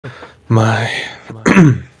My.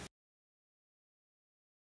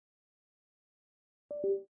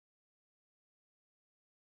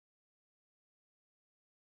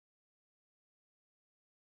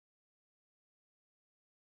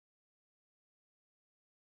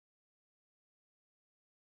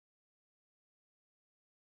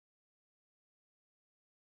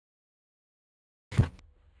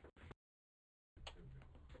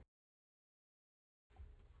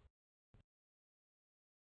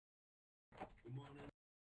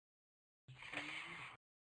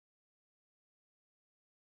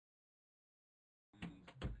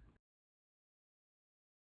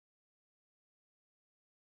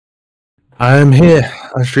 I'm here.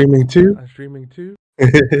 I'm streaming too.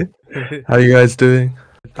 How you guys doing?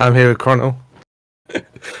 I'm here with Chrono.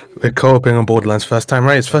 We're co-oping on Borderlands first time,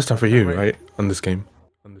 right? It's first time for you, right? On this game.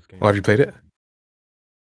 Or have you played it?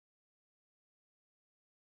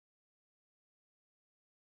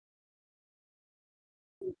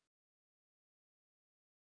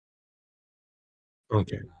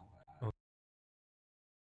 Okay.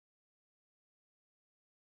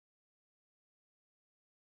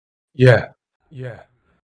 Yeah.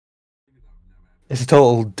 It's a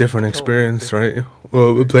total different experience, right?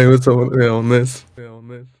 Well, we're playing with someone on this.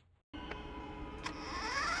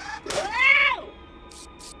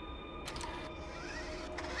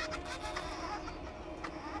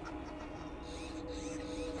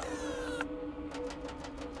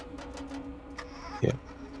 Yeah.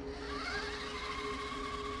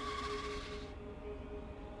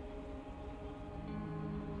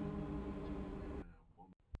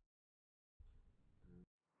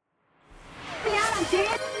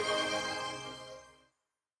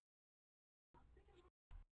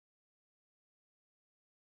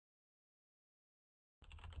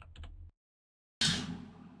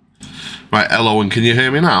 Right, hello, and can you hear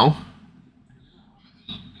me now?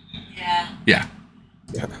 Yeah.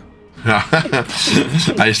 Yeah.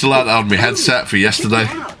 I still had that on my headset for yesterday.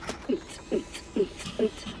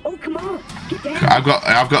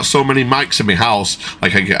 I've got so many mics in my house.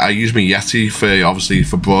 Like I use my Yeti for obviously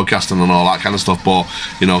for broadcasting and all that kind of stuff. But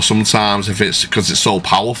you know, sometimes if it's because it's so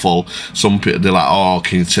powerful, some people they're like, "Oh,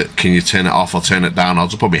 can you turn it off or turn it down?" I'll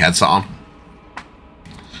just put my headset on.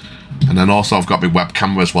 And then also I've got my web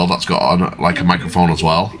camera as well. That's got on like a microphone as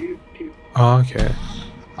well. Oh, okay.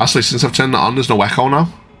 Actually, since I've turned that on, there's no echo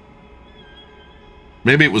now.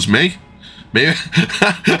 Maybe it was me. Maybe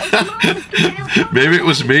maybe it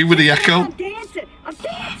was me with the echo.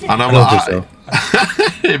 And I'm like, so.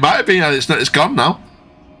 It might have been. It's gone now.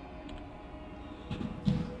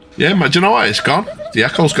 Yeah, do you know what? It's gone. The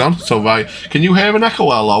echo's gone. So right, can you hear an echo,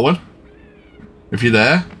 well, Owen? If you're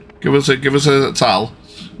there, give us a tell.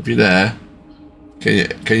 If you're there,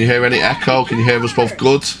 can you hear any echo? Can you hear us both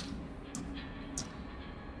good?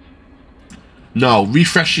 No,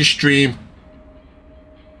 refresh your stream.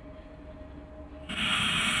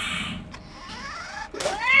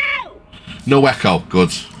 No echo,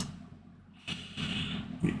 good.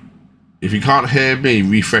 If you can't hear me,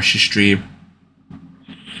 refresh your stream.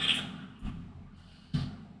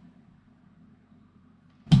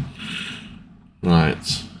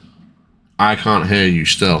 Right. I can't hear you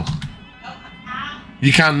still.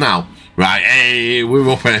 You can now. Right, hey, we're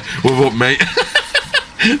up here. We're up, mate.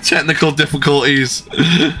 Technical difficulties.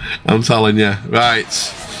 I'm telling you. Right.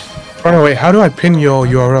 Oh, wait, how do I pin your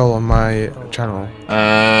URL on my channel?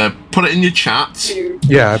 Put it in your chat.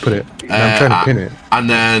 Yeah, I put it. I'm trying to pin it. And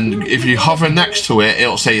then if you hover next to it,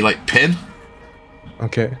 it'll say like pin.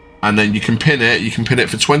 Okay. And then you can pin it. You can pin it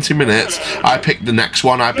for 20 minutes. I pick the next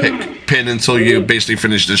one. I pick pin until you basically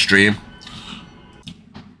finish the stream.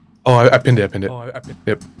 Oh, I pinned it.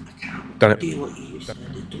 Yep. Done it.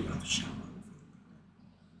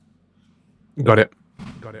 Got it.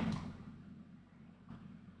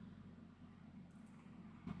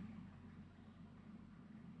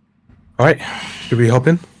 All right. Should we hop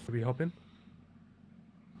in?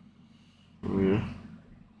 Yeah.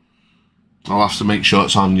 I'll have to make sure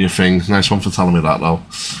it's on your thing. Nice one for telling me that, though.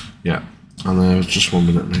 Yeah. And just 1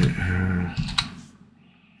 minute, mate.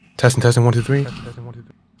 Testing, 1, 2, 3.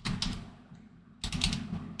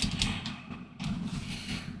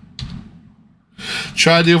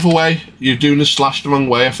 Try the other way. You're doing the slash the wrong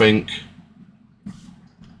way, I think.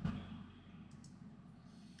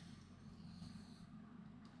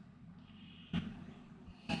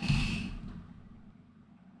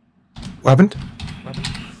 What happened?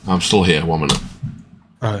 I'm still here. 1 minute.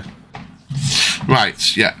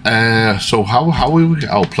 Right. Yeah. So how will we?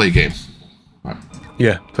 I'll play game. Right.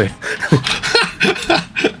 Yeah, play.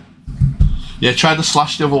 Yeah. Try the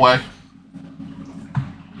slash the other way,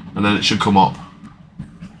 and then it should come up.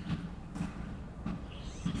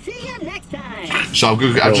 So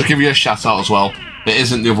I'll just give you a shout out as well. It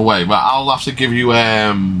isn't the other way, but I'll have to give you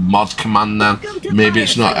a mod command then. Maybe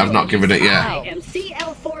it's not. I've not given it yet. I am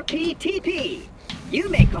CL4PTP. You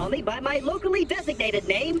may call me by my locally designated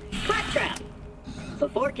name, Claptrap.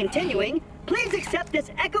 Before continuing, please accept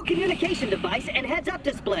this Echo communication device and heads-up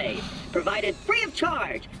display, provided free of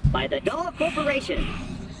charge by the Doll Corporation.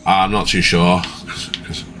 I'm not too sure.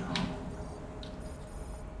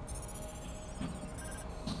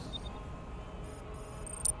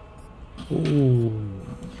 Ooh.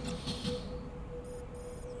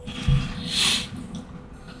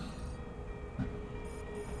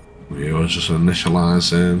 We were just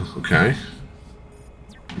initializing. Okay.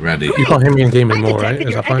 Ready. You can't hear me in game anymore, right?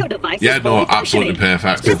 Is that fine? Yeah, no, absolutely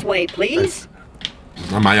perfect. This way, please.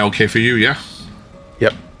 Am I okay for you? Yeah.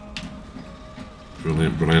 Yep.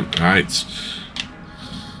 Brilliant, brilliant. Right.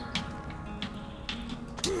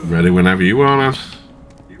 Ready whenever you are, man.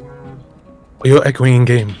 You're echoing in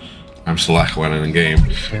game. I'm still echoing in game.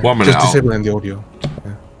 Yeah. 1 minute. Just disabling the audio.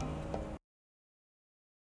 Yeah.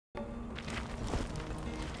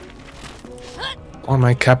 Why am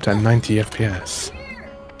I capped at 90 FPS?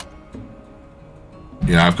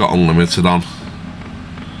 Yeah, I've got unlimited on.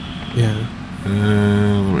 Yeah.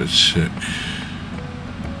 Let me check.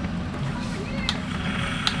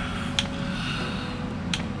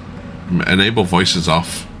 Enable voices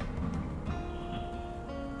off.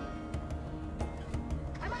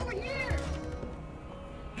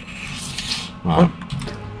 Right.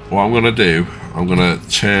 What I'm gonna do, I'm gonna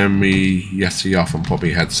turn me Yeti off and put my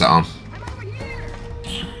headset on.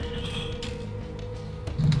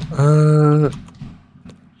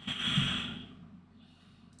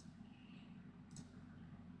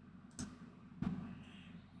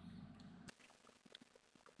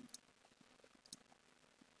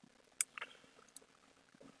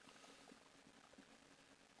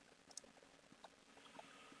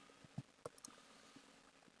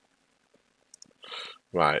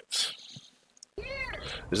 Right.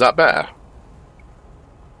 Is that better?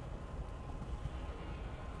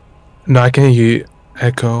 No, I can hear you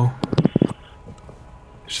echo.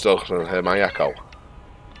 Still can hear my echo.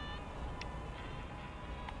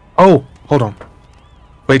 Oh, hold on.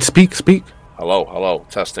 Wait, speak. Hello, hello,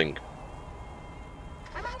 testing.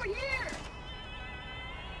 I'm over here.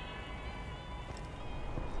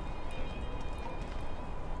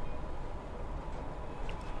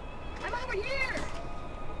 I'm over here.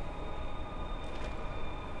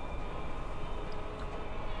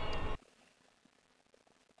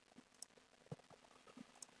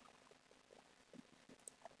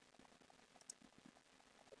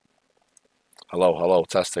 Hello, hello,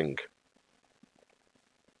 testing.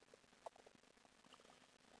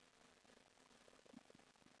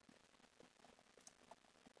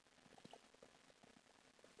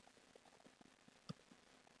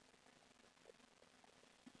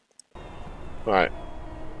 Right.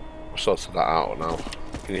 I've sorted that out now.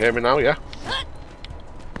 Can you hear me now, yeah?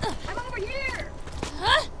 I'm over here.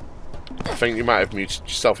 I think you might have muted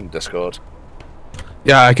yourself in Discord.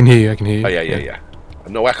 Yeah, I can hear you. Oh, yeah.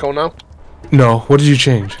 No echo now? No, what did you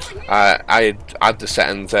change? I had the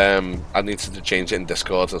settings, I needed to change it in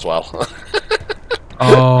Discord as well.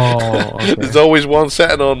 Oh, okay. There's always one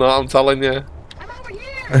setting or not, I'm telling you. I'm over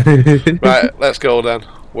here. Right, let's go then.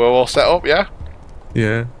 We're all set up, yeah?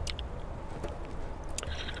 Yeah.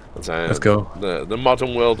 Let's go. The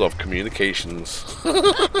modern world of communications.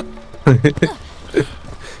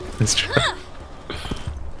 That's true.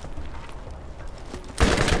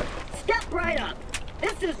 Step right up.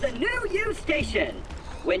 This is the new U station.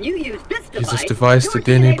 When you use this device, your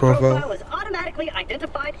the DNA profile is automatically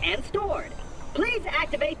identified and stored. Please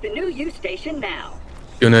activate the new U station now.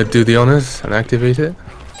 You wanna do the honors and activate it?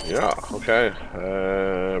 Yeah, okay.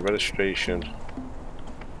 Registration.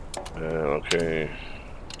 Okay.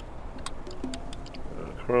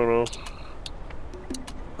 Chrono.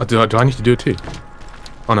 Oh, do I need to do it too?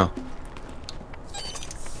 Oh no.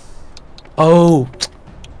 Oh!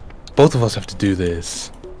 Both of us have to do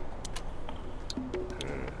this.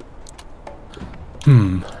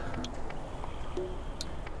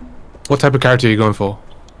 What type of character are you going for?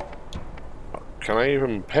 Can I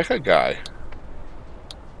even pick a guy?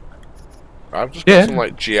 I've just got some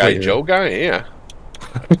like G.I. Joe guy here.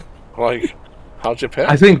 Like, how'd you pick?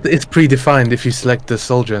 I think it's predefined if you select the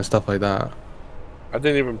soldier and stuff like that. I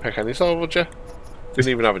didn't even pick any soldier. Didn't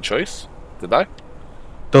even have a choice, did I?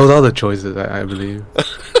 Those are the choices, I believe.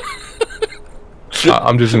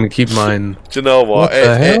 I'm just gonna keep mine. Do you know what?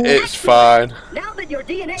 It's fine. Now that your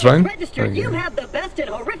DNA is fine? registered, you have the best in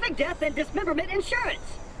horrific death and dismemberment insurance.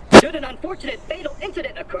 Should an unfortunate fatal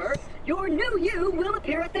incident occur, your new you will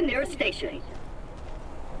appear at the nearest station.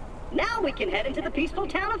 Now we can head into the peaceful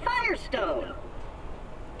town of Firestone.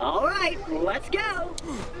 All right, let's go.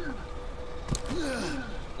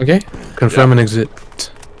 Okay, confirm and exit.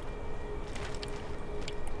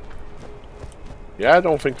 Yeah, I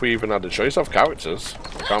don't think we even had a choice of characters.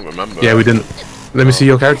 I can't remember. Yeah, we didn't. Let me see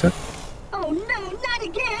your character. Oh no, not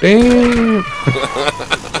again! Damn.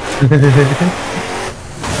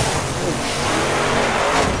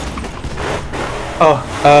 Oh,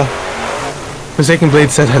 Forsaken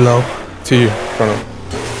Blade said hello to you, Chrono.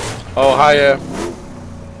 Oh, hiya.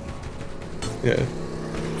 Yeah.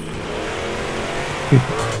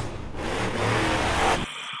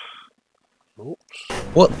 Oops.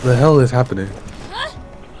 What the hell is happening?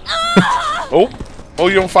 Oh,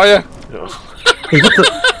 you're on fire. Hey, what the?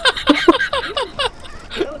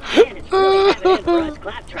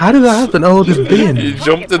 How did that happen? Oh, this bin. You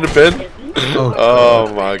jumped in the bin.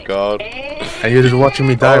 Oh my god. And you're just watching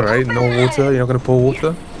me die, right? No water? You're not gonna pour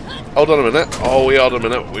water? Hold on a minute. Oh, we hold on a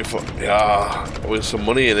minute. With some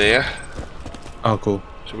money in here. Oh, cool.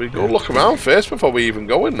 Should we go look around first before we even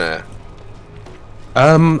go in there?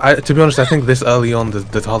 To be honest, I think this early on,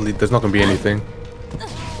 there's not gonna be anything.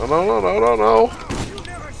 No.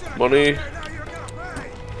 Money.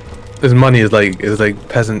 This money is like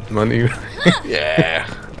peasant money. Yeah.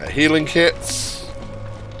 Healing kits.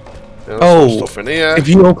 Yeah, oh, some stuff in here. If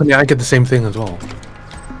you open it, I get the same thing as well.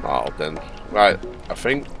 Oh, then. Right, I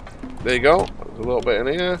think. There you go. There's a little bit in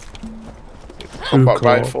here. Combat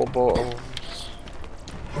rifle bottles.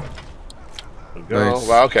 There we go. Nice.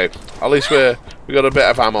 Right, okay. At least we got a bit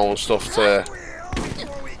of ammo and stuff to.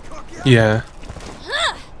 Yeah.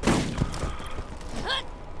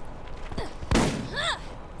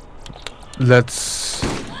 Let's.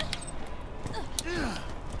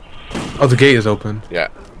 Oh, the gate is open. Yeah,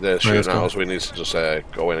 they're shooting Let's at go. us. We need to just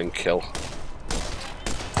go in and kill.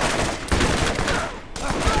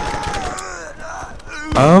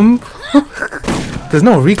 There's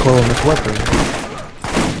no recoil on this weapon.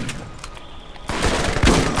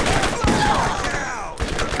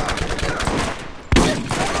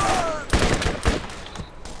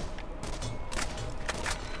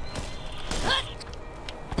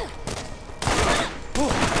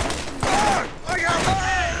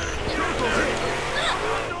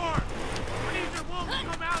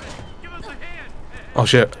 Oh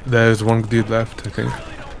shit, there's one dude left, I think.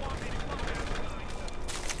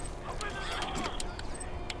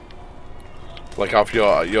 Like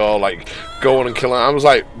after you're like going and killing. I was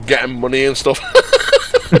like getting money and stuff.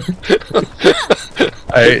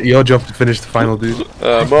 Your job to finish the final dude.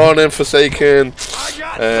 Morning, Forsaken.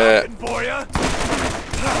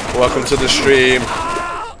 Welcome to the stream.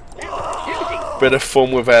 Bit of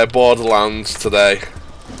fun with Borderlands today.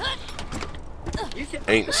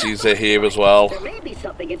 Ain't Caesar here as well. There may be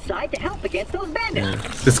something inside to help against those bandits.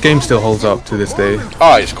 Yeah. This game still holds up to this day.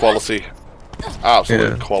 Oh, it's quality.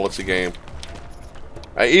 Absolute quality game.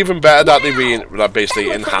 Even better that they basically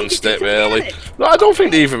enhanced it, really. No, I don't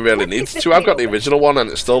think they even really need to. I've got the original one and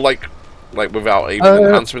it's still like without even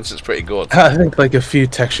enhancements, it's pretty good. I think like a few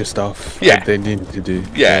texture stuff that they needed to do.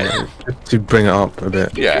 Yeah. To bring it up a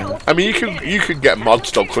bit. Yeah. I mean you could get mods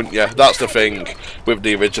done, couldn't you? That's the thing with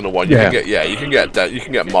the original one. You can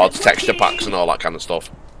get mods, texture packs and all that kind of stuff.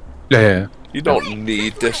 Yeah. You don't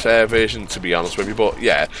need this version, to be honest with you, but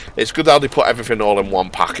yeah, it's good how they put everything all in one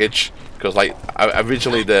package. Because like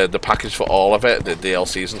originally the package for all of it, the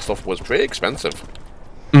DLCs and stuff, was pretty expensive.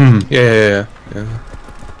 Yeah.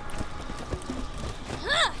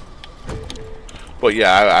 But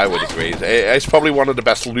yeah, I would agree. It's probably one of the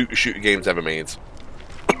best loot shooter games ever made.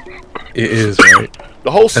 It is, right?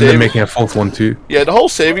 The whole series, and they're making a fourth one too. Yeah, the whole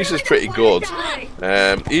series is pretty good.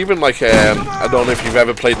 Even like I don't know if you've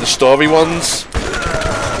ever played the story ones.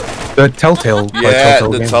 The Telltale. Yeah,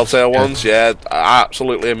 the Telltale ones. Yeah,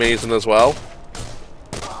 absolutely amazing as well.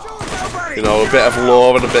 You know, a bit of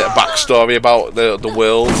lore and a bit of backstory about the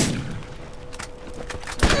world.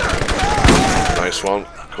 Nice one.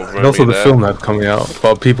 And also the film that's coming out,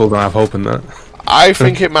 but people don't have hope in that. I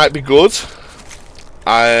think it might be good.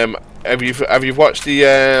 Have you watched the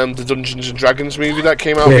Dungeons and Dragons movie that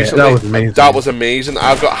came out recently? That was amazing. That was amazing.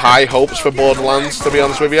 I've got high hopes for Borderlands, to be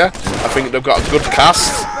honest with you. I think they've got a good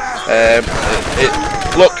cast.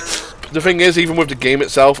 Look, the thing is, even with the game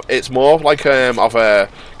itself, it's more like of a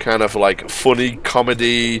kind of like funny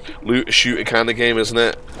comedy loot shooter kind of game, isn't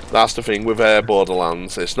it? That's the thing with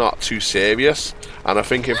Borderlands. It's not too serious, and I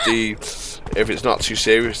think if it's not too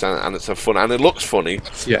serious and it's a fun and it looks funny,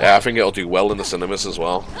 I think it'll do well in the cinemas as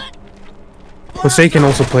well. Forsaken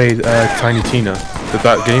also played Tiny Tina.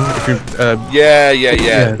 that game. If you,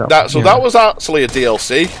 yeah. that was actually a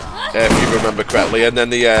DLC, if you remember correctly, and then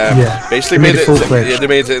they basically They made made it. it full-fledged. They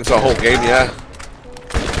made it into a whole game. Yeah.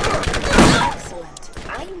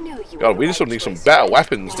 God, we just need some better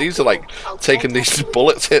weapons. These are like taking these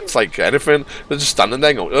bullets hits like anything. They're just standing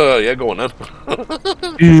there going, "Oh yeah, go on then."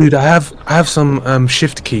 Dude, I have some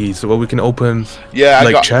shift keys where we can open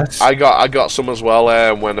chests. I got some as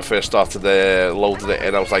well when I first started loaded it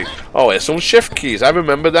in. I was like, oh, it's some shift keys. I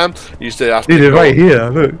remember them. Used to have to Dude, right here.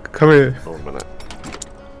 Look, come here. Oh, a minute.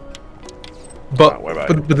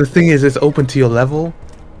 But the thing is, it's open to your level.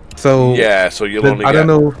 So yeah, so you'll only. I don't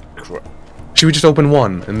know. Should we just open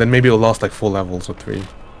one and then maybe it'll last like 4 levels or 3? Can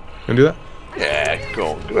we do that? Yeah, go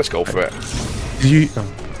on. Let's go for it. There's 2.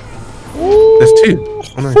 Oh,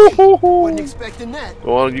 nice. Wasn't expecting that.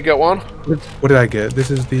 Go on, you get one. What did I get?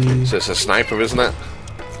 This is the. So it's a sniper, isn't it?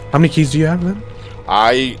 How many keys do you have then?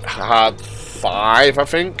 I had 5, I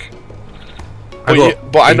think.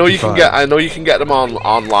 But I know you can get. I know you can get them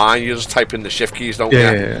online. You just type in the shift keys, don't you?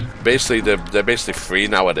 Yeah. Basically, they're basically free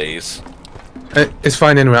nowadays. It's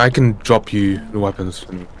fine anyway. I can drop you the weapons.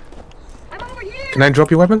 Can I drop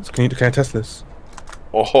your weapons? Can I test this?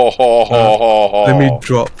 Let me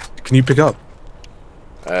drop. Can you pick up?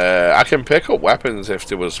 I can pick up weapons if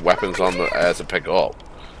there was weapons on to pick up.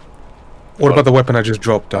 What about the weapon I just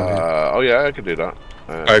dropped down here? Oh yeah, I can do that.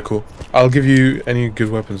 Alright, cool. I'll give you any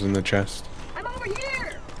good weapons in the chest. I'm over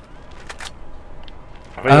here.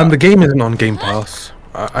 The game isn't on Game Pass,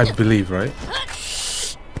 I believe, right?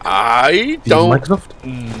 I don't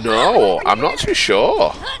Microsoft? know. I'm not too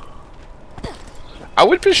sure. I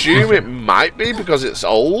would presume it might be because it's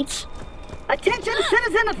old. Attention,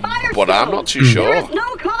 citizen of Firestone. But I'm not too sure. There is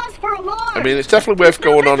no cause for alarm. I mean, it's definitely worth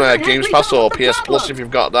going on Games Pass or PS Plus if you've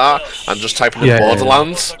got that, and just typing in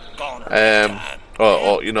Borderlands.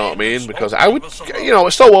 Or you know what I mean? Because I would,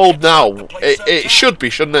 it's so old now. It should be,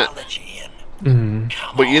 shouldn't it?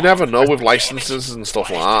 But you never know with licenses and stuff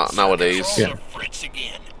like that nowadays. Yeah.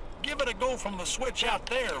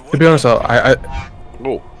 To be honest,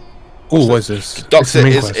 Oh, what is this? Doctor It's the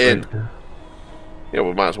main is quest, in. right? Yeah,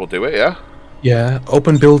 we might as well do it. Yeah. Yeah.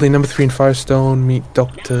 Open building number 3 in Firestone. Meet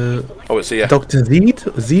Doctor. Oh, it's here. Doctor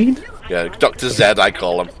Zed. Yeah, Dr. Z, I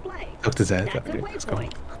call him. Dr. Zed. Let's go.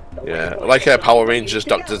 Yeah, like Power Rangers,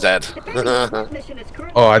 Dr. Z.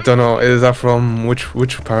 Oh, I don't know. Is that from which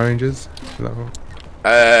Power Rangers? Is that from?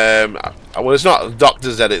 Well, it's not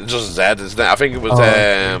Dr. Z, it's just Z, isn't it? I think it was,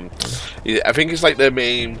 I think it's like the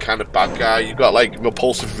main kind of bad guy. You've got like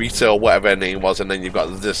Repulsive Rita or whatever her name was, and then you've got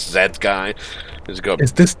this Z guy.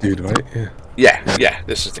 It's this dude, right? Yeah,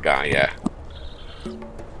 this is the guy, yeah.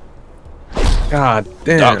 God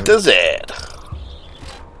damn. Dr. Z.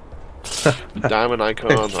 Diamond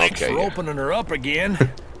icon, Thanks okay. for opening her up again.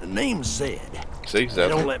 The name's Zed. See, They Zed.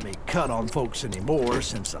 don't let me cut on folks anymore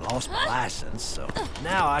since I lost my license, so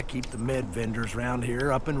now I keep the med vendors around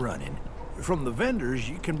here up and running. From the vendors,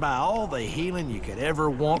 you can buy all the healing you could ever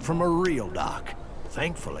want from a real doc.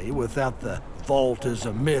 Thankfully, without the vault is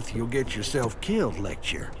a myth, you'll get yourself killed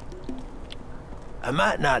lecture. I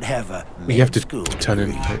might not have a We have to school turn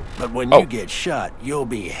in. degree, but when you get shot, you'll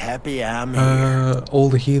be happy I'm here. All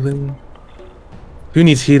the healing. Who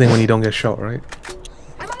needs healing when you don't get shot, right?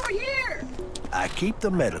 I'm over here. I keep the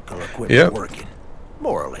medical equipment working,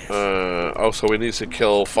 more or less. So we need to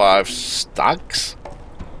kill 5 stags,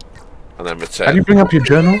 and then return. How do you bring up your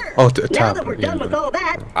journal? Oh, Now tab. that we're done with all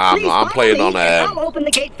that, I'm please follow playing me on and I'll open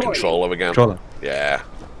the gate for you. controller again. Controller. Yeah.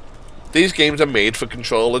 These games are made for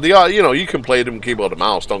controller. They are, you can play them keyboard and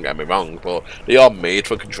mouse, don't get me wrong, but they are made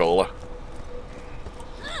for controller.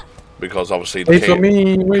 Because obviously they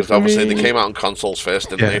came out on consoles first,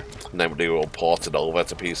 didn't they? And then they were all ported over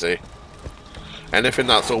to PC. Anything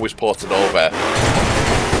that's always ported over,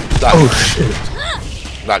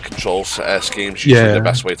 that control scheme's usually the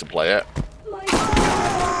best way to play it.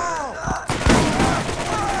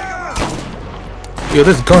 Yo,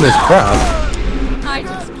 this gun is crap. I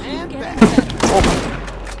just can't get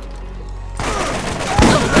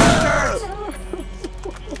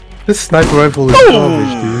This sniper rifle is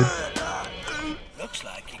garbage, dude. Looks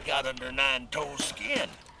like you got under 9-toe skin.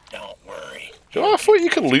 Don't worry. I thought you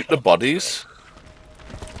could loot the bodies.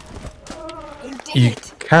 You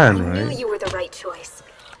can, I knew right? you were the right choice.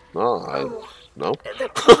 No, no. The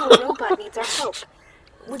poor robot needs our help.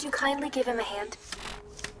 Would you kindly give him a hand?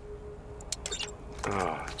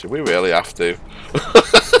 Do we really have to?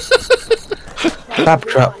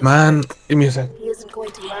 Trap, man. Give me a sec. He isn't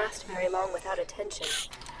going to last very long without attention.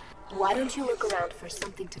 Why don't you look around for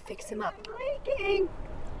something to fix him up? Blinking.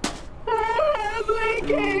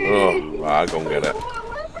 Blinking. Oh, I'll go and get it.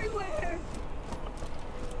 Everywhere.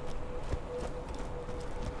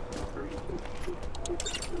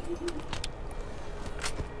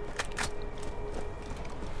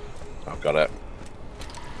 I've got it.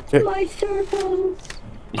 My circles.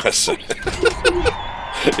 My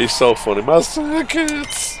He's so funny. My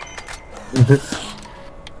circuits.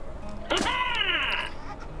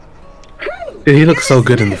 He looks so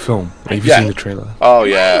good in the film. Have you seen the trailer? Oh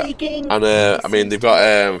yeah, and I mean they've got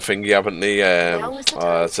thingy, haven't they?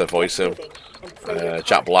 To voice him,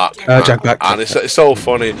 Jack Black. Jack Black. And it's so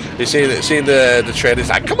funny. You seen the trailer? It's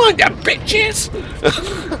like, come on, you bitches.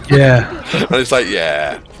 Yeah. And it's like,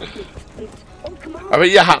 yeah. I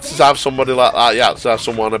mean, you had to have somebody like that. You had to have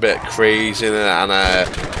someone a bit crazy and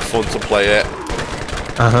fun to play it.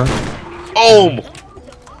 Boom!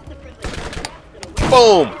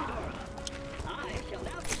 Boom!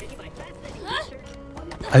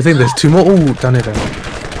 I think there's 2 more. Ooh, done it.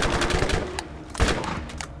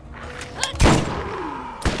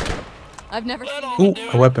 I've never seen Ooh,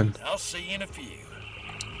 a weapon. I'll see you in a few.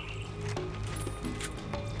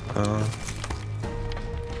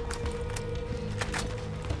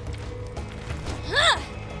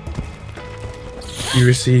 You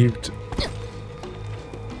received.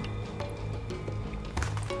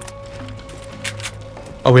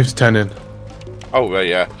 Oh, we have to turn in. Oh, right,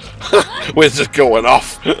 yeah. We're just going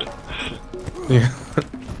off. Yeah.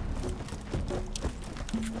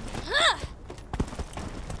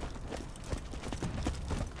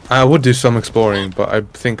 I would do some exploring, but I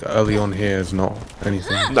think early on here is not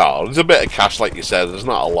anything. No, there's a bit of cash, like you said. There's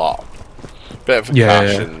not a lot. Bit of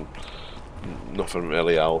cash and nothing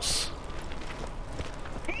really else.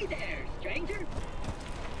 Hey there, stranger.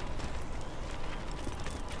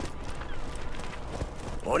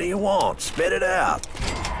 What do you want? Spit it out.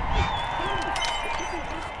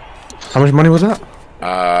 How much money was that?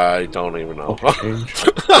 I don't even know. Change.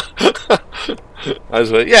 I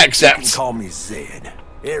was like, yeah, You can accept. call me Zed.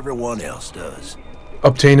 Everyone else does.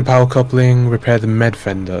 Obtain a power coupling, repair the med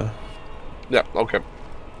fender, Yeah, okay.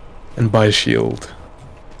 and buy a shield.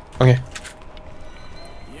 Okay.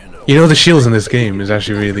 You know the shields in this game is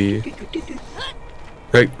actually really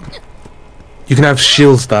like you can have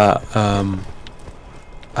shields that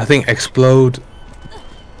I think explode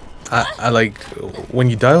like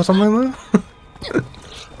when you die or something like that.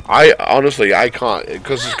 I honestly, I can't,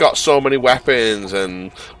 because it's got so many weapons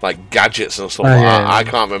and like gadgets and stuff like that. I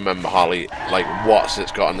can't remember hardly like what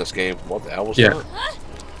it's got in this game. What the hell was that?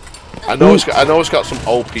 I know it's got some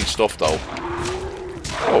OP stuff though.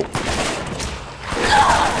 Oh,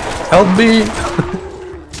 Help me!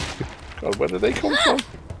 God, where did they come from?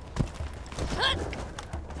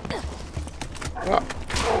 Ah.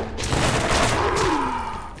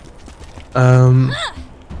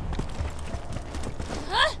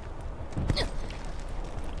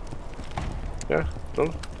 Yeah,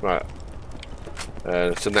 done. Right.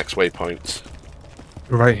 It's the next waypoint.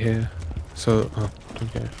 Right here. So, oh,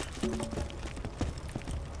 okay.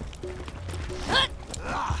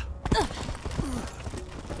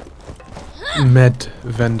 Med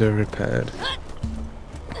vendor repaired.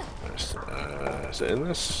 Is it in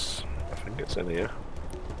this? I think it's in here.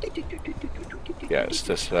 Yeah, it's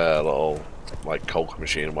this little, like, Coke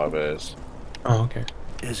machine, whatever it is. Oh, okay.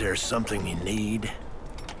 Is there something you need?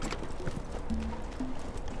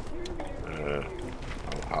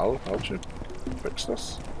 How'd you fix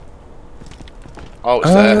this? Oh,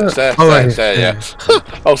 it's there. It's there. Oh, It's there, yeah.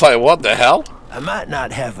 I was like, what the hell? I might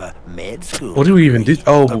not have a med school. What do we even do?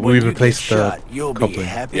 Oh, but we when you replaced get the shot, you'll be coupling.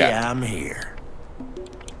 happy Yeah. I'm here.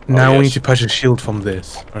 Now we yes. need to patch a shield from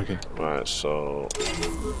this. Okay. Right, so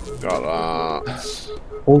got that.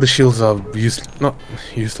 All the shields are not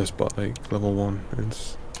useless, but like level 1.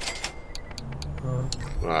 It's,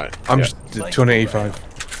 Right. I'm yeah. just 285.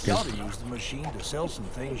 You ought to use the machine to sell some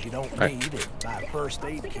things you don't Right. need and buy first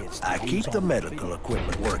aid kits. I keep the medical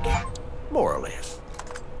equipment working, more or less.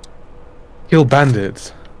 Kill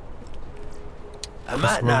bandits. I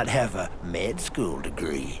might not have a med school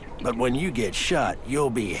degree, but when you get shot, you'll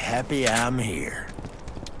be happy I'm here.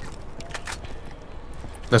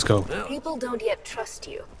 Let's go. People don't yet trust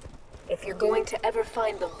you. If you're going to ever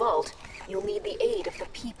find the vault, you'll need the aid of the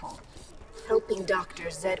people. Helping Dr.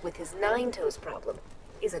 Zed with his 9-toes problem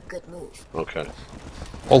is a good move. Okay.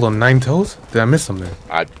 Hold on, 9 toes? Did I miss something?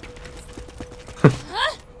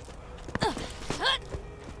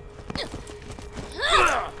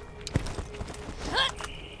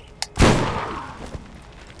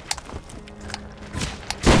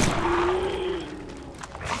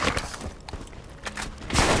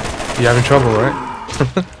 You having trouble, right?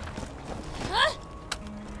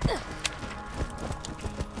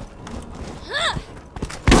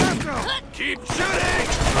 Keep shooting!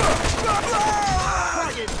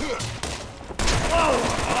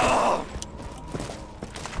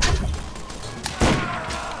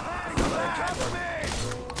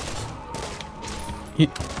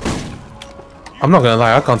 I'm not gonna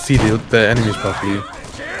lie, I can't see the enemies properly.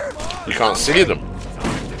 You can't see them.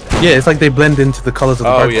 Yeah, it's like they blend into the colors of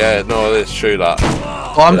the background. Yeah, no, it's true that.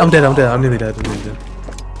 Oh, I'm dead. I'm nearly dead.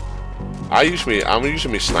 I'm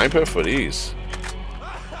using my sniper for these.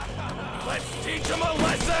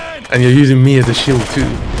 And you're using me as a shield too.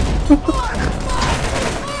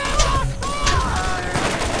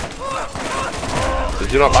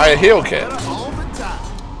 Did you not buy a heal kit?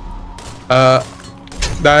 Nah,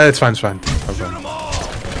 it's fine. I'm fine.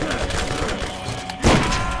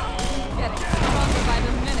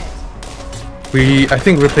 I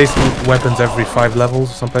think replace weapons every 5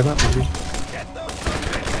 levels or something like that, maybe.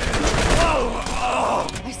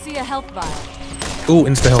 I see a health vial. Ooh,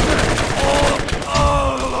 insta health.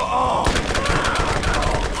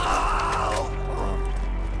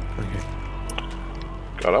 Okay.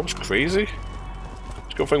 God, that was crazy.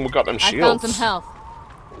 It's a good thing we got them shields. I found some health.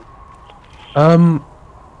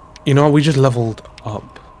 You know what? We just leveled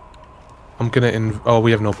up. I'm gonna oh,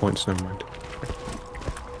 we have no points. Never mind.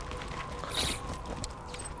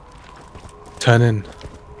 Turn in.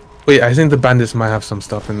 Wait, I think the bandits might have some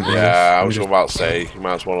stuff in there. Yeah, I was about to say, you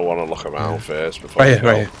might as well want to look around first before Right you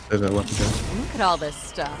go. here. There's a weapon there. Look at all this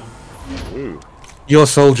stuff. Ooh. You're a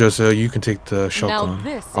soldier, so you can take the shotgun.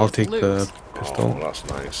 this I'll is take the loot. pistol. Oh, that's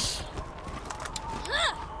nice.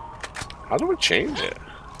 How do we change it?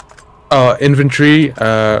 Inventory,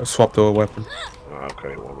 swap the weapon. Oh,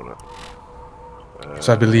 okay, 1 minute.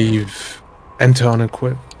 So I believe enter on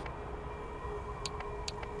equip.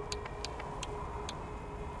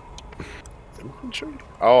 Infantry?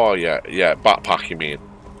 Oh, yeah, backpack you mean.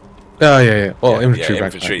 Oh, yeah. Oh, infantry Yeah,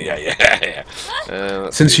 backpack. infantry, yeah.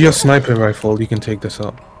 Since you're sniper rifle, you can take this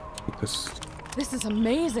up. This is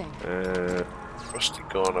amazing. Rusty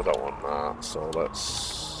gun, I don't want that, so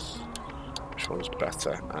let's... Which one's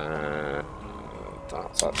better?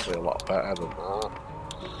 That's actually a lot better than that.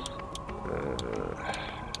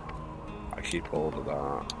 I keep hold of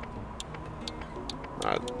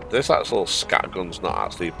that. This actual scat gun's not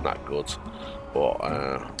actually even that good, but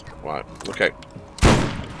right, okay.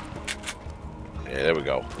 Yeah, there we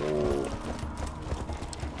go. Ooh.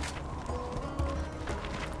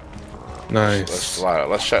 Nice.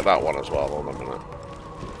 Let's check that one as well. Hold on a minute.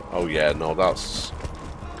 Oh yeah, no, that's.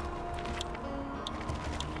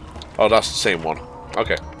 Oh, that's the same one.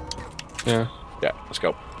 Okay. Yeah. Yeah, let's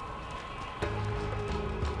go.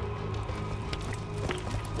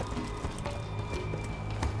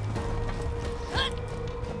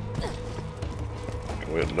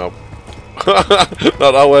 Wait, nope.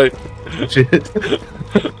 Not that way. Shit.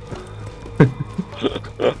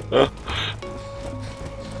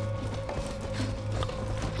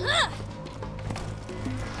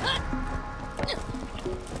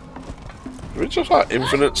 It's just like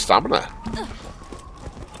infinite stamina.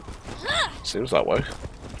 Seems that way.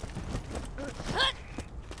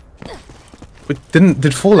 But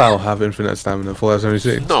did Fallout have infinite stamina? Fallout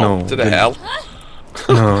 76? No, did it hell?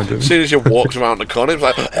 No, it didn't. As soon as you walked around the corner, it's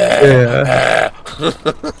like, Yeah.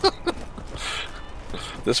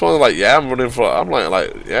 This one's like, yeah, I'm running for, I'm doing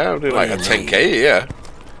like a 10k, yeah.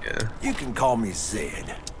 You can call me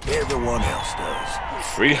Zed. Everyone else does.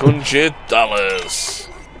 $300.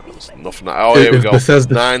 It's nothing. Oh, here we go.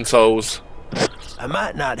 9 toes. I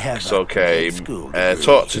might not have. It's okay.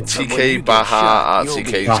 Talk to TK Baha at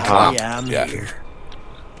TK's clan. Yeah.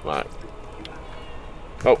 Right.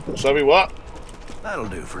 Oh, sorry, what? That'll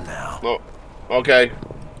do for now. Oh, okay.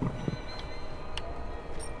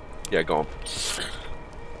 Yeah, go on.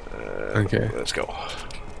 Okay. Let's go.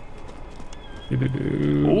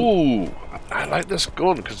 Ooh, I like this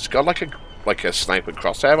gun because it's got like a sniper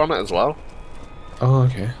crosshair on it as well. Oh,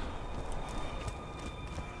 okay.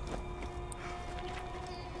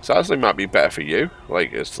 So actually might be better for you.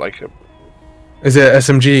 Like it's like a. Is it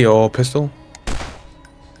SMG or pistol?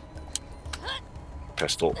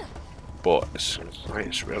 Pistol, but it's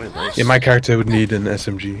really nice. Yeah, my character would need an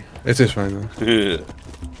SMG. It's just fine though.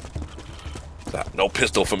 No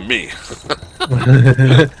pistol for me.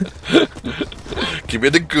 Give me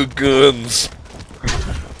the good guns.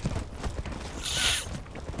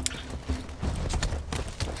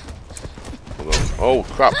 Oh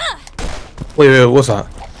crap! Wait, what's that?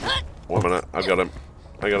 1 minute, I got him.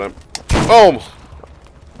 Oh!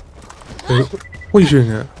 What are you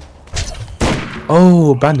shooting at?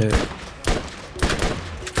 Oh, bandit.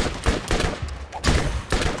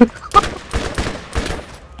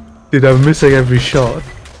 Dude, I'm missing every shot.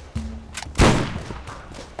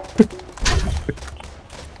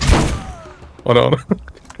 Hold on.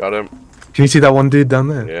 Got him. Can you see that one dude down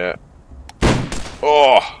there? Yeah.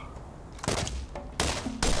 Oh!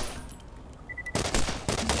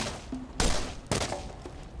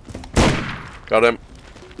 Got him.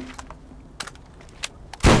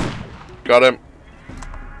 Got him.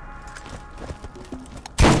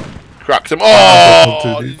 Cracked him.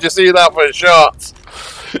 Oh! Did you see that for a shot?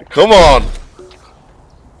 Come on.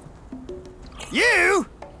 You?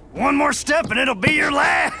 One more step and it'll be your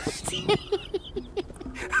last.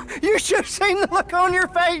 You should have seen the look on your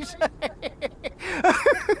face.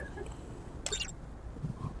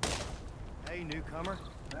 Hey, newcomer.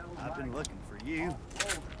 I've been looking for you.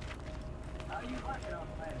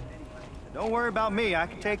 Don't worry about me. I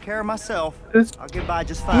can take care of myself. I'll get by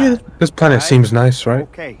just fine. Yeah, this planet seems nice, right?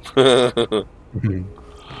 Okay.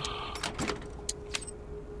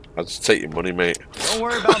 I'll just take your money, mate. Don't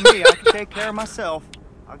worry about me. I can take care of myself.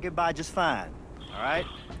 I'll get by just fine. All right?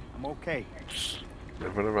 I'm okay.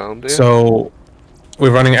 Living around here. So,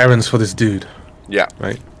 we're running errands for this dude. Yeah.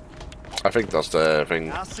 Right? I think that's the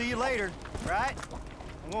thing. I'll see you later, right?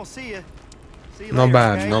 I'm gonna see you. See you Not later,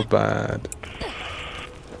 bad, okay? not bad.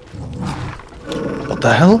 What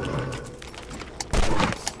the hell?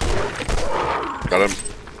 Got him.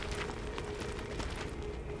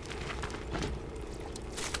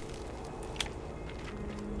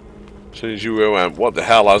 As soon as you went, what the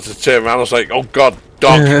hell? I was just turning around, I was like, oh god,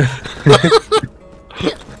 dog.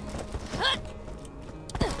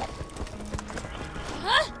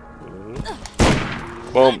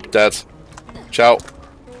 Boom, dead. Ciao.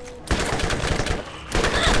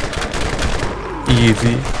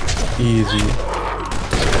 Easy. Easy.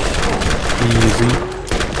 Easy.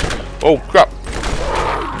 Oh crap.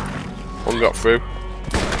 One got through.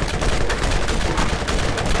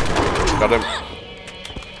 Got him.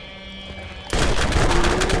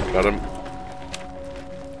 Got him.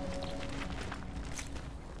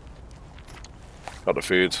 Got the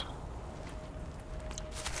food.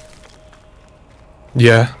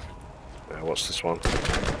 Yeah. What's this one?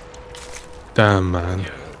 Damn, man.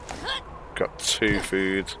 Got 2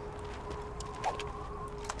 food.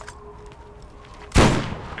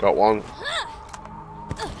 Got 1.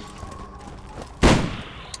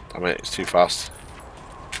 Damn it, it's too fast.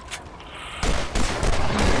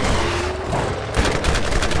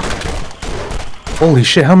 Holy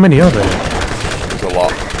shit, how many are there? There's a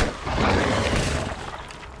lot.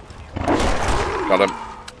 Got him.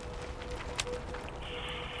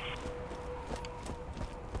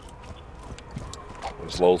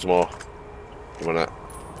 There's loads more. Give me that.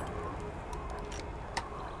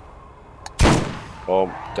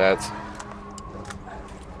 Boom, dead.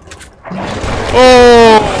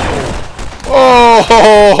 Oh!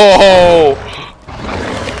 Oh!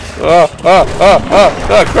 Crap! Ah,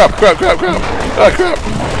 crap!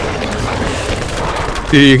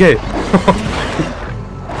 You okay?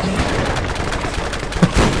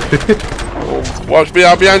 Oh, watch me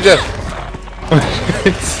out behind you!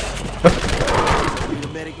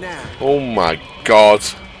 Oh my god.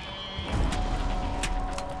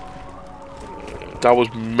 That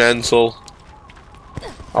was mental.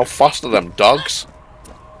 How fast are them dogs?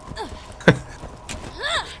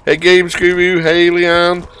 Hey Games Guru, hey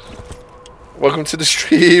Leanne. Welcome to the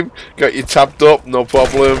stream. Got you tabbed up, no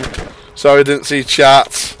problem. Sorry I didn't see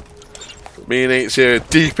chat. Me and Nate's here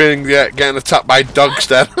deep in getting attacked by dogs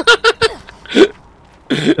then.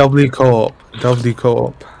 Doubly co-op. Doubly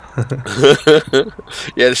co-op.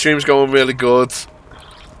 Yeah, the stream's going really good.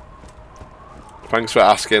 Thanks for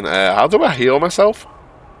asking. How do I heal myself?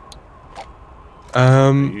 I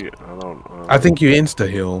don't know. I think you insta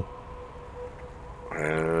heal.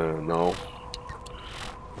 No.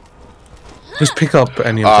 Just pick up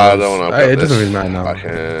any of those. I don't know. It doesn't really matter now.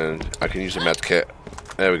 I can use a med kit.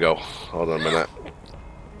 There we go. Hold on a minute.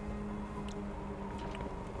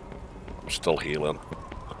 I'm still healing.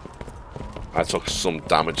 I took some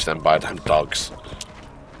damage then by them dogs.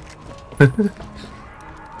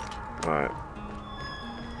 Alright.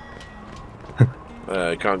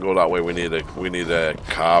 Can't go that way. We need a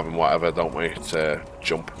carve and whatever, don't we, to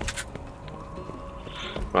jump.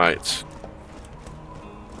 Right.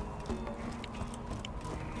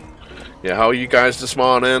 Yeah, how are you guys this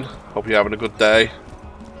morning? Hope you're having a good day.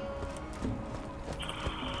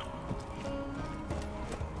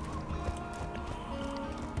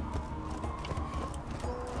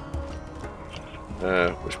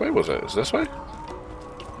 Which way was it? Is this way?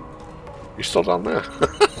 You're still down there.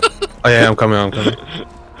 Oh yeah, I'm coming.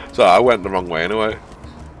 So I went the wrong way anyway.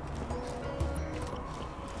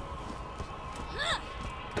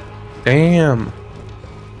 Damn.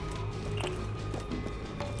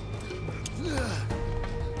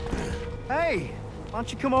 Hey, why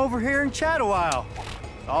don't you come over here and chat a while?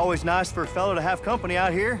 It's always nice for a fellow to have company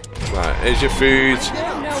out here. Right, here's your food.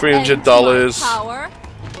 $300.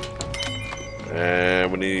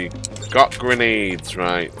 And we need Got grenades,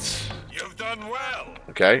 right. You've done well.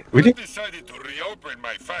 Okay. Really? I decided to reopen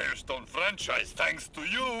my Firestone franchise thanks to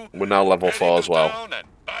you. We're now level 4 as well. Down and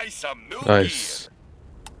buy some new Nice.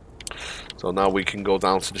 So now we can go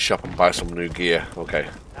down to the shop and buy some new gear. Okay.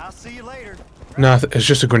 I'll see you later. No, it's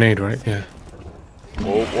just a grenade, right? Yeah.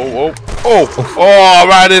 Whoa, whoa, whoa. Oh! Oh,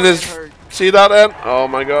 right in his... See that then? Oh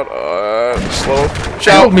my god. Slow. Help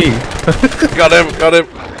Shout! me! Got him, got him.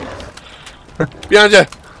 Behind you!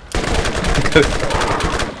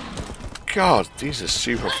 God, these are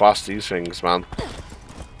super fast, these things, man.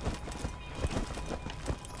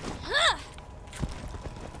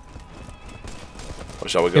 Or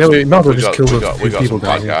shall we go? You know, we might as well just got, kill we those got, few we got people some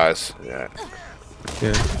bad down guys. Yeah.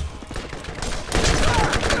 Yeah.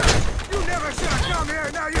 You never should have come here,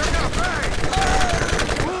 now you're not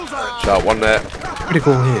paying. Bullseye. Shot one there. Pretty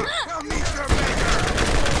cool hit. Come meet your maker.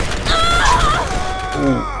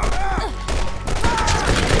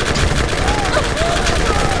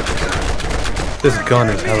 This gun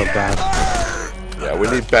is hella bad. Yeah, we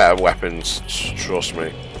need better weapons. Trust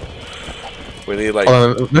me. We need like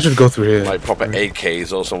Let's just go through here. like proper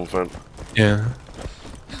AKs or something. Yeah.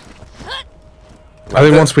 I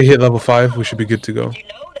think once we hit level 5, we should be good to go. Did you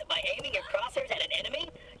know that by aiming your crosshairs at an enemy,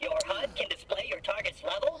 your HUD can display your target's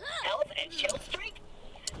level, health, and shield strength?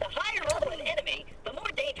 The higher level an enemy, the more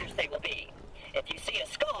dangerous they will be. If you see a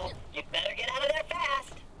skull, you'd better get out of there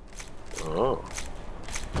fast. Oh.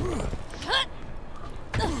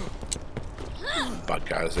 Bad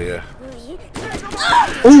guys here.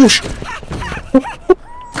 Oh, Stop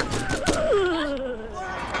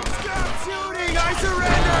shooting! I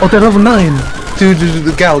surrender! oh, they're level 9. Dude,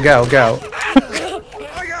 gal. I got one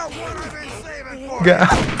I've been saving for. Gal.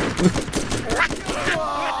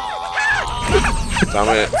 Damn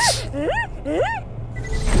it.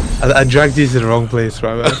 I dragged you to the wrong place,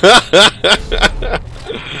 right, man?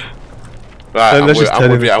 Right, Let's just I'm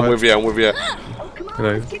turn with it you, I'm back. with you, I'm with you. Oh, come on,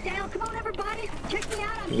 Right. let's get down. Come on, everybody. Check me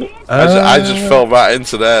out. I'm dancing. I just fell right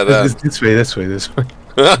into there then. This way.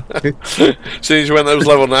 Soon as you went, that was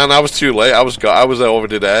level 9. I was too late. I was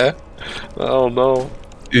already there. Oh no.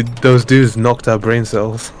 Dude, those dudes knocked our brain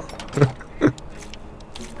cells.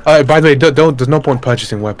 Alright, by the way, don't. There's no point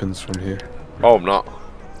purchasing weapons from here. Oh, I'm not.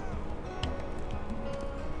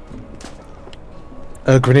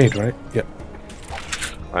 A grenade, right? Yep.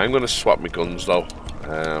 I'm gonna swap my guns though.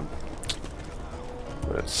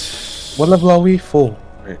 Let's. What level are we? 4.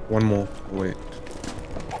 Wait, one more. Wait.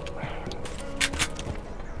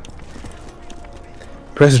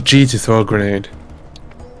 Press G to throw a grenade.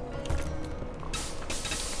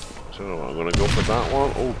 So I'm gonna go for that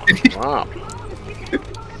one. Oh crap!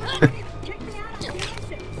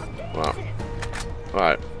 Wow.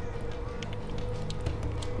 Right.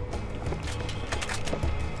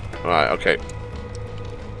 Right. Okay.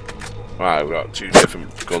 Right. We've got 2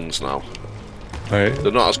 different guns now. Alright.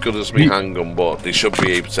 They're not as good as my handgun, but they should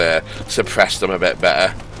be able to suppress them a bit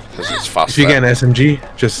better because it's faster. If you get an SMG,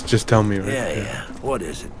 just tell me, right? Yeah. What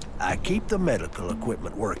is it? I keep the medical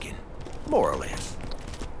equipment working. More or less.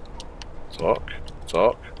 Talk.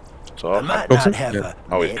 I might Wilson? not have Yeah.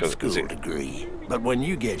 a Oh, med because school degree, but when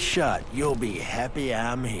you get shot, you'll be happy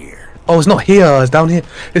I'm here. Oh, it's not here. It's down here.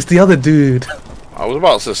 It's the other dude. I was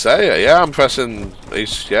about to say it. Yeah, I'm pressing.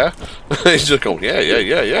 He's just going.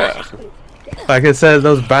 Yeah. Like I said,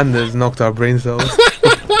 those bandits knocked our brain cells.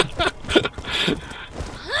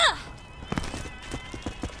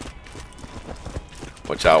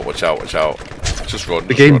 Watch out. Just run.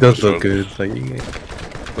 The game does look good.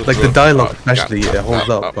 Like the dialogue, especially, it holds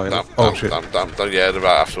up. Oh shit! Damn, yeah, they're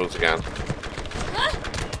right afterwards again.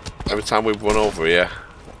 Every time we run over here,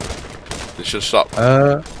 they should stop.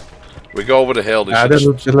 We go over the hill. They They're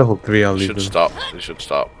should level 3. I'll leave them. stop. They should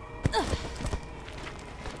stop.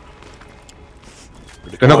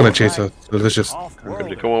 They're not gonna chase us. So let's just. If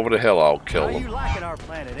they come over the hill, I'll kill them. liking our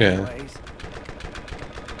planet Yeah.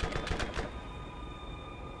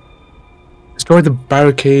 Destroy the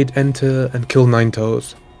barricade, enter, and kill 9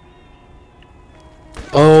 toes.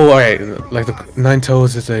 Oh, alright. Like the 9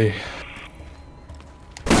 toes is a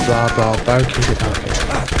blah blah barricade. Okay.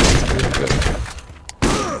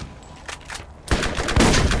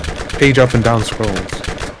 Page up and down scrolls.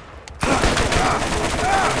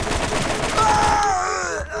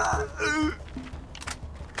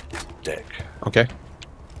 Dick. Okay.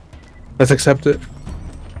 Let's accept it.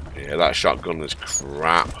 Yeah, that shotgun is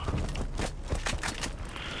crap.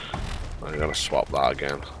 I'm gonna swap that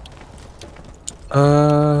again.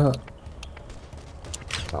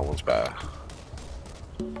 That one's better.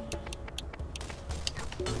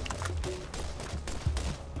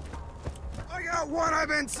 I got one I've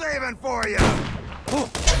been saving for you.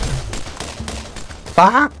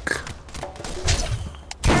 Fuck!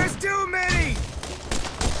 There's too many!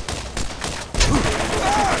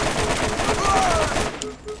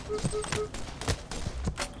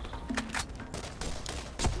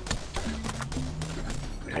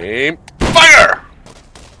 Aim. Fire!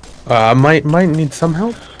 I might need some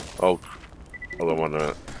help. Oh, hold on 1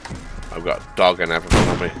 minute. I've got a dog and everything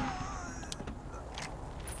on me.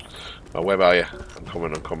 Oh, where are you? I'm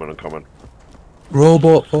coming, I'm coming, I'm coming.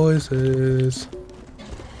 Robot voices.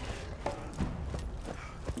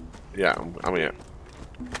 Yeah, I'm here.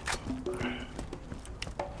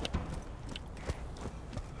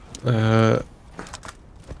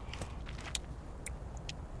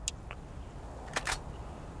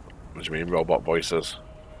 What do you mean, robot voices?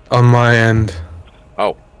 On my end.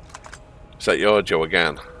 Oh. Is that your Joe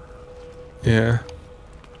again? Yeah.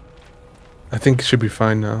 I think it should be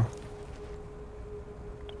fine now.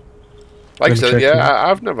 Like I Let me said, check yeah,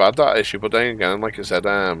 I've never had that issue, but then again, like I said,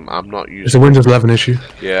 I'm not using... It's a Windows 11 issue.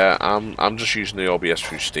 Yeah, I'm just using the OBS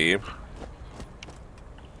through Steam.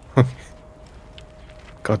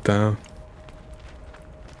 God damn.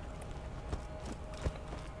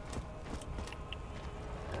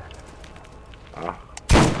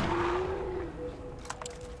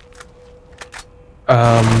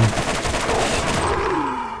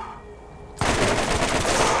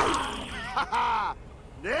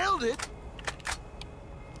 Nailed it!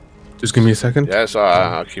 Just give me a second. Yeah, so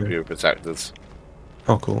I'll keep you protected.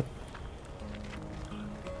 Oh, cool.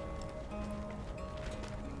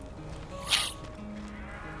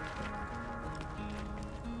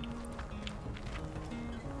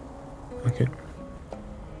 Okay.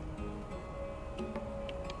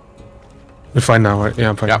 We're fine now, right? Yeah,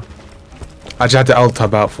 I'm fine. Yep. I just had to alt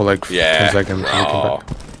tab out for like 10 Yeah. seconds. And come Oh.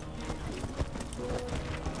 back.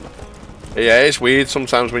 Yeah, it's weird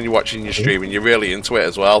sometimes when you're watching your stream and you're really into it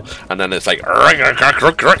as well, and then it's like,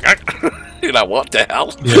 you're like, what the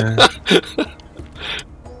hell? Yeah.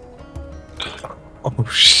 Oh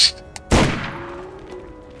shit.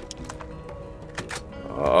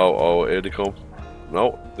 Oh, here they come.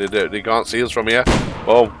 No, they can't see us from here.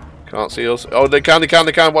 Boom, can't see us. Oh, they can,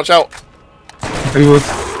 watch out. He was.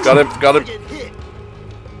 Got him.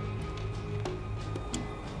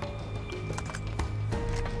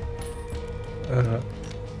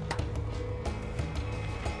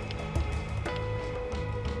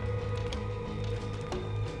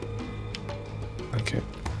 Okay.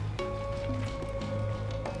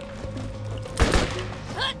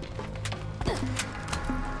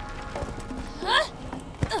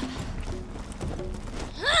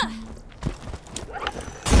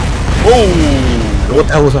 Oh! What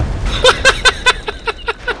the hell was that?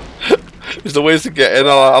 There's the ways to get in.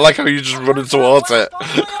 I like how you just running towards it.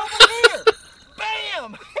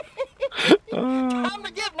 Bam! Time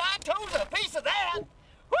to give Nine Toes a piece of that!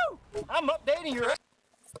 Woo! I'm updating your...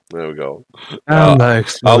 There we go. Damn, that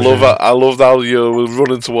explosion. I love how you're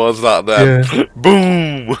running towards that then. Yeah.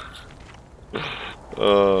 Boom!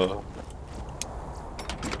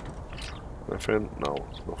 Nothing? No,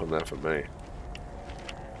 there's nothing there for me.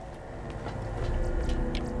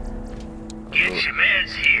 Get your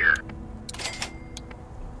meds here.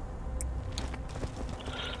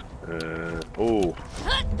 Oh,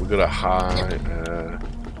 we got a high.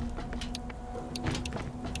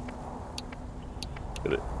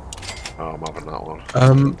 Get it. Oh, I'm having that one.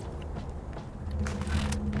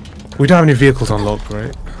 We don't have any vehicles unlocked,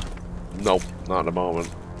 right? Nope, not at the moment.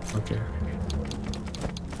 Okay.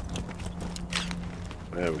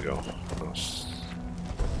 There we go. That's...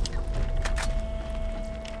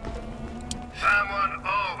 Someone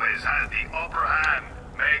always has the upper hand.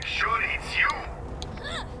 Make sure it's you.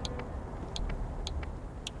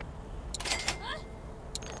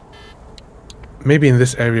 Maybe in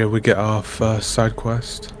this area we get our first side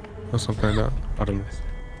quest or something like that. I don't know.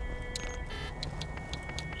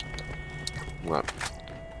 Let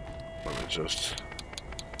me just...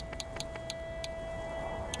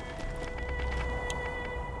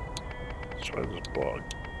 Let's try this bug.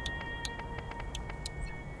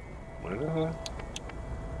 Where is that?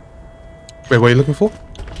 Wait, what are you looking for?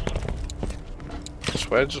 I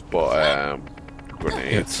swear I just bought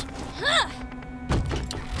grenades.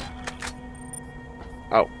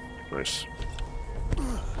 Oh, nice.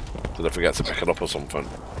 Did I forget to pick it up or something?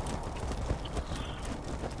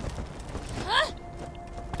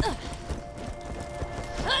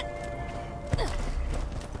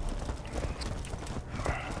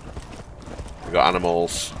 We got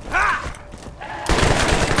animals.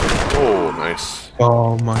 Oh, nice.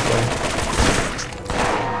 Oh my god.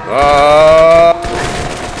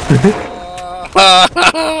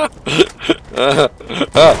 Watch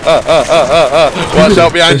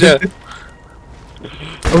out behind you.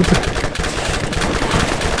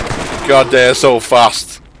 God, they're so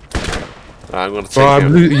fast. I'm gonna take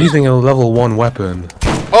I'm him. using a level 1 weapon.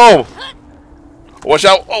 Oh! Watch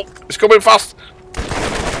out! Oh, it's coming fast.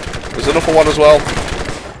 There's another one as well.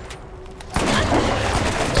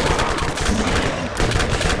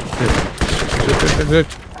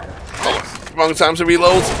 Wrong time to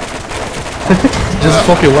reload. Just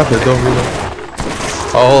swap your weapon, don't reload.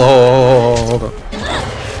 Oh, hold on.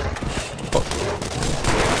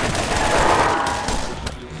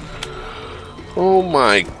 Oh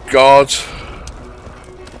my god.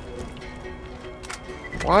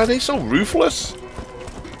 Why are they so ruthless?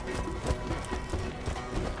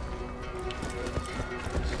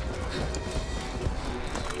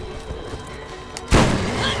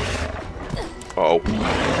 Uh oh.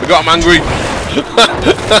 We got him angry.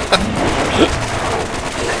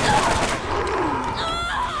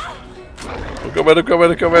 Come in, come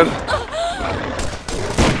in, come in.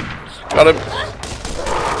 Got him.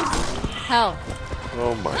 Hell.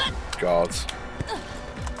 Oh my god.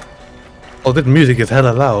 Oh, this music is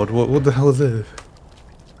hella loud. What the hell is this?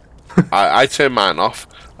 I turned mine off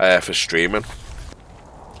for streaming.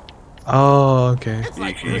 Oh, okay.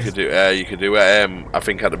 You could do it. I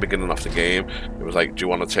think at the beginning of the game, it was like, "Do you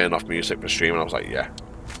want to turn off music for streaming?" I was like, "Yeah."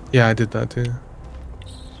 Yeah, I did that too.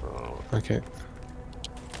 So, Okay.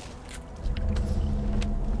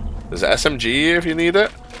 there's an SMG here if you need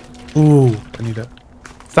it. Ooh, I need that.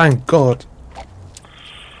 Thank God.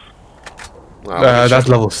 Well, That's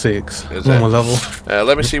level 6. Is Normal it? level.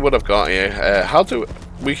 Let me see what I've got here. How do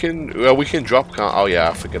we can drop? Oh yeah,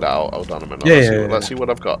 I figured it out. Hold on a minute. Yeah, Let's see what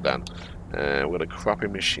I've got then. With a crappy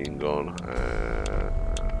machine gun.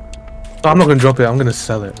 No, I'm not gonna drop it. I'm gonna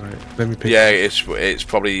sell it. Right. Let me pick. Yeah, it's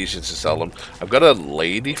probably easier to sell them. I've got a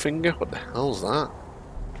lady finger. What the hell's that?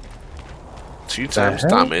 2 times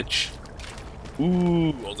damage.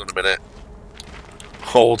 Ooh, hold on a minute.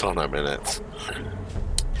 Hold on a minute.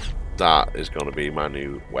 That is going to be my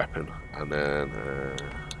new weapon. And then...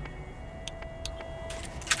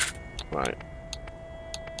 Right,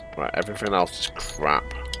 everything else is crap.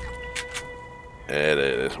 It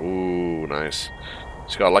is. Ooh, nice.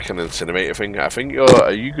 It's got like an incinerator thing. I think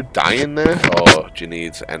are you dying there? Or do you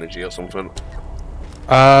need energy or something?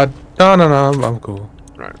 No, I'm cool.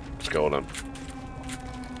 Right, let's go then.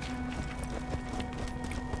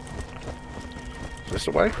 Is this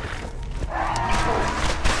the way?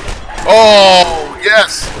 Oh,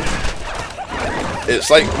 yes! It's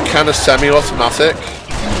like kind of semi-automatic.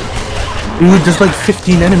 Ooh, there's like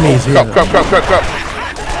 15 enemies here. Crap.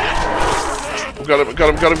 Got him.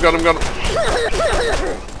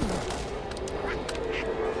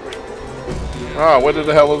 Ah, where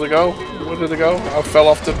the hell did it go? I fell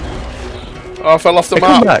off the map. I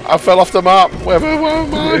fell off the map. Where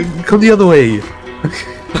am I? Come the other way.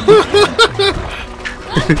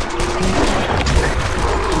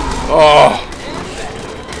 Oh.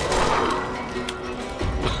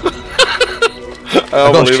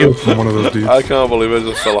 I got a shield from one of those dudes. I can't believe I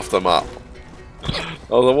just fell off the map.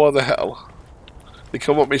 Oh, what the hell? They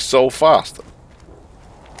come at me so fast.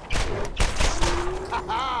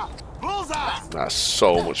 That's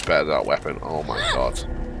so much better, that weapon. Oh my god.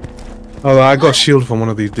 Oh, I got a shield from one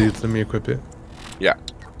of these dudes. Let me equip it. Yeah.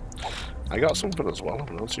 I got something as well.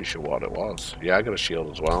 I'm not too sure what it was. Yeah, I got a shield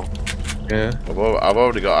as well. Yeah. I've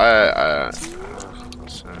already got...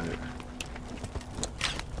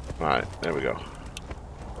 Right, there we go.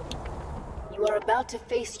 You are about to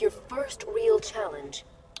face your first real challenge.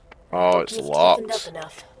 Oh, it's You've locked. toughened up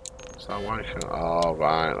enough. Is that why I can't... Oh,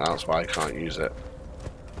 right. That's why I can't use it.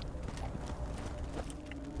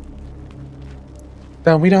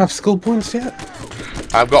 Damn, we don't have skill points yet?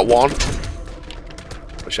 I've got one.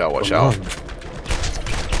 Watch out.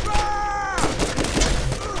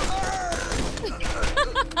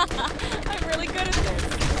 I'm really good at this.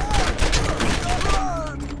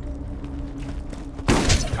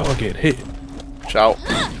 I'll get hit. Watch out.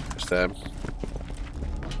 It's them.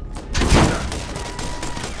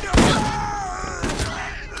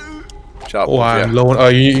 Watch out, Oh, I'm low on... Oh,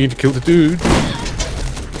 you need to kill the dude.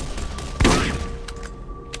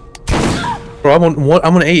 Bro,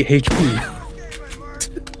 I'm on 8 HP.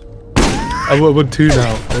 I'm on 2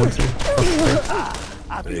 now.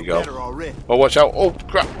 There you go. Oh, watch out. Oh,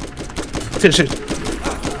 crap. Shit.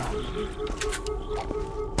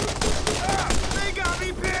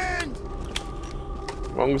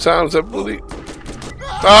 Wrong sounds, bloody.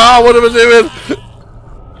 Ah, what am I doing?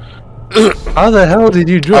 How the hell did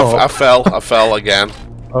you drop? I fell again.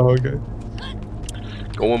 Oh, okay.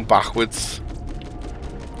 Going backwards.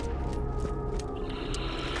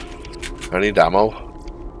 I need ammo.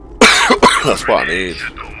 That's what I need.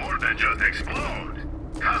 Do more than just explode.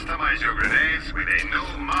 Customize your grenades with a new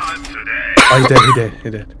mod today. Oh, he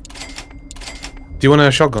did. Do you want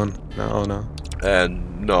a shotgun? No, no.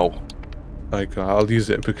 No. Like, I'll use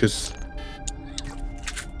it because...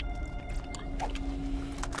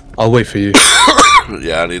 I'll wait for you.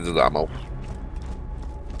 Yeah, I need the ammo.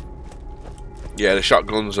 Yeah, the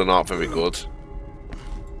shotguns are not very good.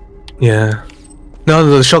 Yeah. No,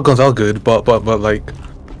 the shotguns are good, but like...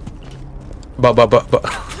 But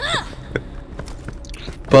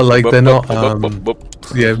like, they're not,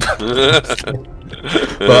 yeah.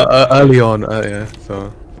 But early on, yeah,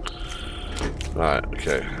 so... Right,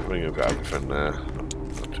 okay. I think I've got everything there.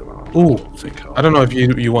 Ooh, I don't know if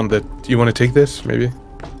you want that. Do you want to take this, maybe?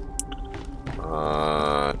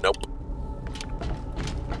 Nope.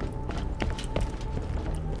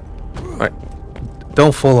 Right.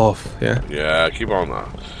 Don't fall off, yeah? Yeah, keep on that.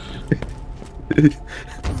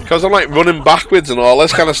 Because I'm like running backwards and all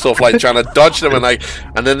this kind of stuff, like trying to dodge them, and like,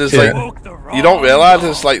 and then there's like, you don't realise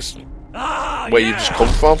it's like where you just come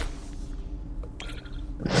from.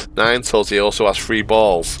 Ninetales, he also has 3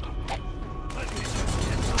 balls.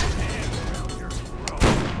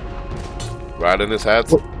 Right in his head.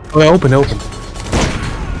 Oh, open.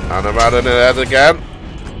 And I'm right in his head again.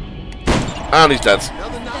 And he's dead.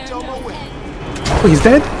 Oh, he's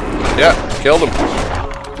dead? Yeah, killed him.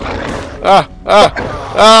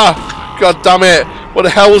 God damn it. What the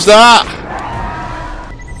hell was that?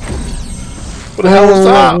 What the hell was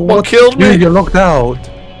that? What killed me? Dude, you're locked out.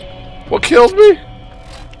 What killed me?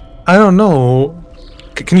 I don't know.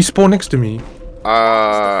 Can you spawn next to me? Step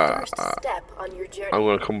on your journey. I'm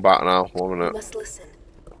gonna come back now. 1 You minute. must listen.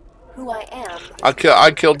 Who I am.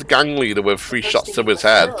 I killed the gang leader with 3 shots to his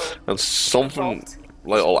head, and something,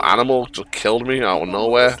 little animal, just killed me out of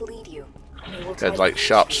nowhere. It had like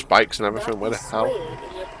sharp spikes and everything. Where the hell?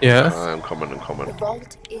 Yeah. I'm coming. The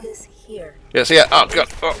vault is here. Yes, yeah. Oh god.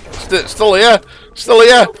 Oh, still here. Still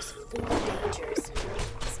here.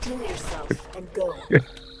 Steal yourself and go.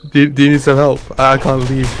 Do you need some help? I can't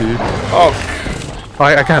leave, dude. Oh.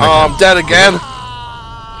 I can't. Oh, I'm dead again.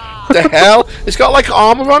 The hell? It's got like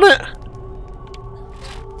armor on it.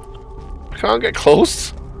 I can't get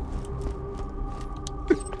close.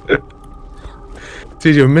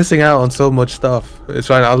 Dude, you're missing out on so much stuff. It's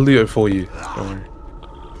fine. I'll do it for you. Don't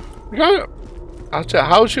worry.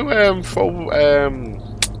 How'd you throw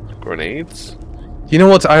grenades? You know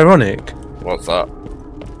what's ironic? What's that?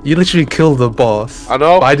 You literally killed the boss. I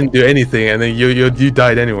know. But I didn't do anything, and then you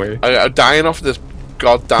died anyway. I'm dying off this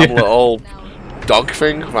goddamn little dog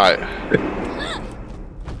thing. Right.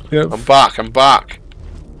 Yep. I'm back.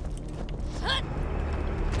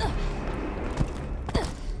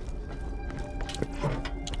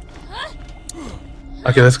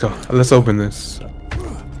 Okay, let's go. Let's open this.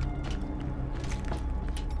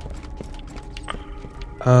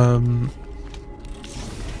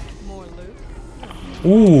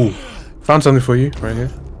 Ooh, found something for you right here.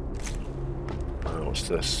 What's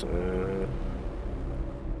this?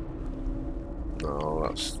 No,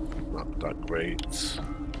 that's not that great.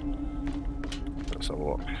 Let's have a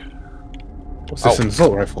look. What's this? An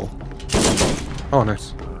assault rifle. Oh,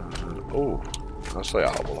 nice. Oh, actually,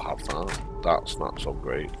 I will have that. That's not so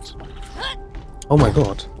great. Oh my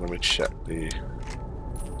god. Let me check the.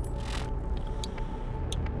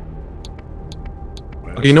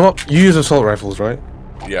 Okay, you know what? You use assault rifles, right?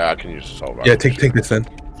 Yeah, I can use assault rifles. Yeah, take this then.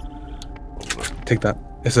 Take that.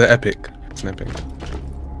 It's an epic. It's an epic.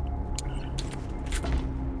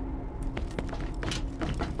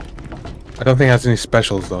 I don't think it has any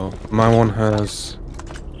specials though. My one has.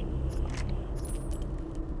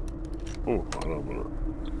 Oh, I don't know.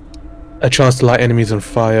 A chance to light enemies on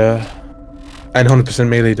fire, and 100%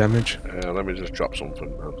 melee damage. Yeah, let me just drop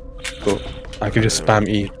something then. Cool. I can just spam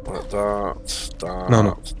E. Like that.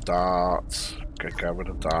 No. That. Get rid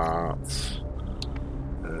of that.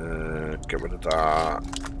 Get rid of that.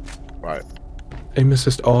 Right. Aim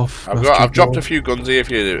assist off. I've dropped a few guns here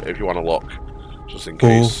if you want to look, just in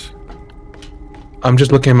case. I'm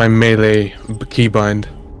just looking at my melee keybind.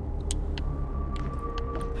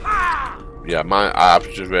 Yeah, I've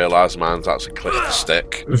just realised mine's actually clicked the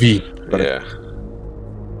stick. V. Yeah.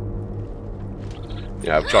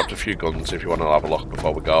 Yeah, I've dropped a few guns if you want to have a look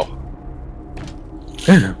before we go.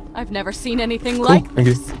 Yeah. I've never seen anything Cool. like Thank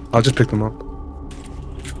you. this. I'll just pick them up.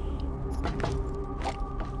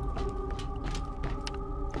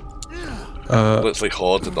 Literally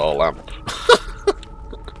hoarded all them.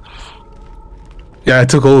 Yeah, I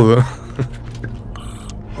took all of them.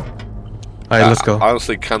 Alright, let's go. I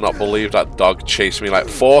honestly cannot believe that dog chased me like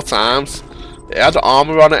 4 times It had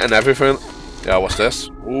armor on it and everything. Yeah, what's this?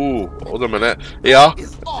 Ooh, hold a minute. Yeah.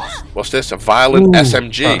 What's this? A violent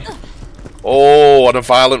SMG. Oh, and a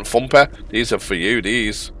violent thumper. These are for you,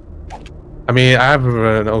 these. I mean, I have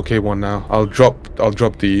an okay one now. I'll drop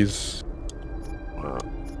these.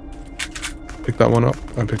 Pick that one up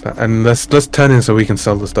and pick that. And let's turn in so we can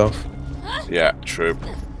sell the stuff. Yeah, true.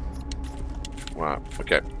 Wow,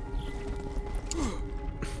 okay.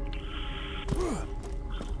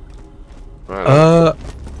 Right,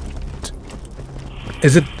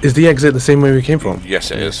 is the exit the same way we came from?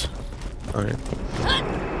 yes, it is. Alright.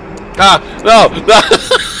 Ah, no, no.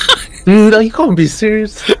 Dude, you can't be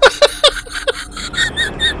serious.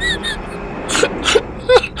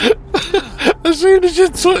 As soon as you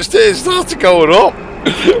touched it, it started going up.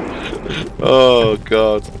 Oh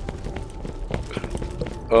god.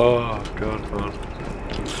 Oh god, man.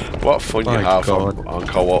 What fun you have on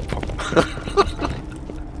co-op.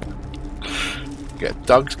 Get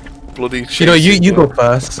dogs bloody chasing. You go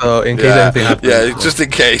first, so in case anything happens. Yeah, just in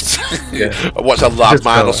case. Yeah. Watch a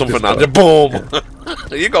landmine or something and boom!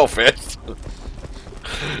 Yeah. You go first.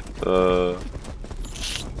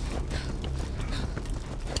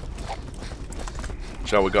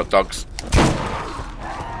 So we got dogs.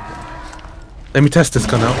 Let me test this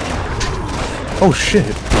gun out. Oh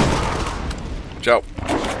shit. Joe.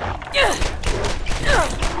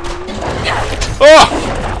 Oh!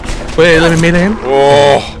 Wait, let me meet him.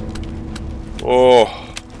 Oh!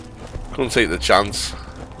 Oh! Couldn't take the chance.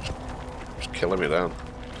 Just killing me down.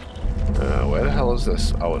 Where the hell is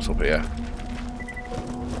this? Oh, it's up here.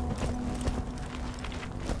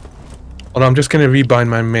 Well, I'm just gonna rebind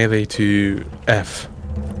my melee to F.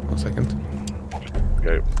 1 second.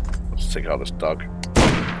 Okay, let's take out this dog.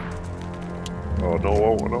 Oh no,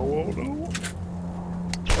 oh no, oh no.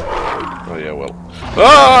 Oh yeah, well.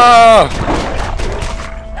 Ah!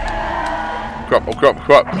 Crap, oh crap,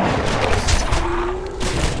 crap.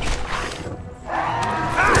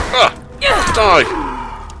 Ah! Die!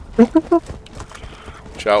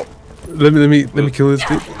 Ciao. Let me kill this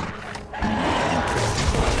dude.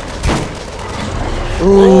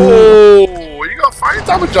 Oh, you got fire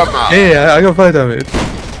damage on that. Yeah, I got fire damage.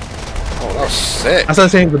 Oh, that's sick. As I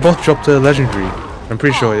was saying, the boss dropped a legendary. I'm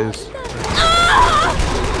pretty sure it is.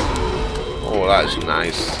 Oh, that is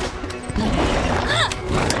nice.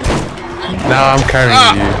 Now I'm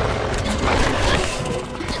carrying you.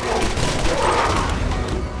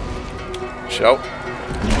 Show.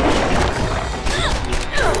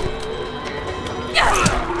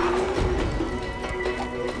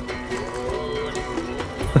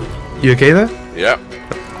 You okay there? Yep.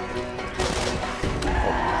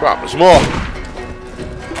 Oh, crap, there's more.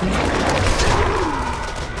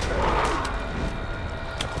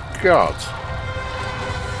 God.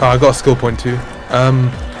 Oh, I got a skill point too.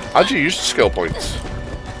 How'd you use the skill points?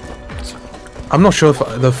 I'm not sure if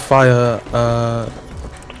the fire,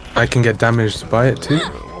 I can get damaged by it too.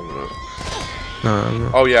 No, I'm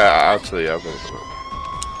not. Oh yeah, actually, I've got it.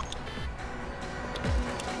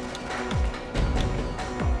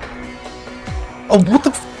 Oh, what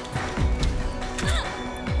the?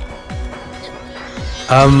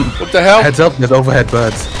 What the hell? Heads up, there's overhead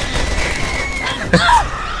birds.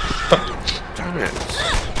 Damn it.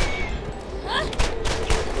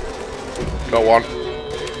 Go on.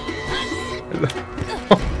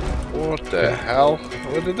 What the hell?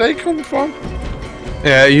 Where did they come from?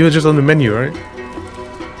 Yeah, you were just on the menu, right?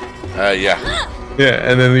 Yeah.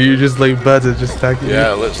 Yeah, and then you just like birds are just attacking you.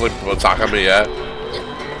 Yeah, literally attacking me, yeah.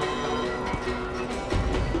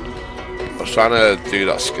 I was trying to do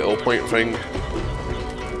that skill point thing.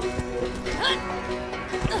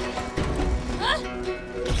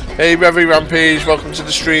 Hey Revy Rampage, welcome to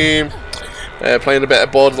the stream. Playing a bit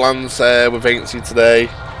of Borderlands with Ainsley today.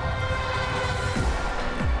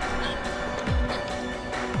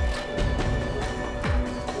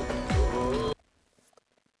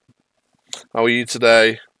 How are you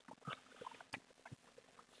today?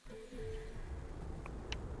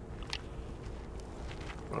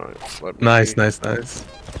 Right, let me Nice.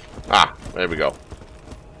 Ah, there we go.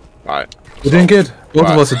 Right. We're doing good. Both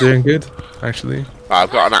of us are doing good, actually. Right,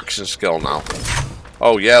 I've got an action skill now.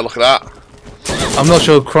 Oh yeah, look at that. I'm not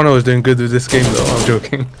sure Chrono is doing good with this game though, I'm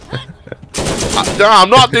joking. No, I'm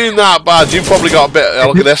not doing that bad. You've probably got a bit.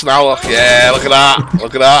 Look at this now. Look, yeah, look at that.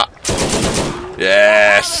 Look at that.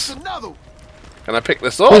 Yes. Can I pick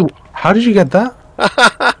this up? Oh, how did you get that?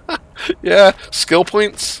 Yeah, skill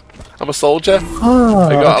points. I'm a soldier. Oh,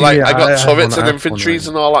 I got okay, I got turrets and I have infantries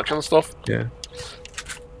and all that kind of stuff. Yeah.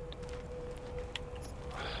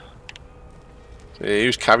 Yeah,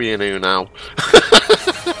 who's carrying who now?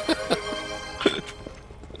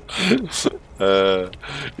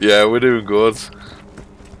 Yeah, we're doing good.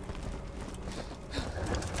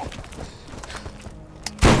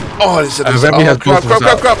 Oh, he said, Remy has crap.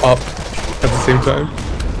 up at the same time.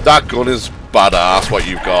 That gun is badass, what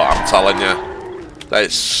you've got, I'm telling you. That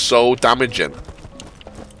is so damaging.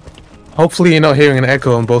 Hopefully you're not hearing an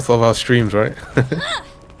echo on both of our streams, right?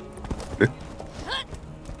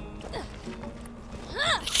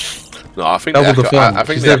 No, I think double the fun. I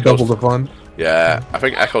think she said double the fun. Yeah, I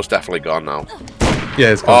think Echo's definitely gone now. Yeah,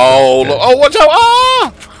 it's gone. Oh, look. Oh, watch out!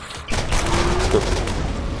 Ah!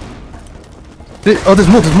 Oh, there's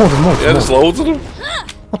more. Yeah, there's loads of them.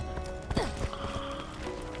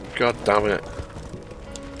 God damn it.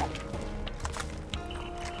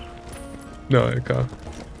 No, I can't.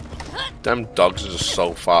 Them dogs are just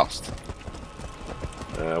so fast.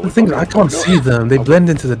 The thing is, I can't see them. They blend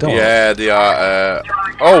into the dark. Yeah, they are.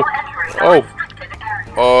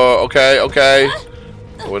 Okay.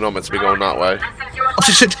 We're not meant to be going that way. Oh,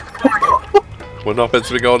 shit. We're not meant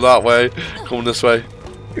to be going that way. Come this way.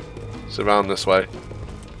 It's around this way.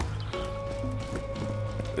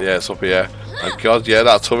 Yeah, it's up here. My God, yeah,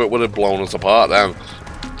 that turret would have blown us apart then.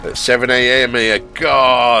 It's 7 AM here.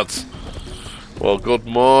 God. Well, good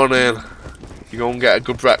morning. You go and get a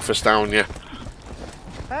good breakfast down you.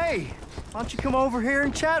 Hey, why don't you come over here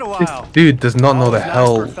and chat a This while? dude does not know the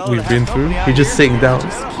hell we've been through. He's just sitting down.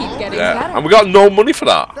 Keep getting Yeah, better. and we got no money for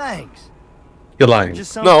that. Thanks. You're lying.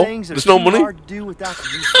 Just some No, things that there's are no too money. hard to do without the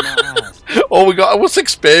use of my eyes. All we got was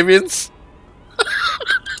experience.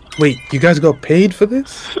 Wait, you guys got paid for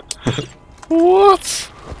this? What?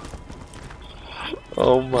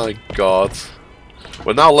 Oh my God.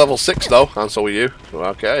 We're now level 6 though, and so are you.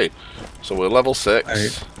 Okay. So we're level 6.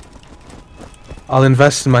 Right. I'll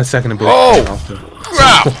invest in my second ability. Oh!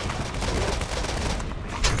 Crap!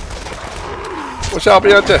 Watch out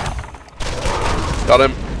behind you. Got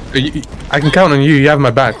him. I can count on you. You have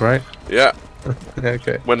my back, right? Yeah.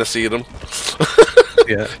 Okay. When I see them.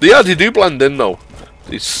 Yeah. They do blend in though.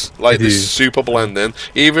 It's like They they do. super blend in.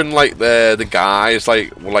 Even like the guys,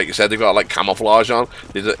 like you said, they've got like camouflage on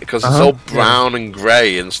because it's so brown and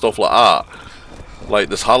grey and stuff like that. Like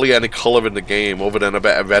there's hardly any colour in the game other than a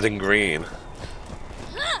bit of red and green.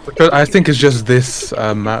 Because I think it's just this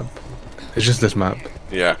map. It's just this map.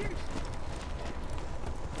 Yeah.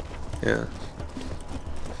 Yeah.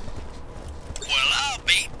 Well, I'll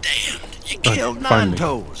be damned. You killed finally. Nine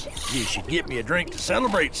Toes. You should get me a drink to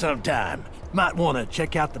celebrate sometime. Might want to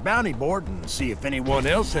check out the bounty board and see if anyone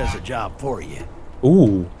else has a job for you.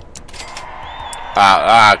 Ooh.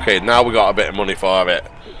 Okay, now we got a bit of money for it.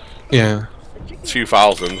 Yeah.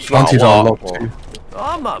 2,000. It's not Bounties a are lot. unlocked too.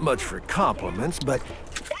 I'm not much for compliments, but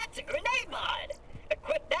That's a grenade mod.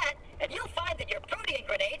 Equip that, and you'll find that your protein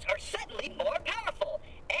grenades are suddenly more powerful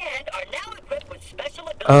and are now equipped with special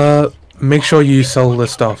abilities. Make sure you sell the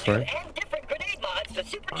stuff, right? And different grenade mods to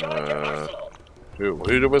supercharge your arsenal.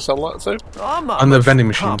 Who do we sell that to? I'm not On the much vending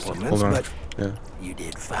for machines. compliments, Hold on. but Yeah. you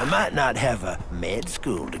did fine. I might not have a med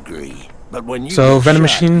school degree, but when you So get vending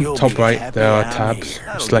shot, machine, you'll top be right, happy there are I'm tabs. here.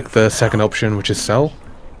 That'll Select do the for second now. option, which is sell.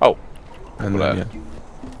 Oh. And There. then, yeah.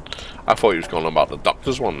 I thought you was going on about the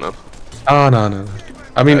doctor's one then. Oh, no.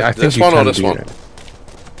 I mean, I think This you one or can this do one? it.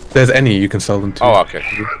 There's any you can sell them to. Oh, okay.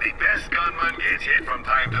 Even the best gunman gets hit from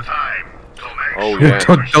time to time. So make Oh, sure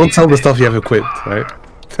yeah. don't sell the stuff you have equipped, right?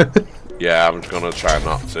 Yeah, I'm gonna try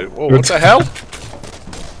not to. Oh, what the hell?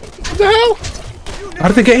 What the hell? How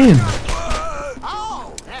did they get in?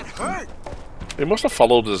 Oh, that hurt. They must have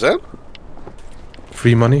followed us in.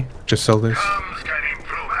 Free money? Just sell this. Guns can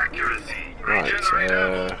improve accuracy, Right, regenerate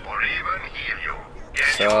ammo, or even heal you. Get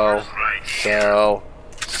Sell, yours right here.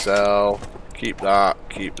 sell. Keep that,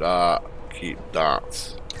 keep that, keep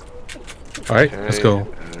that. Alright, let's go.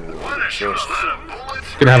 Wanna shoot Just a lot of bullets?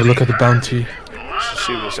 Gonna have a look at the bounty.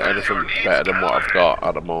 see if there's anything better than what I've got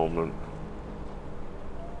at the moment.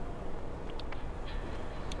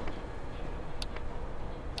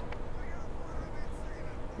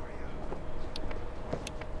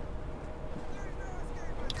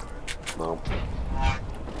 No.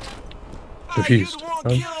 Confused. All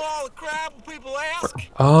the crap when people ask.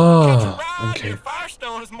 Oh, Your okay.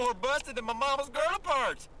 Firestone is more busted than my mama's girl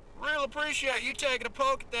parts. Real appreciate you taking a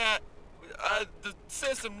poke at that. The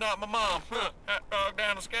system, not my mom. Hot dog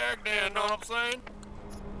down the Skagdan, know what I'm saying?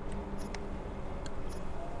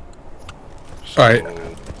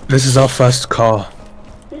 Alright, this is our first car.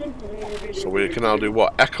 So we can now do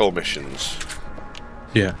what? Echo missions.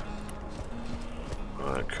 Yeah.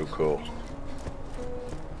 Alright, cool.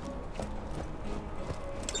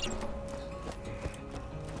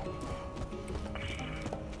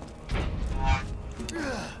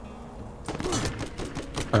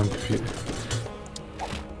 I'm confused.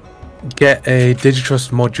 get a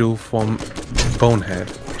Digitrust module from Bonehead.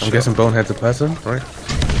 I'm guessing Bonehead's a person, right?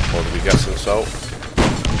 What are we guessing? So,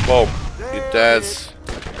 boom, you're dead.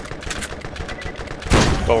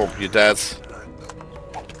 Boom, you're dead.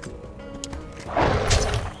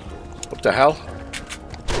 What the hell?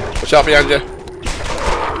 Watch out behind you.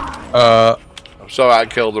 I'm sorry I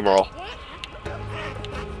killed them all.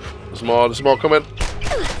 There's more coming.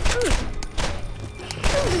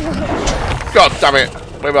 God damn it!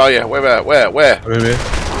 Where are you? Where? Wait.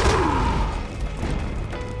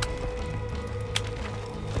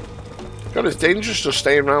 God, it's dangerous just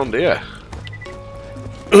staying around here.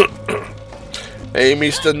 Hey,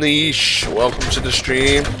 Mr. Niche, welcome to the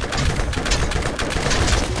stream.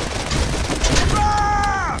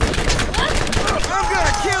 I'm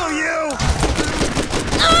gonna kill you!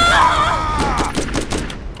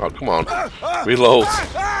 Oh, come on. Reload.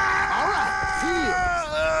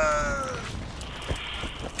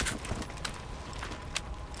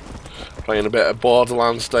 Playing a bit of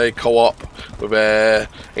Borderlands Day co-op with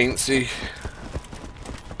Ainsley.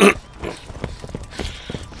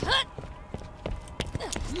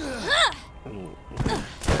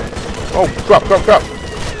 Oh, crap.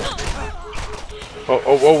 Oh,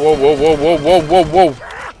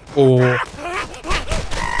 whoa.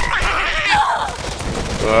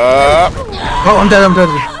 Oh, I'm dead.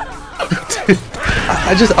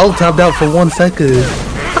 I just alt-tabbed out for 1 second.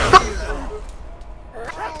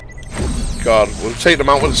 God, we'll take them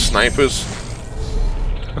out with snipers.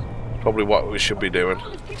 Probably what we should be doing.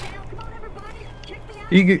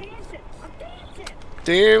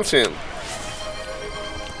 Dancing.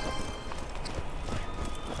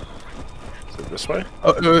 Is it this way?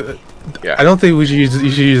 Yeah. I don't think you should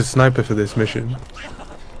use a sniper for this mission.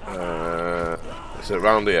 Is it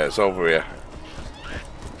round here? It's over here.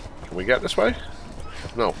 Can we get this way?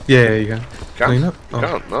 No. Yeah, you can. Can't? No, You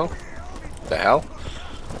can't, no. The hell?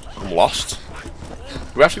 I'm lost.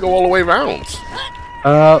 We have to go all the way round.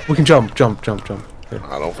 We can jump. Yeah.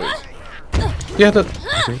 I don't think. Yeah, that.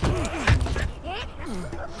 Okay.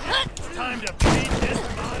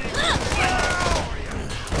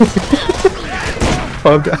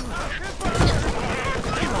 Oh, God.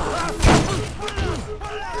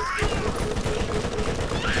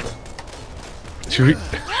 Should we?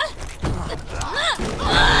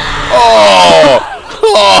 Oh!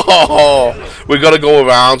 We gotta go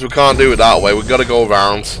around. We can't do it that way. We gotta go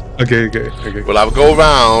around. Okay. We'll have a go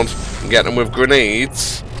around and get them with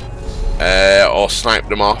grenades, or snipe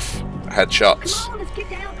them off. Headshots.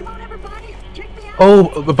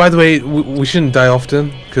 Oh, but by the way, we shouldn't die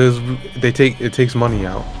often because it takes money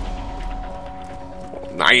out.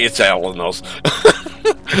 Now you're telling us.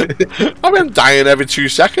 I've been dying every 2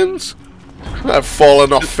 seconds. I've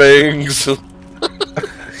fallen off things.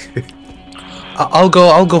 I'll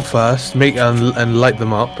go first, make and light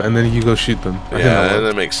them up, and then you go shoot them. Yeah,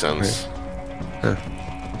 that makes sense. Yeah.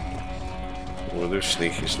 We'll do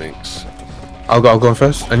sneaky sneaks. I'll go in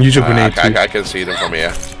first, and use your grenade too. I can see them from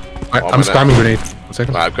here. I'm spamming grenade. 1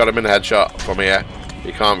 second. I've got him in headshot from here.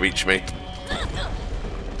 He can't reach me.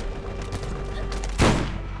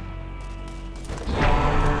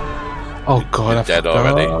 Oh God, You're dead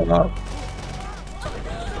already.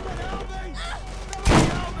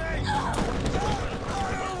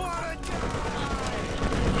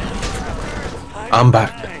 I'm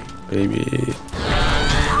back, baby,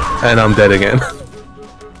 and I'm dead again.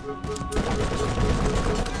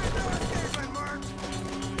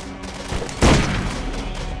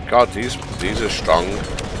 God, these are strong.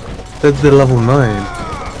 They're level 9.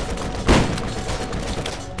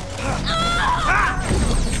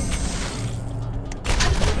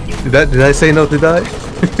 Did I say no to die?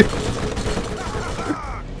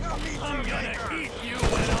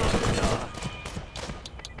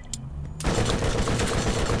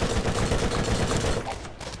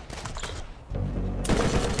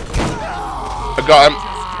 I got him.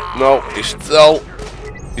 No, he's still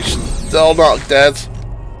not dead.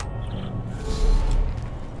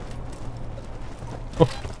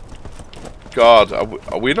 God,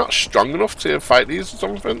 are we not strong enough to fight these or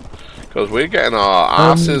something? Because we're getting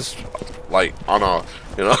our asses like on our,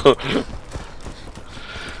 you know.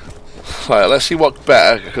 Right, let's see what's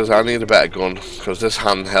better, because I need a better gun, because this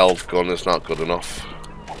handheld gun is not good enough.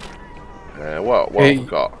 What have we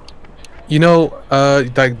got? You know,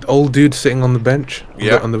 that old dude sitting on the bench,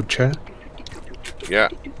 on the chair. Yeah.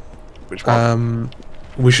 Which one?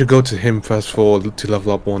 We should go to him first to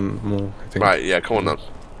level up one more, I think. Right, yeah, come on then.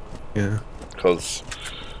 Yeah. Because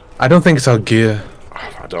I don't think it's our gear.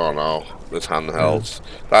 I don't know. This handhelds.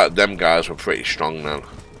 Them guys were pretty strong then.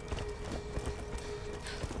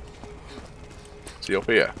 Is he up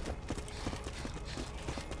here?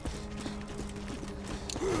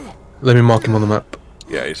 Let me mark him on the map.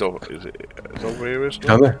 Yeah, he's over. It's over here, isn't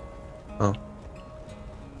Down it? there. Oh.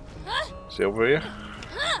 Is he over here?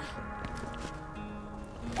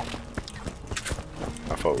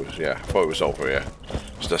 I thought it was over here.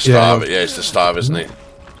 It's the star. Yeah, it's the star, isn't he?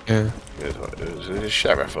 Yeah. Is it a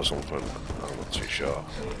sheriff or something? I'm not too sure.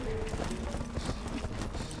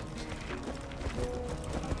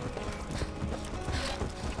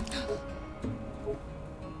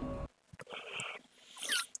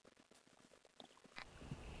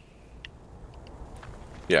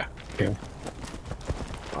 Yeah. Yeah.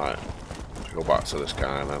 Alright. Go back to this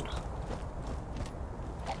guy then.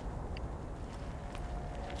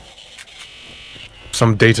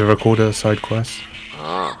 Some data recorder side quest.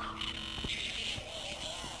 Ah.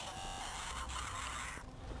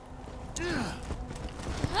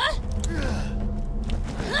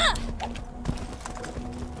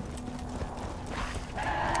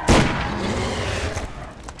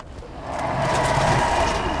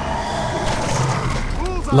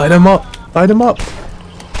 Light him up! Light him up!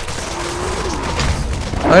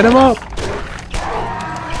 Light him up!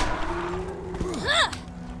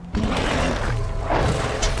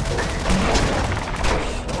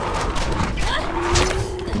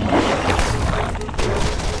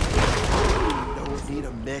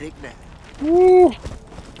 Woo.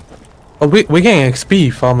 Oh, we're getting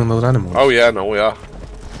XP farming those animals. Oh yeah, no, we are.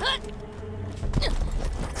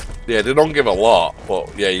 Yeah, they don't give a lot,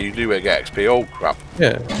 but yeah, you do get XP. Oh crap.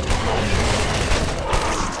 Yeah.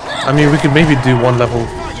 I mean, we could maybe do one level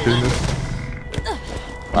doing this.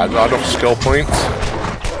 I got enough skill points.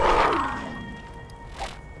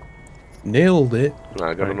 Nailed it.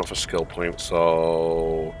 I got enough skill points,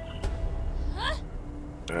 so...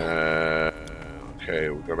 okay,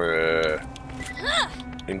 we're gonna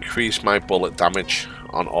increase my bullet damage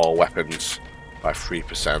on all weapons by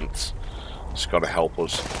 3%. It's gonna help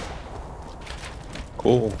us.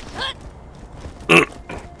 Cool.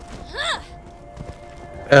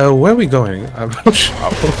 Where are we going? I'm not sure. I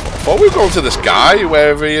thought we were going to this guy,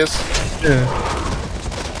 wherever he is. Yeah.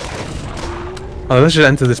 Oh, let's just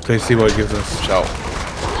enter this place, see what it gives us. Ciao.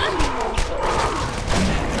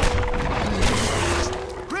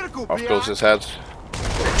 Off goes his head.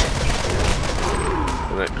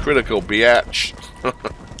 And then critical biatch.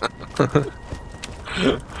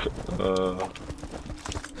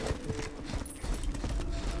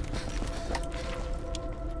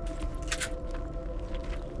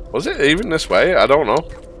 Was it even this way? I don't know.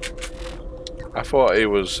 I thought it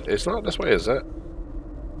was... It's not this way, is it?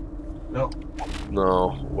 No. No.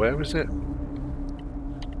 Where is it?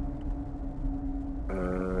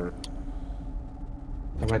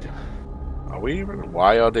 Are we even...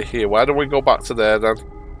 Why are they here? Why don't we go back to there then?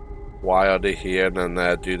 Why are they here and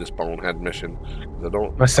then do this bonehead mission? They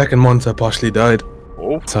don't... My second monitor partially died.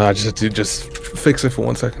 Oh. So I just had to just fix it for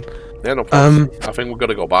 1 second. Yeah, no problem. I think we've got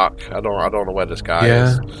to go back. I don't know where this guy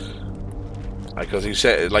is. Because he's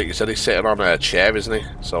like you said, he's sitting on a chair, isn't he?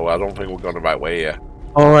 So I don't think we're going the right way here.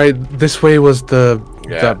 All right, this way was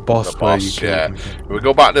that boss. The boss. Yeah. If we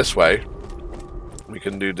go back this way, we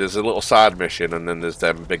can do. There's a little side mission, and then there's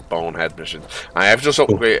them big bonehead missions. I've just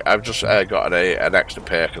upgraded. I've just got an extra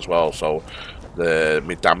perk as well, so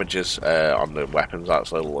my damages on the weapons that's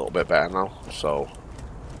a little bit better now. So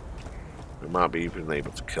we might be even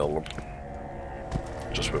able to kill them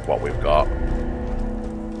just with what we've got.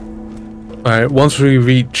 Alright, once we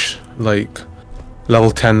reach like level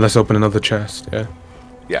 10, let's open another chest, yeah?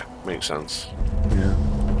 Yeah, makes sense. Yeah.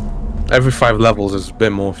 Every 5 levels is a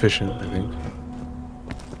bit more efficient, I think.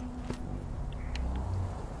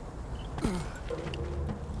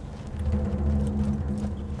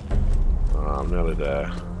 Oh, I'm nearly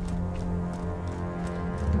there.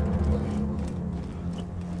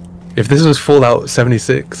 If this was Fallout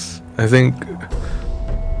 76, I think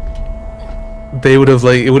they would have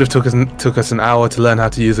it would have took us an hour to learn how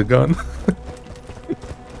to use a gun.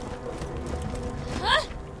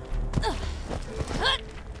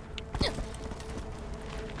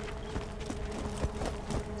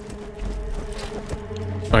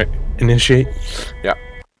 Alright, initiate. Yeah.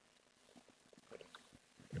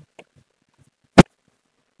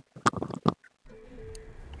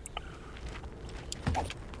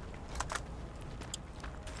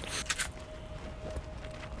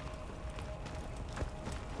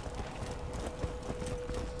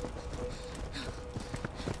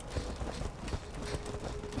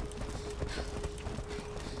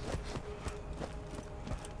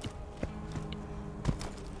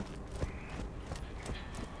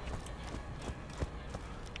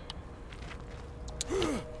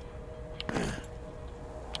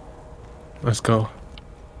 Let's go.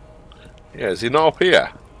 Yeah, is he not up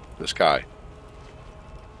here? This guy.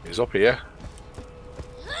 He's up here.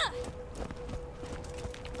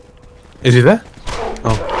 Is he there?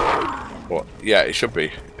 Oh. But yeah, he should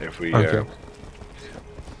be. If we. Okay.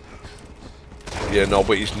 Yeah, no,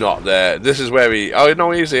 but he's not there. This is where he. Oh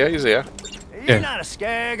no, he's here. He's here. You're not a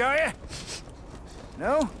skag, are you?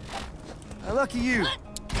 No? Lucky you.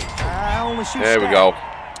 I only shoot There we stag. go.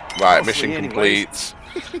 Right, Mostly mission anyways.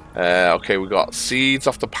 complete. Okay, we got seeds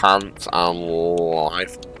off the pants and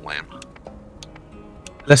life and limb.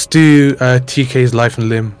 Let's do TK's life and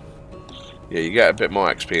limb. Yeah, you get a bit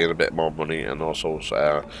more XP and a bit more money, and also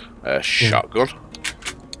a shotgun.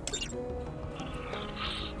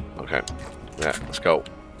 Okay, yeah, let's go.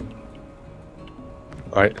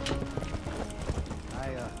 Alright.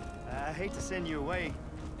 I hate to send you away.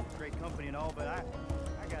 Great company and all, but I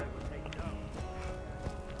gotta go take it up.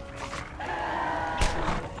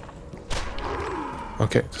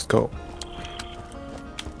 Okay, let's go.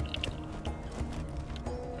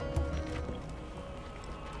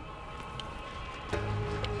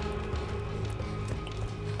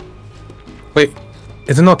 Wait,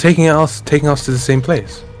 is it not taking us to the same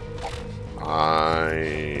place?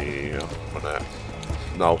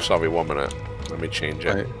 No, sorry, 1 minute. Let me change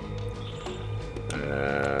it.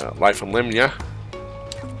 Right. Life and limb, yeah?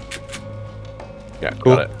 Yeah,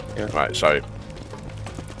 Cool. got it. Yeah. Right, sorry.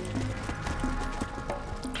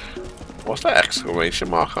 What's that exclamation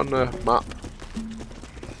mark on the map?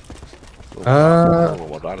 I don't know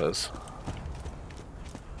what that is.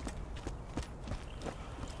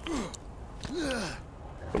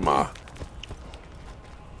 Come on.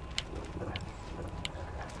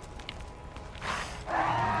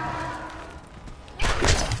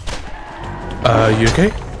 You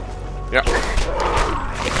okay? Yeah.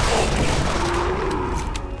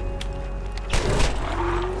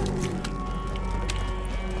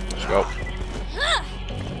 Let's go.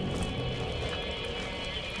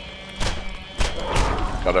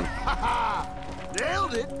 Got him.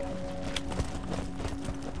 Nailed it.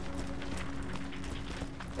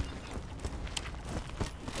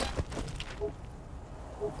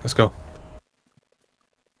 Let's go.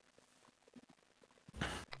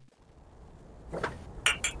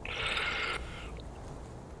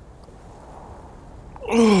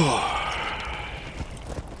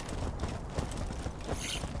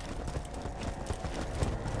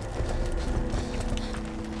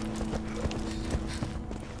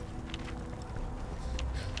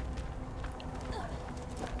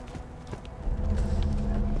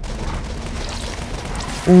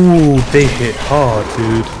 Ooh, they hit hard,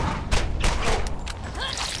 dude.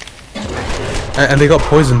 And they got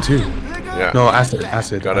poison too. Yeah. No, acid.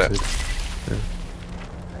 Got it. Yeah.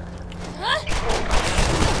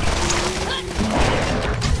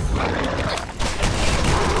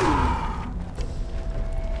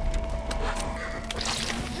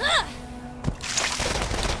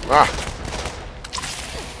 Ah.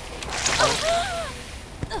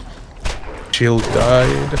 Shield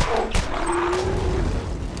died.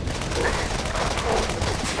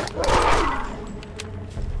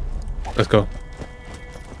 Let's go.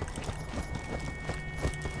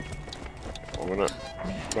 1 minute.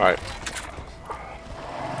 Right.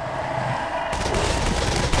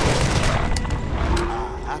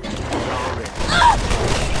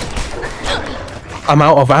 I'm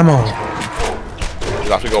out of ammo.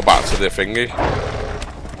 You have to go back to the thingy.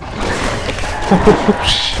 Oh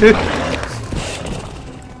shit.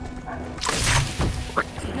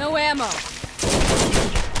 No ammo.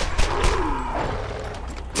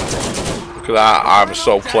 Look at that. I'm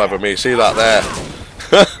so clever, me. See that there?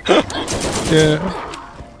 Yeah.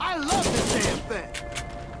 I love this damn thing.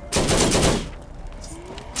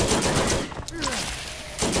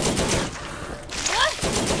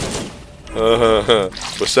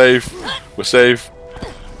 We're safe. We're safe.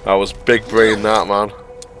 That was big brain, that man.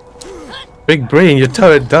 Big brain, your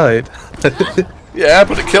turret died. Yeah,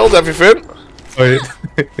 but it killed everything. Wait.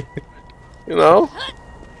 You know.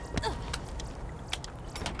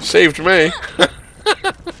 Saved me.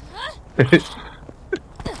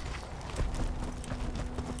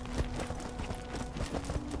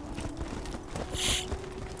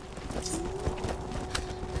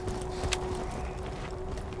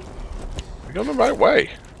 We're going the right way.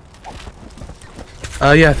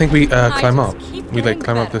 Yeah, I think we climb up. just keep We like getting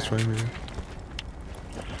climb up better. this way, maybe.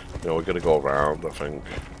 No, we're gonna go around, I think.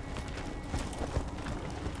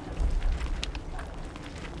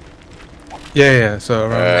 Yeah. So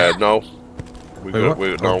around. No. We're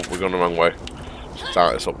Wait, what? we're going the wrong way.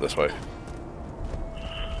 Start us up this way.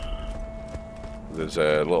 There's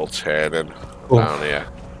a little turning Cool. down here.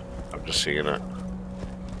 I'm just seeing it.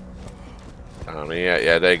 Down here.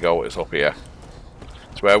 Yeah, there you go. It's up here.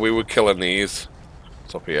 It's where we were killing these.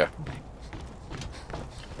 It's up here.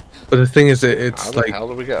 But the thing is, it's How like... the hell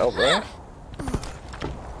did we get up there?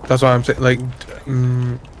 That's why I'm saying, like,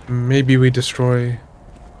 maybe we destroy...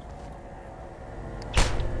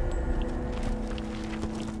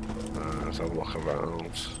 Let's have a look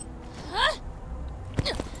around.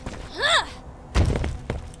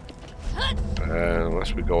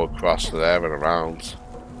 Unless we go across there and around.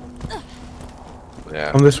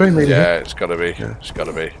 Yeah. On this way, maybe? Yeah, it's gotta be. Yeah. It's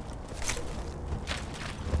gotta be.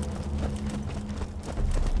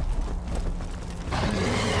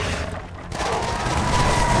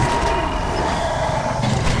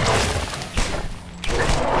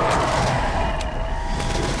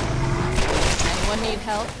 Anyone need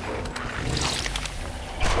help?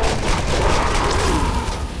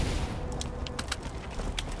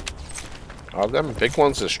 Oh, them big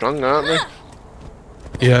ones are strong, aren't they?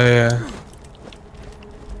 Yeah.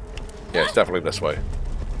 Yeah, it's definitely this way.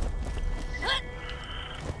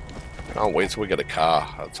 Can't wait till we get a car,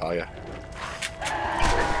 I'll tell you.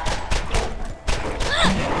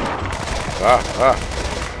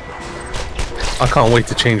 I can't wait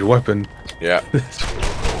to change weapon. Yeah.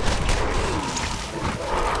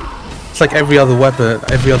 It's like every other weapon,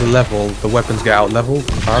 every other level, the weapons get out leveled.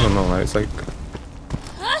 I don't know, it's like...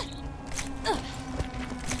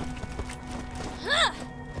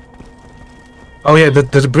 Oh yeah,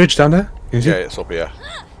 there's a bridge down there? Yeah, it's up here.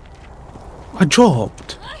 I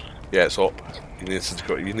dropped. Yeah, it's up. You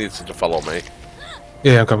need to follow me.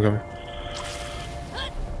 Yeah, I'm coming.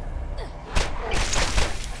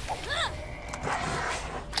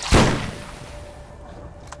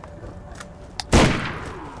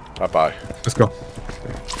 Bye-bye. Let's go.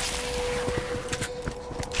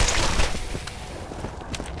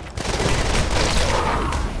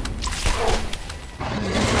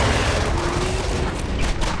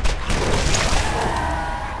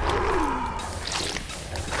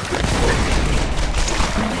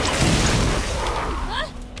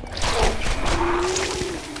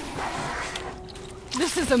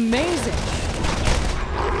 This is amazing.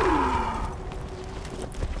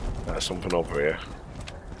 There's something over here.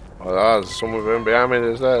 Oh, there's someone behind me.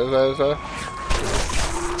 Is there? There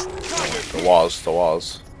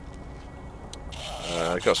was.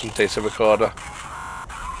 I got some data recorder.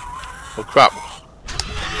 Oh crap.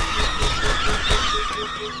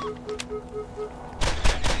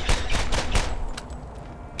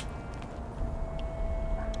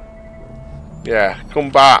 Yeah, come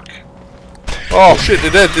back. Oh shit, they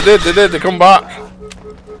did, they come back.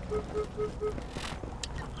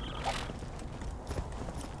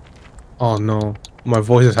 Oh no, my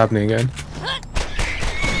voice is happening again.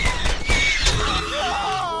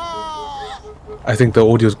 I think the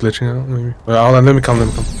audio's glitching out, maybe. Well, let me come.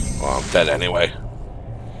 Oh, I'm dead anyway.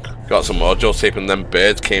 Got some audio tape and them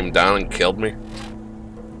birds came down and killed me.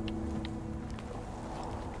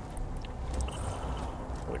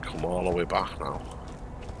 We come all the way back now.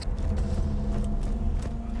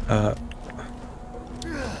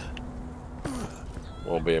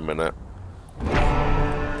 Won't be a minute.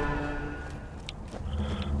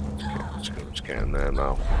 Let's get in there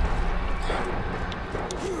now.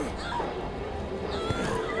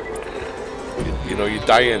 You know you're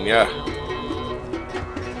dying, yeah.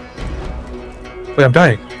 Wait, I'm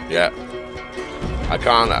dying. Yeah. I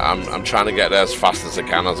can't. I'm trying to get there as fast as I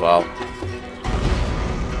can as well.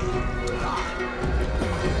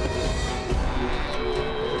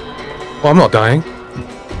 Oh, I'm not dying.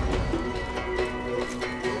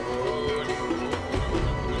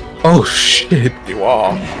 Oh shit! You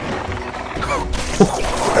are.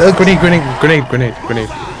 Grenade.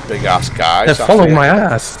 Big ass guy. They're following my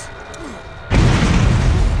ass.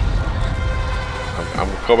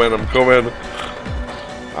 I'm coming.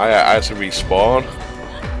 I had to respawn.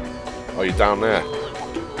 Oh, you're down there.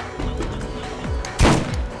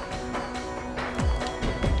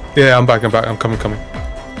 Yeah, I'm back. I'm coming.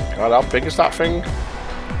 God, how big is that thing?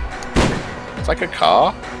 It's like a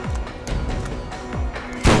car.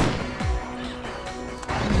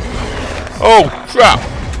 Oh, crap!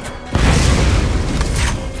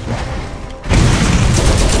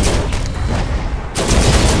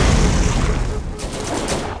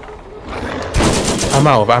 I'm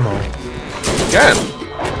out of ammo. Again?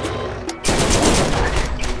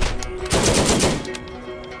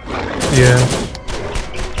 Yeah.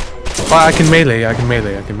 Oh, I can melee.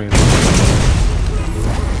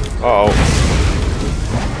 Uh-oh.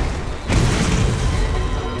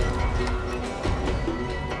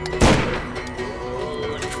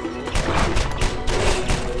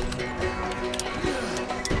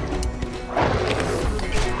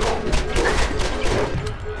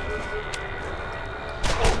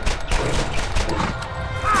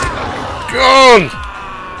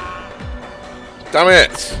 Damn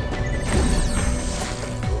it!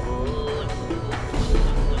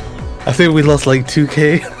 I think we lost like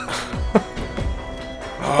 2k.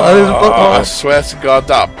 I swear to God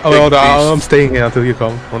that hold on, I'm staying here until you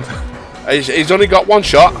come. He's only got one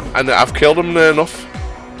shot, and I've killed him enough.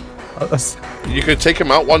 You could take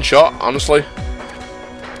him out one shot, honestly.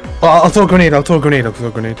 Well, I'll throw a grenade. Okay,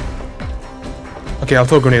 I'll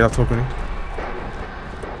throw a grenade.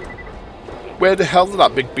 Where the hell did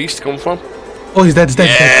that big beast come from? Oh, he's dead.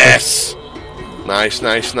 Yes! Nice.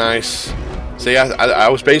 See, I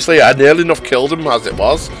was basically, I nearly enough killed him as it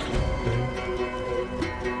was.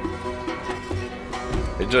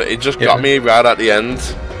 It just got me right at the end.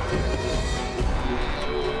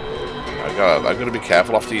 I gotta be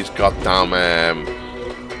careful of these goddamn.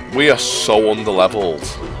 We are so underleveled.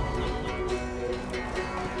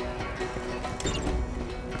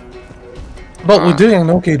 But we're doing an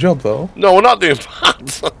okay job, though. No, we're not doing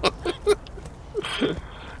bad.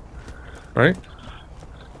 Right?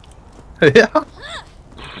 Yeah.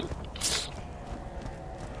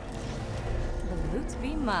 The loot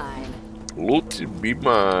be mine. Loot be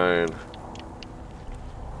mine.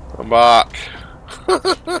 I'm back.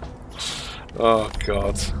 Oh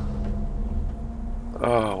God.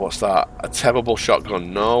 Oh, what's that? A terrible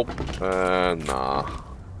shotgun? Nope. Nah.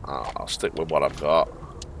 I'll stick with what I've got.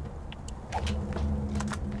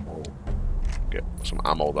 Get some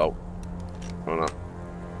ammo though. I'm gonna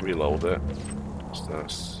reload it. What's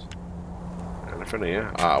this? Anything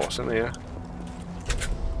here? What's in here?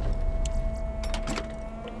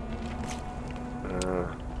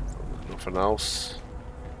 Nothing else.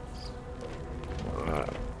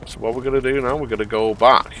 So what we're gonna do now? We're gonna go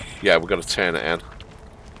back. Yeah, we're gonna turn it in.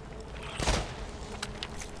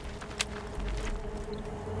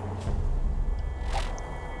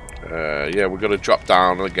 Yeah, we're gonna drop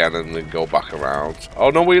down again and then go back around. Oh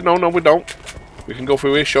no, we don't. We can go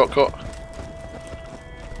through here, shortcut.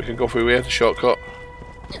 We can go through here, the shortcut.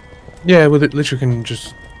 Yeah, we literally can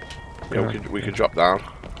just. Yeah, we can drop down.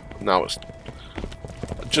 Now it's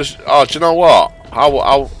just. Oh, do you know what?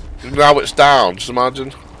 How now it's down. Just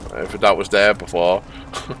imagine if that was there before.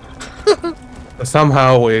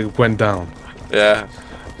 Somehow it went down. Yeah.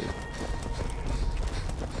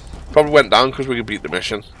 Probably went down because we could beat the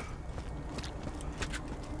mission.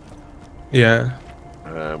 Yeah.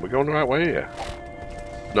 We're going the right way here.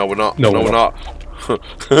 No, we're not. No, we're not.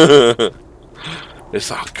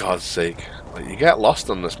 It's, oh God's sake! Like, you get lost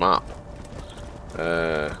on this map.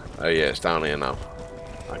 Oh yeah, it's down here now.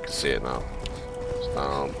 I can see it now. It's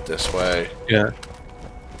down this way. Yeah.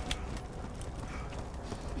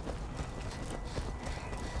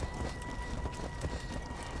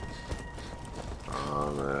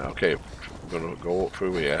 Okay, we're gonna go up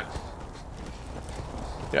through here.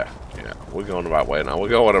 Yeah, we're going the right way now. We're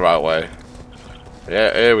going the right way.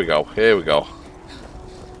 Yeah, here we go.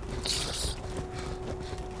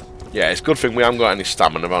 Yeah, it's a good thing we haven't got any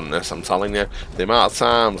stamina on this, I'm telling you. The amount of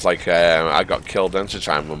times, like, I got killed then to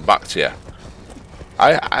try and run back to you.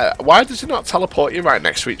 Why does it not teleport you right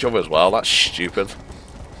next to each other as well? That's stupid.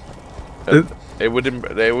 It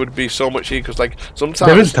would be so much easier, because, like, sometimes...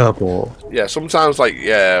 There is teleport. Yeah, sometimes, like,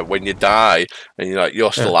 when you die, and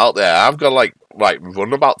you're still out there, I've got to, like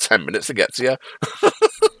run about 10 minutes to get to you.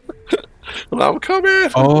 And I'm coming!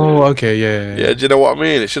 Oh, okay, yeah. Yeah, do you know what I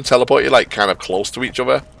mean? It should teleport you, like, kind of close to each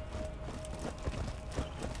other.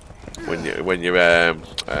 When you're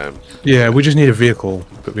yeah, we just need a vehicle,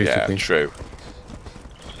 basically. Yeah, true.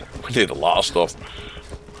 We need a lot of stuff.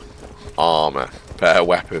 Armor, pair of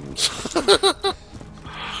weapons,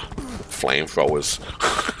 flamethrowers.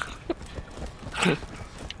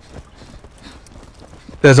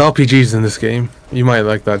 There's RPGs in this game. You might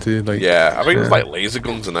like that too. Like, yeah, I think there's like laser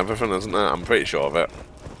guns and everything, isn't there? I'm pretty sure of it.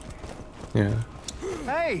 Yeah.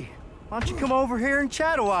 Hey, why don't you come over here and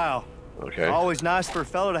chat a while? Okay. Always nice for a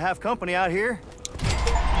fellow to have company out here.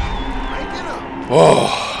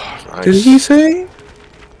 Oh, nice. Did he say?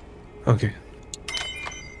 Okay.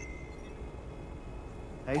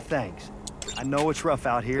 Hey, thanks. I know it's rough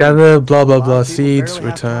out here. Gather blah blah blah seeds.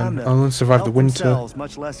 Return. I'll survive the winter.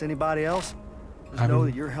 Much less anybody else. Just know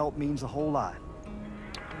that your help means a whole lot.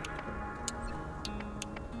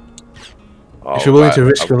 Oh, if you're willing to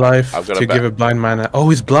risk your life to give a blind man oh,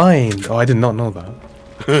 he's blind! Oh, I did not know that.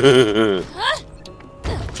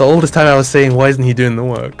 So all this time I was saying, why isn't he doing the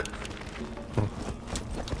work?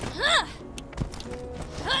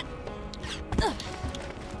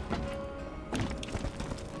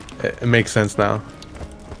 It makes sense now.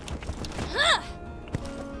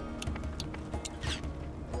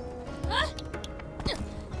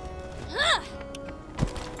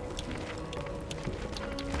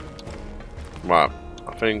 Right,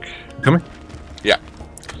 think. Coming? Yeah.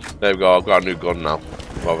 There we go. I've got a new gun now,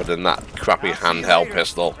 rather than that crappy handheld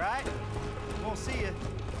pistol. Right? We'll see you.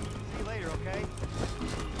 See you later, okay?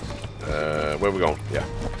 Where are we going? Yeah.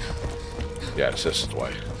 Yeah, it's this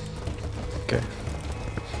way. Okay.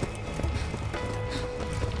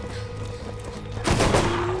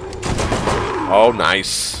 Oh,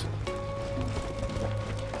 nice.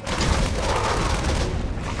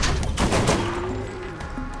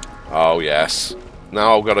 Oh, yes.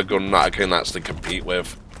 Now I've got a gun that I can actually compete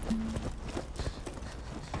with.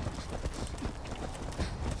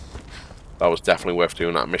 That was definitely worth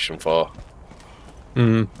doing that mission for.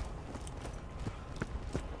 Hmm.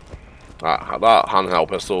 That handheld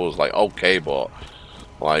pistol was like okay, but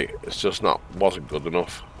like it's just wasn't good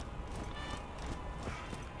enough.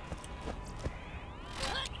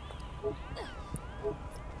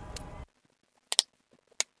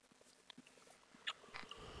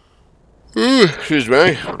 Excuse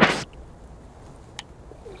me.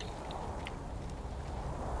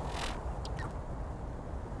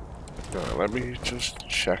 Right, let me just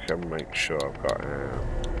check and make sure I've got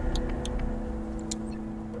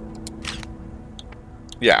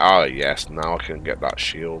yeah, oh yes, now I can get that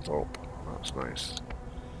shield up. That's nice.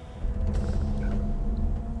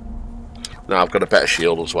 Now I've got a better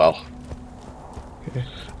shield as well. Okay.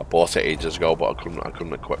 I bought it ages ago, but I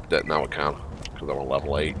couldn't equip it. Now I can, because I'm on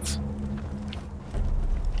level 8.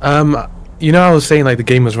 You know, I was saying like the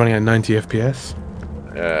game was running at 90 FPS.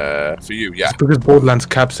 For you, yeah. It's because Borderlands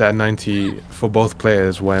caps it at 90 for both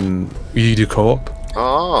players when you do co-op.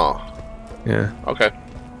 Oh. Yeah. Okay.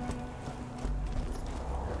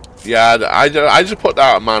 Yeah, I just put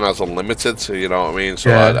that at mine as unlimited, so you know what I mean. So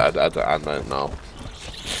yeah. I don't know.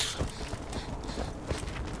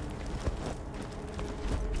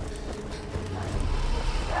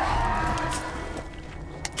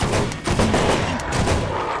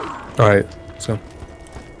 All right, so.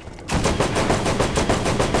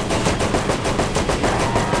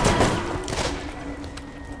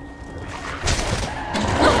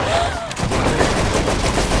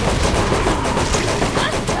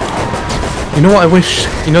 You know what I wish?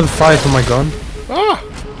 You know the fire from my gun? Ah!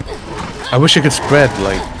 I wish it could spread,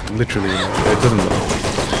 like, literally. It doesn't though.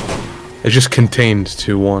 It's just contained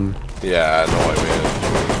to one. Yeah, I know what I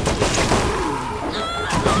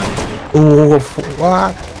mean. Oh,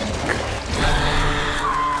 what?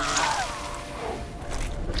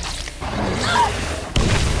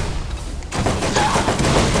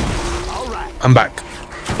 I'm back.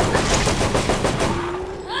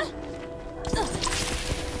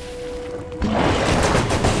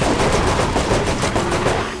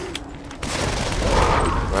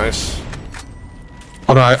 Nice.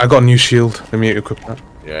 Oh no, I got a new shield. Let me equip that.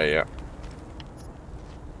 Yeah, yeah.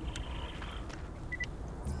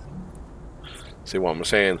 See what I'm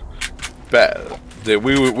saying?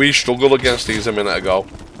 We struggled against these a minute ago.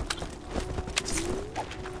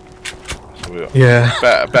 Yeah.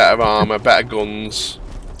 Better armor, better guns.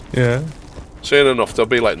 Yeah. Soon enough, they'll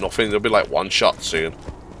be like nothing. They'll be like one shot soon.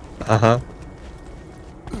 Uh-huh.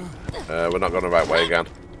 We're not going the right way again.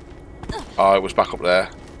 Oh, it was back up there.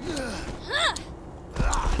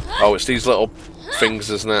 Oh, it's these little things,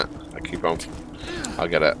 isn't it? I keep on. I'll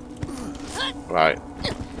get it. Right.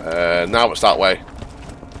 Now it's that way.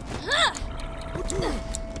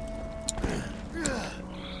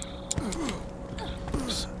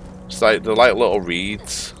 It's like they're like little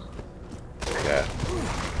reeds. Yeah.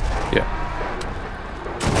 Yeah.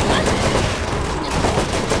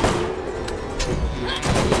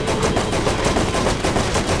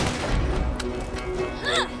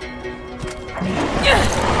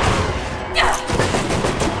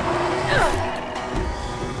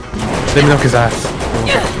 Let me knock his ass.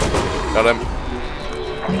 Got him.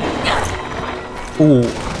 Ooh.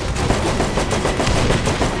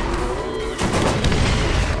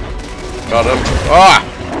 Got him. Ah!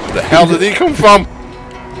 Where the hell did he come from?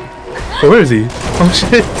 Where is he? Oh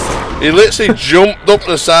shit. He literally jumped up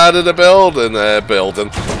the side of the building,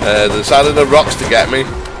 the side of the rocks to get me.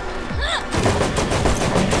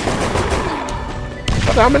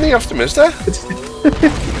 God, how many of them is there?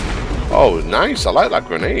 Oh, nice. I like that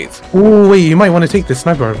grenade. Oh, wait, you might want to take the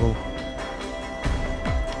sniper rifle.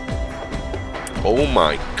 Oh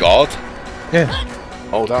my god. Yeah.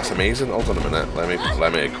 Oh, that's amazing. Hold on a minute.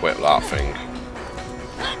 Let me equip that thing.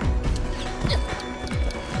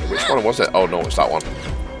 Which one was it? Oh no, it's that one.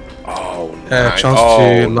 Oh, nice. Chance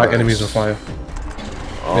to light enemies on fire.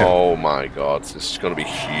 Oh my god, this is gonna be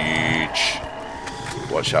huge.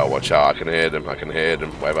 Watch out, watch out. I can hear them. I can hear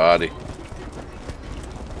them. Where are they?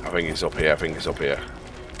 I think he's up here. I think he's up here.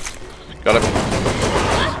 Got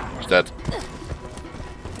him. He's dead.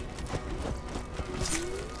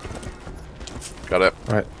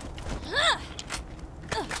 Right.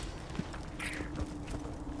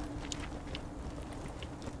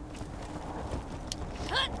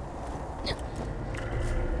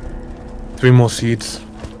 Three more seeds.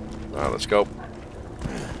 Alright, let's go.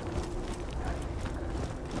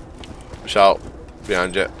 Shout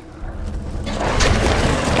behind you.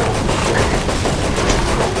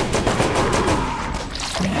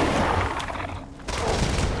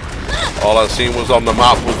 All I seen was on the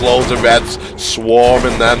map with loads of reds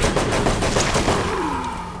swarming then.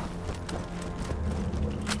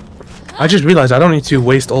 I just realized I don't need to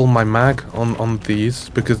waste all my mag on these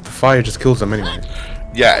because the fire just kills them anyway.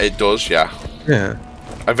 Yeah, it does, yeah. Yeah.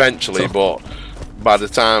 Eventually, So, but by the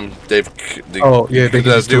time they they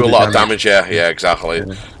can do a lot of damage, damage. yeah, exactly.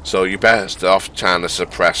 Yeah. So you're best off trying to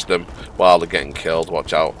suppress them while they're getting killed,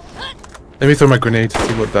 watch out. Let me throw my grenade to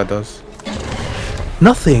see what that does.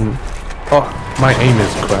 Nothing! Oh, my aim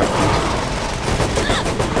is crap.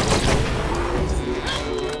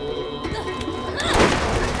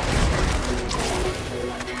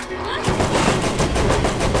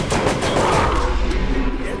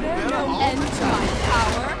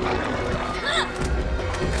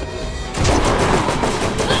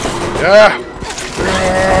 Yeah!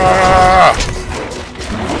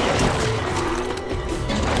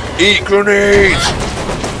 Eat grenades!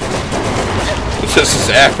 This is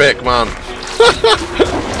epic, man.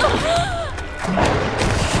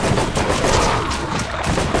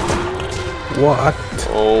 What?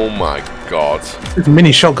 Oh my god. This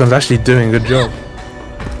mini shotgun's actually doing a good job.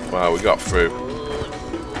 Wow, we got through.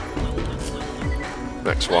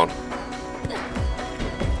 Next one.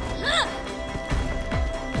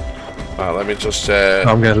 Let me just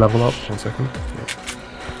I'm gonna level up. 1 second.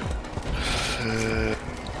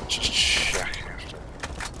 just check.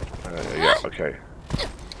 Yeah, okay.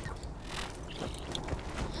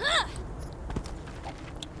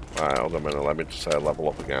 Alright, hold on a minute, let me just level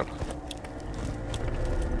up again.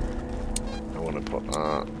 I want to put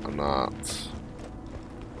that and that.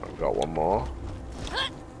 I've got one more.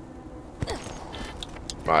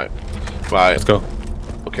 Right. Let's go.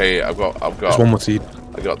 Okay, I've got Just one more seed.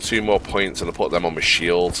 I got 2 more points and I put them on my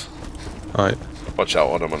shield. Alright. Watch out,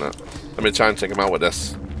 hold on a minute. Let me try and take him out with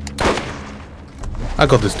this. I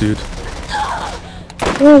got this dude.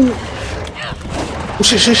 Oh,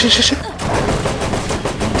 shit.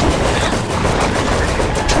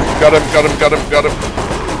 Got him.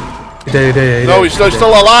 No, he's still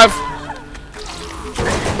alive!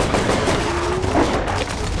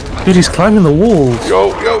 Dude, he's climbing the walls.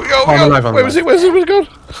 Yo. I'm alive, I'm Where's he gone?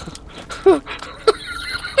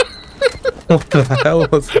 What the hell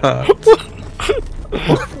was that?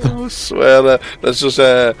 I swear, let's just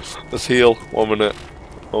let's heal 1 minute.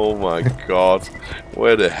 Oh my god,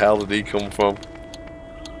 where the hell did he come from?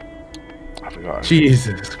 I forgot.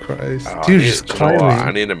 Jesus Christ, Oh, dude, just climbing.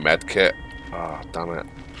 I need a med kit. Oh, damn it.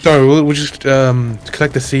 Sorry, we'll just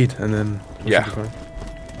collect the seed and then. Yeah.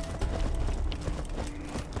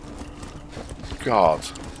 God,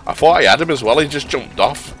 I thought I had him as well. He just jumped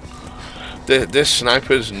off. This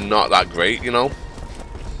sniper's not that great, you know.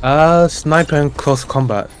 Sniper and close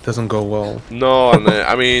combat doesn't go well. No, and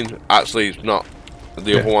I mean, actually, it's not.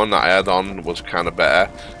 The other one that I had on was kind of better,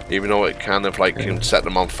 even though it kind of like can set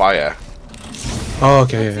them on fire. Oh,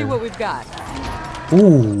 okay. Let's see what we've got.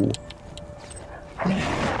 Ooh.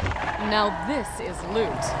 Now this is loot.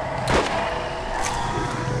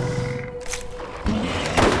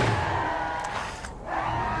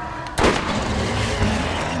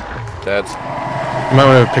 Dead. You might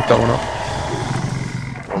want to pick that one up.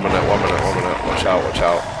 1 minute. Watch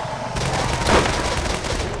out.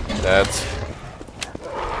 Dead.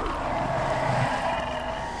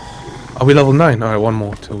 Are we level 9? Alright, one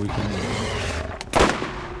more till we can.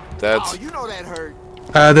 Dead. Oh, you know that hurt.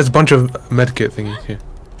 There's a bunch of medkit thingies here.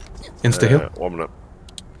 Insta heal? 1 minute.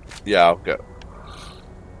 Yeah, I'll get.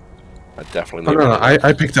 I definitely Oh, need. no,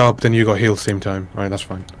 I picked it up, then you got healed same time. Alright, that's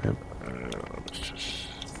fine. Yep. Let's just.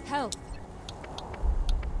 Health.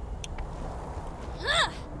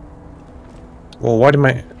 Well, why did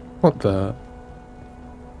my... What the...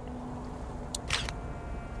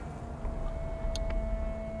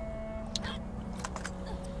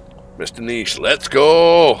 Mr. Niche, let's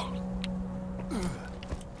go!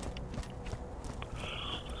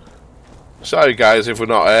 Sorry guys if we're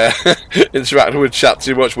not interacting with chat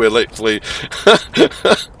too much, we're literally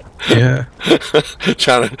Yeah.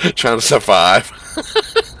 trying to survive.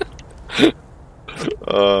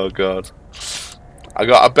 Oh god. I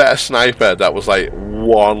got a better sniper that was like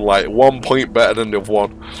 1 point better than the other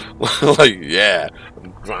one. Like, yeah,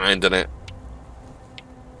 I'm grinding it.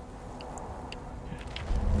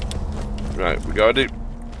 Right, we got it.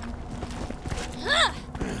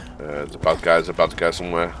 There's a bad guy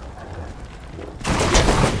somewhere.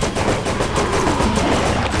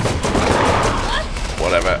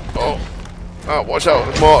 Whatever. Oh, watch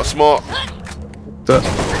out! Smart.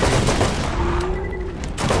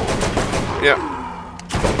 Yeah.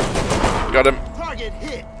 Got him. Target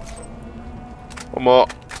hit. One more.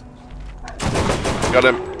 Got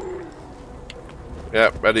him. Yeah,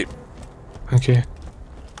 ready. Okay.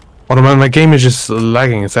 Oh man, my game is just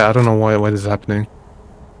lagging. It's I don't know why this is happening.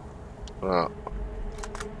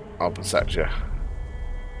 I'll protect you.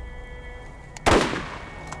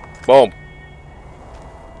 Boom.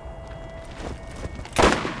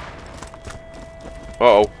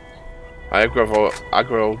 Uh-oh. I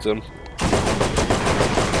aggroed him.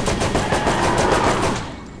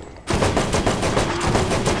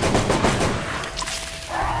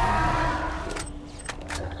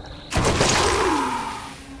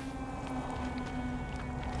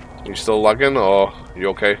 You still lagging, or you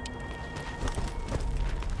okay?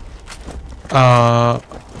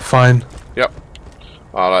 Fine. Yep.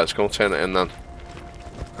 Alright, let's go turn it in then.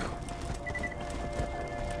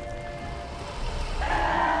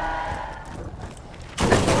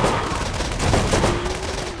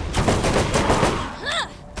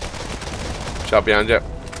 Shot behind you.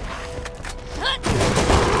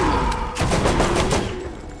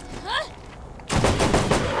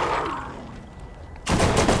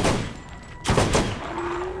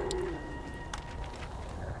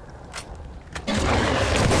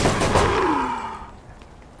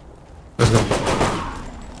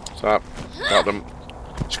 Stop. Got them.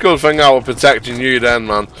 It's a good thing I was protecting you then,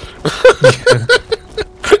 man.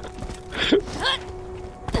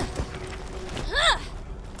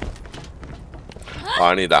 Oh,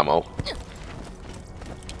 I need ammo. A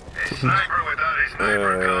sniper without a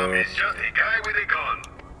sniper cam is just a guy with a gun.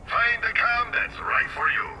 Find the cam that's right for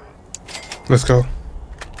you. Let's go.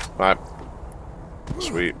 Right.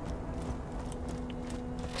 Sweet.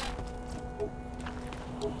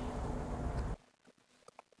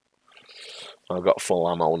 I've got full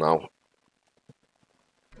ammo now.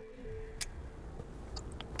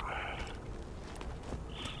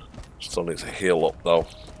 Still need to heal up though.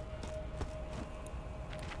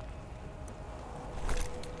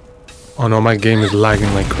 Oh no, my game is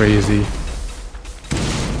lagging like crazy.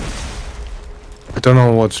 I don't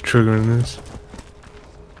know what's triggering this.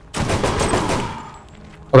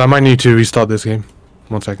 Well, I might need to restart this game.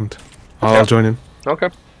 1 second. I'll join in. Okay.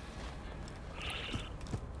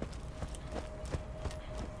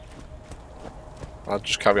 I'll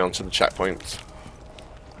just carry on to the checkpoints.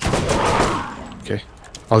 Okay.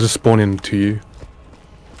 I'll just spawn in to you.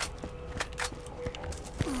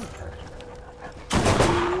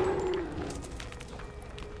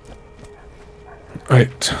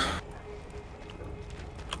 Right.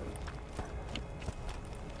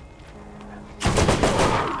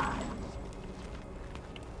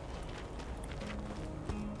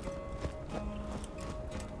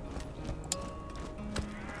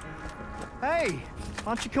 Hey,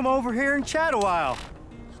 why don't you come over here and chat a while?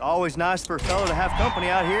 It's always nice for a fellow to have company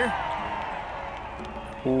out here.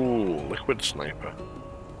 Ooh, liquid sniper.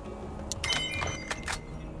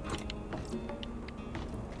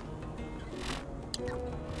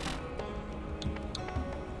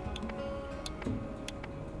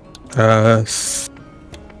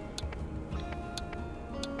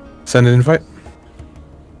 Send an invite.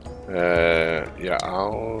 Yeah,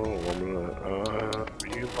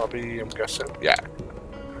 you lobby, I'm guessing. Yeah.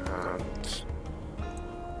 And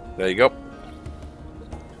there you go.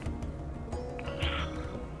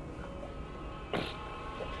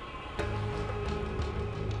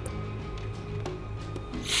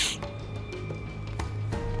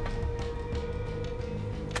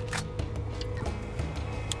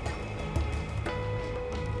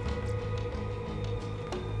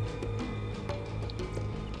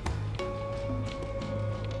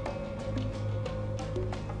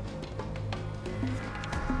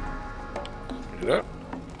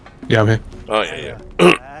 Yeah, I'm here. Oh yeah.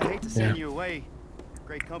 I hate to send you away.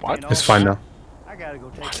 Great company. What? and all, It's fine now. I gotta go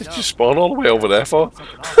take What it did up. you spawn all the way over there for?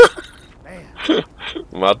 Man.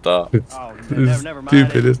 Mad that. It's, Oh, it's never mind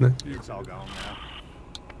stupid, it. isn't it? It's all gone now.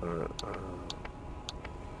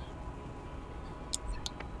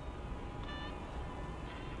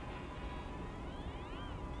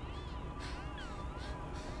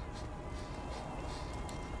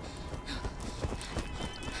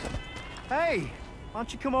 Hey, why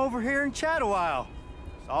don't you come over here and chat a while?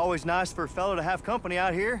 It's always nice for a fellow to have company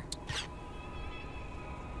out here.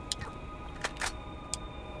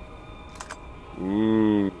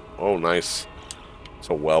 Ooh. Oh, nice. It's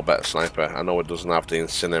a well better sniper. I know it doesn't have the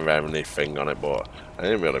incinerary thing on it, but I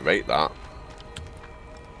didn't really rate that.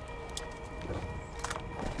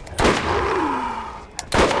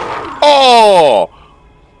 Oh!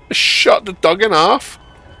 I shot the dog in half.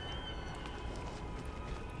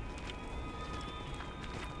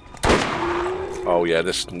 Oh yeah,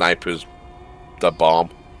 this sniper's the bomb.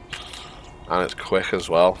 And it's quick as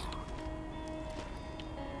well.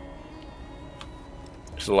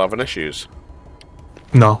 Still having issues?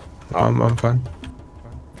 No, Oh. I'm fine.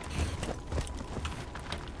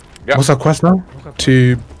 Yep. What's our quest now?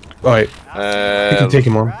 To... Alright, you can take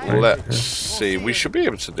him on. Let's see. We should be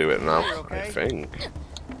able to do it now, I think.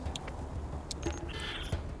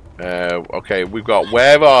 Okay, we've got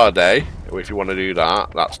where are they? If you want to do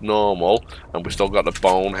that, that's normal. And we've still got the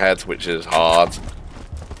bonehead, which is hard.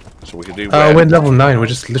 So we can do where... we're level 9, we're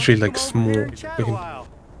just literally like small. We can...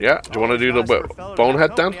 Yeah, do you want to do the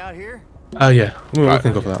bonehead then? Oh yeah, we Right.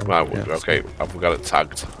 can go for that one. Right, Yeah. okay, I've got it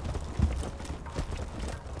tagged.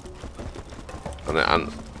 And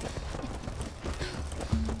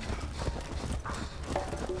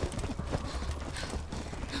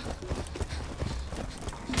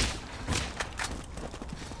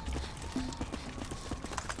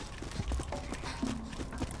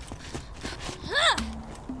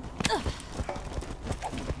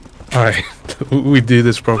Alright, we do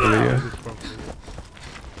this properly, yeah.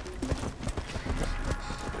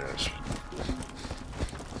 yes.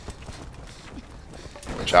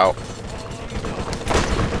 Watch out.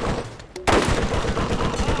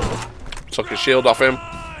 Took his shield off him.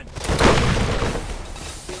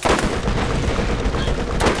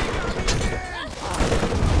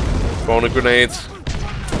 Throwing a grenade.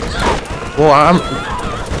 Well, I'm...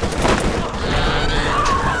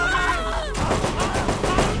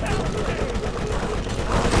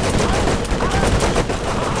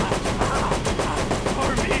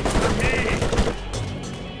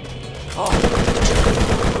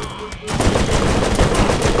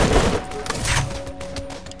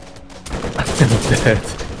 dead.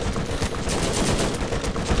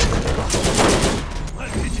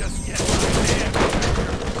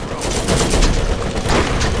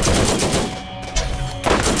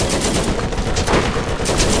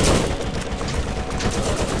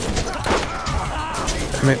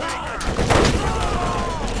 Damn it.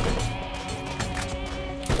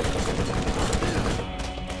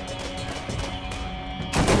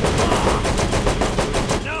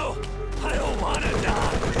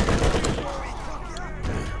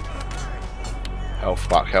 Health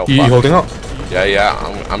back, health You back. holding up? Yeah,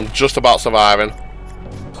 yeah, I'm just about surviving.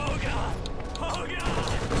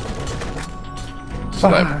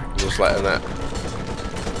 Just letting it.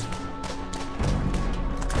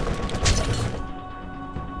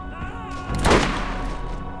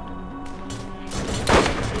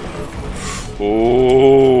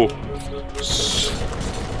 Ooh.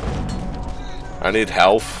 I need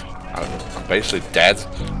health. I'm basically dead.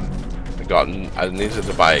 I needed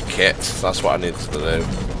to buy a kit. That's what I needed to do.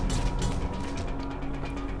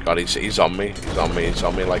 God, he's on me. He's on me. He's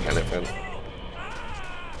on me like anything.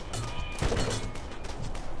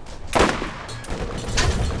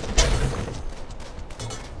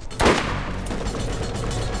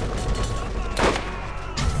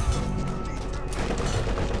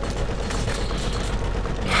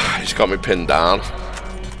 He's got me pinned down.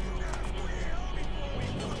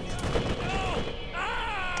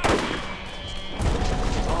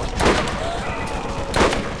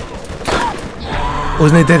 Oh,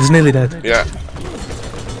 isn't he dead? He's nearly dead. Yeah.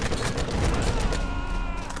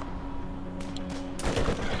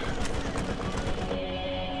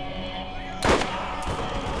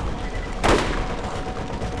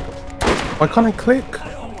 Why can't I click?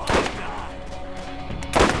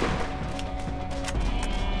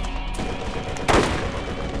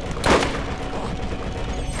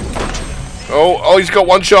 Oh, he's got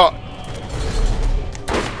one shot.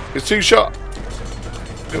 He's two shot.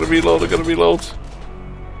 Gotta reload, I gotta reload.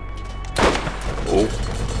 Oh.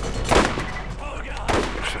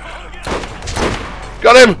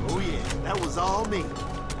 Got him! Oh yeah, that was all me.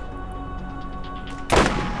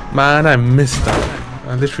 Man, I missed that.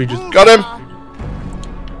 I literally just... Got him!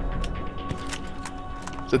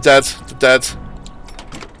 They're dead, they're dead.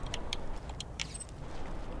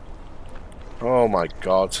 Oh my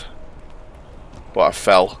god. But I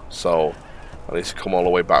fell, so I need to come all the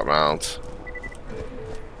way back round.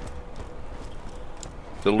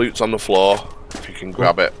 The loot's on the floor. If you can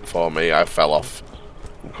grab it for me, I fell off.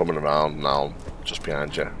 I'm coming around now, I'm just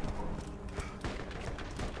behind you.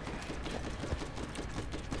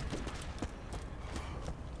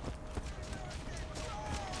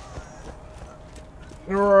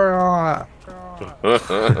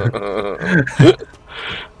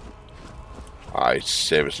 I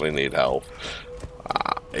seriously need help.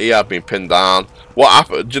 He had me pinned down. What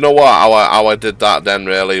happened? Do you know what? How I did that then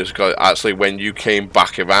really was because actually when you came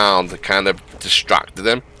back around, it kind of distracted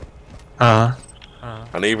him.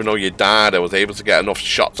 And even though you died, I was able to get enough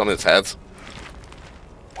shots on its head.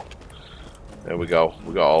 There we go.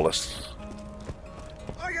 We got all this.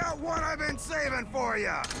 I got one I've been saving for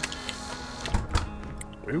you.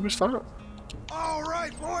 Who was that? All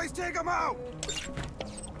right, boys, take them out.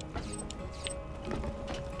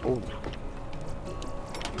 Oh.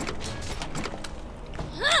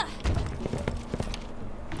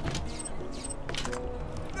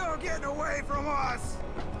 No getting away from us.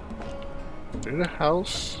 Who the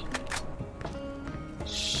hell's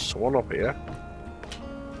someone up here?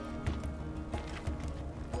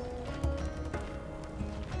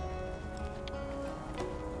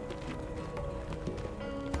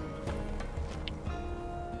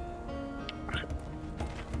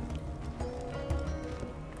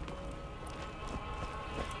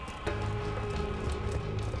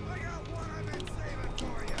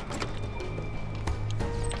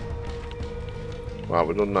 Right,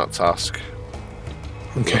 we've done that task.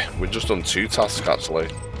 Okay. We've just done 2 tasks actually.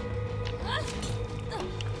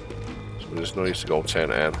 So there's no use to go turn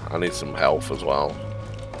it in. I need some health as well.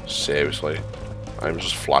 Seriously. I'm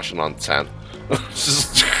just flashing on 10.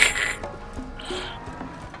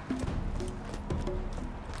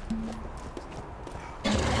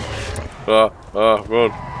 Run,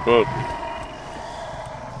 run.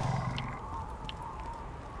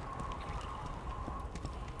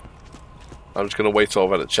 I'm just gonna wait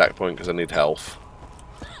over at the checkpoint because I need health.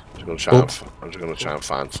 I'm just gonna try and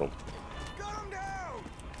find some.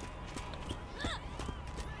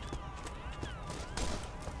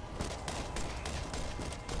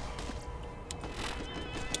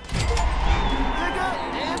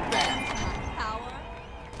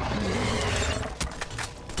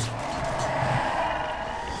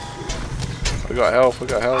 We got health.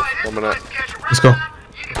 1 minute. Let's go.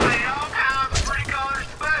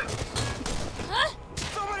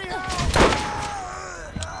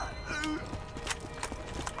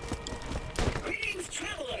 Greetings,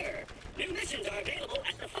 traveler. New missions are available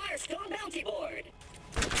at the Firestone Bounty Board.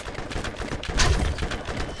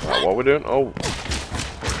 Right, what are we doing? Oh.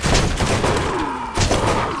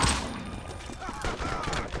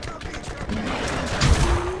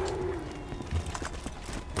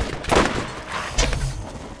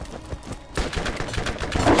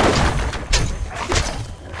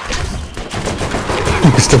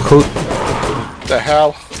 Still cool. The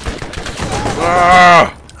hell?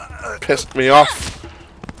 Ah! Pissed me off.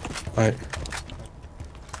 Right.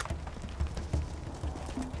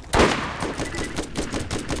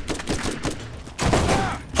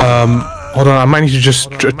 Hold on. I might need to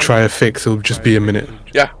just try a fix. It'll just be a minute.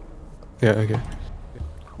 Yeah. Yeah. Okay.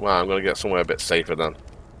 Well, I'm gonna get somewhere a bit safer then.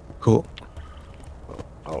 Cool.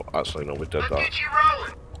 Oh, actually, no, we did that. Get you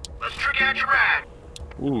rolling. Let's trick out your ride.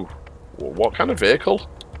 Ooh. What kind of vehicle?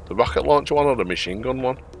 The rocket launcher one or the machine gun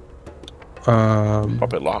one?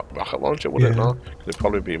 Probably rocket launcher, would it not? It'd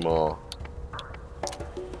probably be more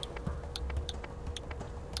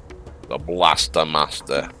the blaster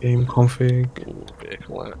master. Game config. Ooh,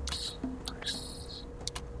 vehicle X. Nice.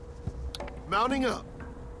 Mounting up.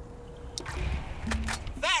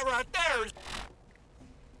 That right there is.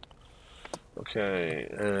 Okay,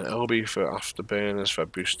 LB for afterburners for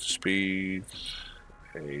booster speed.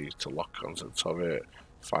 A to lock onto the turret.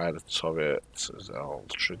 Fire the turret. L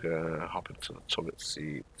trigger. Hop into the turret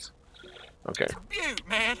seat. Okay. Beaut,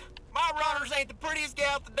 man. My runners ain't the prettiest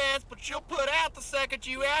gal to dance, but she'll put out the second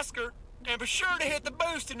you ask her. And be sure to hit the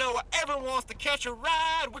boost to know whoever wants to catch a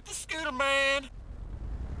ride with the scooter man.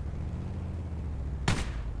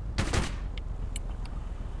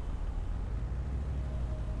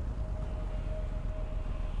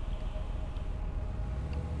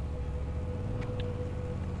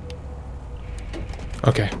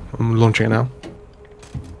 Okay, I'm launching it now.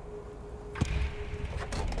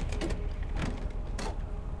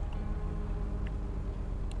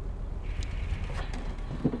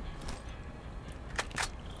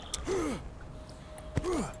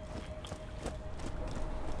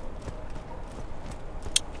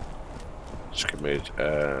 Just give me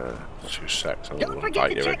 2 seconds. I'm Don't gonna forget invite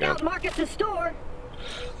to you check again. out Marcus's store.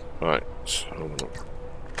 Right, so hold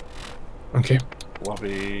on. Okay.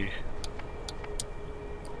 Lobby.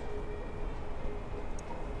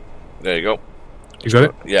 There you go. You got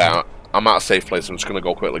it? Yeah, I'm at a safe place. I'm just gonna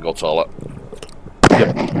go quickly go toilet.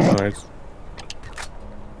 Yep. Alright.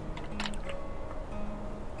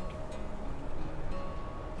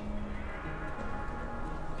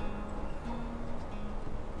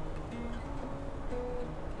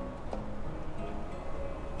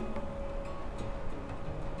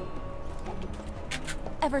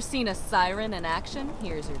 Ever seen a siren in action?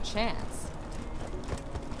 Here's your chance.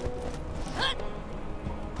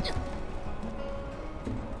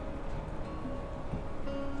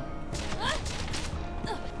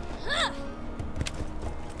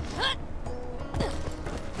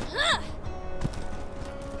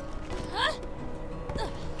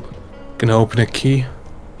 Gonna open a key.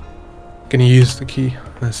 Gonna use the key.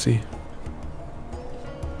 Let's see.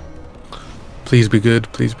 Please be good.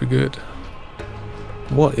 Please be good.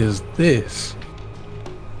 What is this?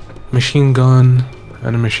 Machine gun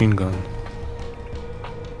and a machine gun.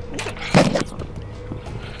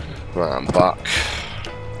 Right, I'm back.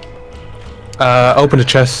 Open the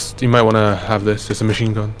chest. You might want to have this. It's a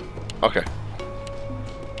machine gun. Okay.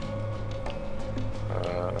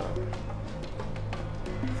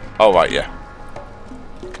 Oh, right, yeah.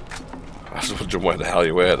 I was wondering where the hell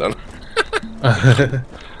you were then.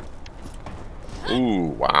 Ooh,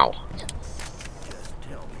 wow.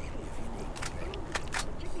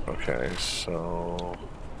 Okay, so...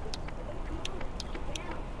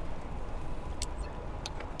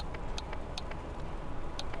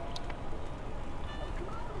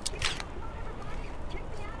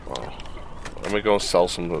 Well, let me go and sell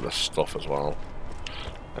some of this stuff as well.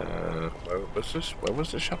 Where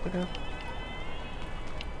was this shop again?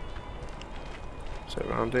 Is it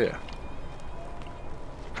around here?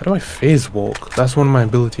 How do I phase walk? That's one of my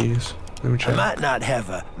abilities. Let me I check. might not have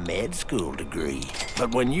a med school degree,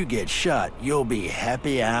 but when you get shot, you'll be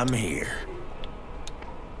happy I'm here.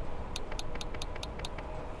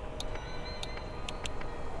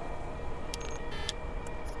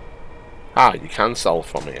 Ah, you can sell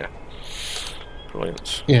from here.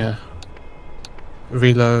 Brilliant. Yeah.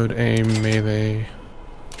 Reload, aim, melee.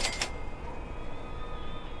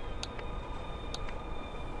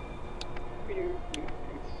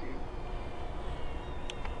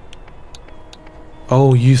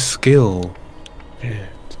 Oh, use skill. Yeah.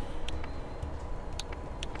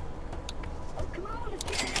 Come on,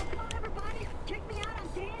 everybody. Check me out, I'm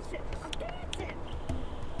dancing. I'm dancing.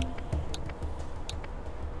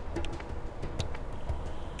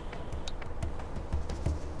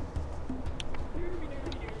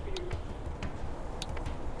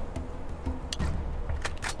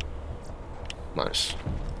 Nice.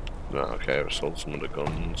 Right, okay, I've sold some of the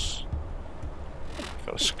guns.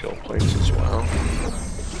 Got a skill plate as well.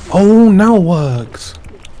 Oh, now it works.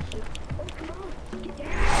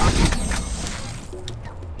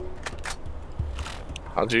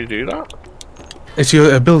 How do you do that? It's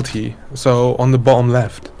your ability. So on the bottom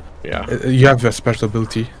left, Yeah. you have a special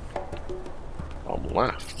ability. On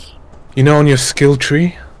left. You know, on your skill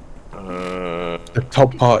tree, the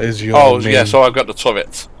top part is your. Oh, main. yeah, so I've got the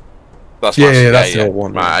turret. That's Yeah, my, yeah, that's the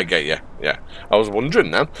one. Right, I get you. Yeah. I was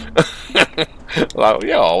wondering then. Like,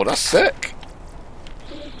 yo, that's sick.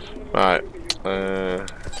 Right. Oh,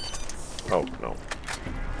 no.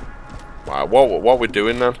 Right, what we're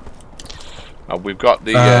doing then? We've got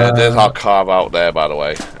the, there's our car out there, by the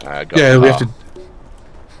way. Yeah, we have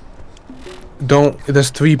to.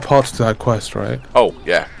 There's 3 parts to that quest, right? Oh,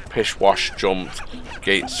 yeah. Pish wash jumped.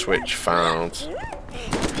 Gate switch found.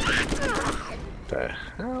 The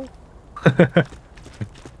hell? Do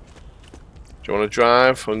you want to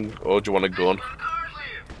drive or do you want a gun?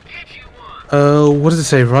 What does it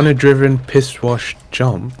say? Runner driven, piss wash,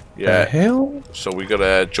 jump. Yeah. The hell? So we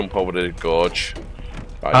gotta jump over the gorge.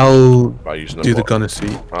 I'll using do the gunner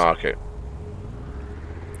seat. Ah, okay.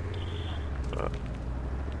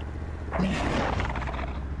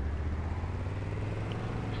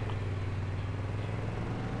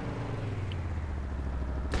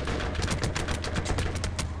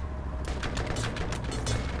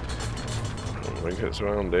 I think it's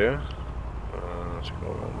around here. Let's go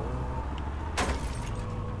around there.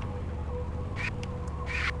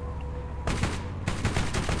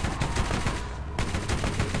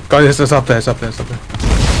 Guys, it's up there, it's up there, it's up there.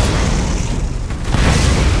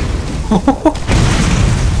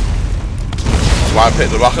 So I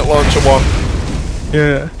picked the rocket launcher one.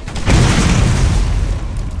 Yeah.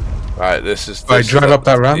 Right, this is. Right, drive up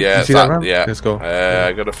that ramp. Yeah, you see that ramp? Yeah. Let's go.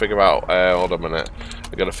 I gotta figure out. Hold on a minute.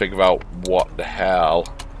 I gotta figure out what the hell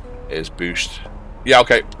is boost. Yeah,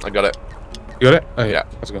 okay, I got it. You got it? Oh, yeah.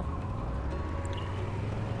 Let's go.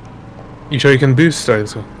 You sure you can boost? Sorry,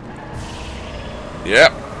 let's go.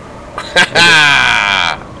 Yep.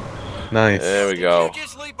 Nice. There we go. Did you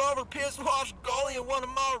just leap over piss wash goalie and one of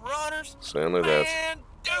my runners? Certainly did. Man,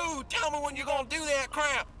 dude, tell me when you're gonna do that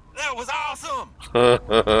crap. That was awesome.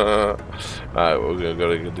 Right, we're gonna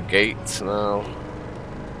go to the gates now.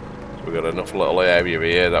 So we've got enough little area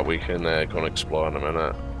here that we can go and explore in a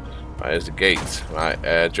minute. Right, here's the gate. Right,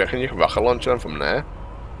 do you reckon you can rocket launch them from there?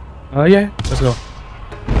 Yeah, let's go.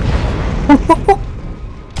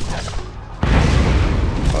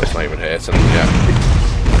 Oh, it's not even hitting them yet.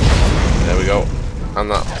 There we go. And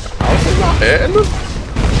that. How's it not hitting them?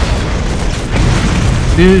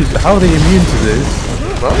 Dude, how are they immune to this?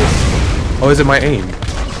 I don't know. Or is it my aim?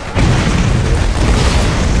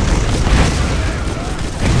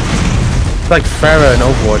 It's like Pharah and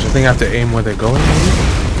Overwatch. I think I have to aim where they're going.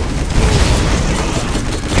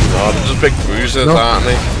 No, they're just big bruises, No. aren't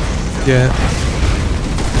they? Yeah.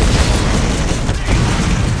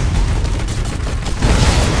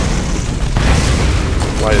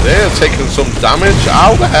 Like they're taking some damage.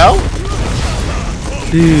 How the hell?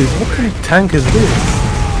 Dude, what kind of tank is this?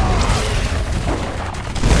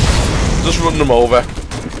 Just run them over.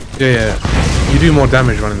 Yeah. You do more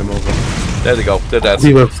damage running them over. There they go. They're dead.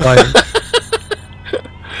 We were flying.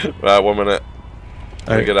 Right, 1 minute.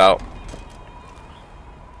 Let me get out.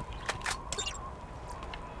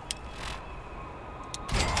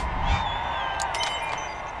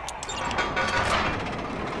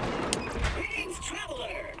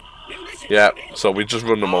 Yeah, so we just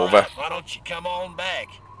run them over. Why don't you come on back?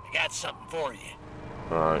 I got something for you.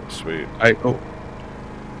 Alright, sweet. Oh.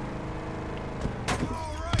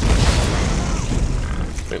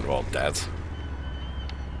 I think they're all dead.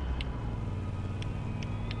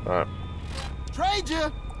 Alright. Trade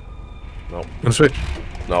you. Nope. Gonna switch.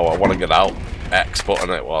 No, I want to get out. X button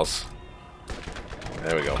it was.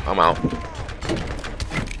 There we go. I'm out.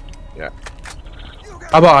 Yeah.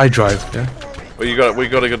 How about I drive? Yeah. Well, we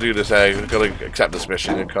gotta go do this. We gotta accept this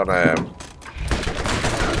mission. You can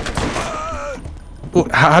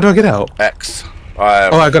How do I get out? X. Oh,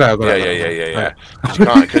 I got out. Yeah.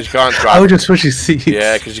 Because you can't drive. I would just switch your seats.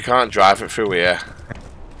 Yeah, because you can't drive it through here.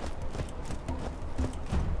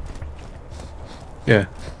 Yeah.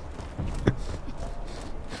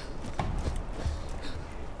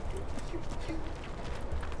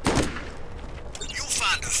 You'll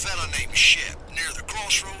find a fella named Shep near the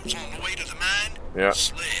crossroads on the way to the mine. Yeah.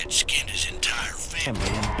 Sledge skinned his entire family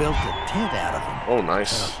and built a tent out of them. Oh,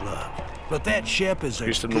 nice. But that Shep is a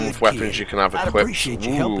Use the good number of weapons kid. you can have I'd equipped. appreciate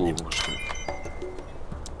you helping him.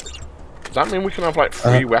 Does that mean we can have like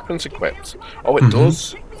 3 weapons equipped? Oh, it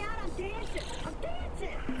does.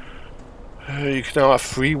 You can now have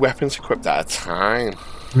 3 weapons equipped at a time.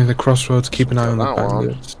 I mean, the crossroads. Keep an eye on the That one.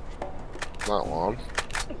 bandits. That one.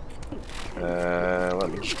 Let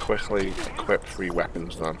me just quickly equip 3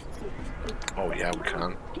 weapons then. Oh yeah, we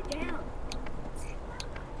can.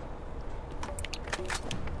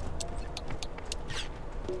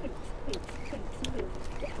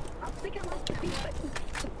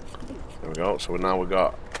 There we go. So now we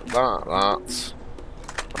got that,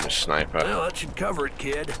 and the sniper. Well, that should cover it,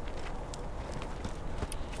 kid.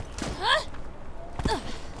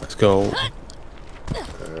 Let's go.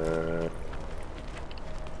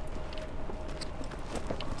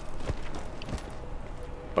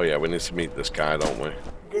 Oh yeah, we need to meet this guy, don't we?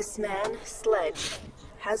 This man, Sledge,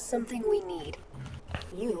 has something we need.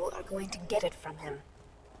 You are going to get it from him.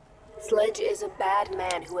 Sledge is a bad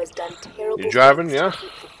man who has done terrible You driving, things yeah? to keep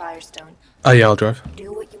the Firestone. Oh yeah, I'll drive.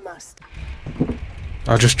 Do what you must.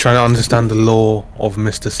 I'll just try to understand the law of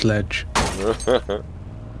Mr. Sledge.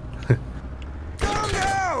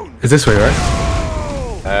 Is this way, right?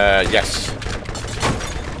 Yes.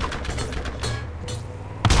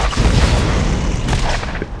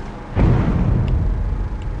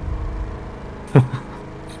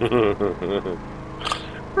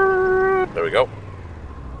 There we go.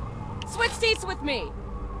 Switch seats with me.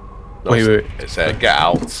 No, Wait. It's get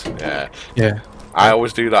out. Yeah. Yeah. I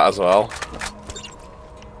always do that as well.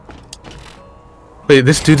 Wait,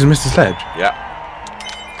 this dude's Mr. Sledge? Yeah.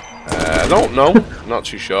 I don't know. Not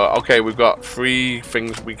too sure. Okay, we've got 3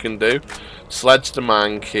 things we can do. Sledge the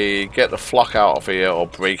man key, get the flock out of here, or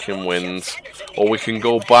breaking winds. Or we can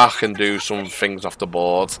go back and do some things off the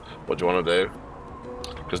board. What do you want to do?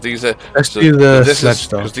 Because these are... Let's do the sledge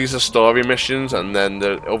stuff. Because these are story missions, and then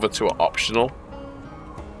the other 2 are optional.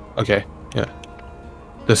 Okay, yeah.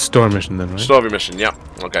 The story mission then, right? Story mission, yeah.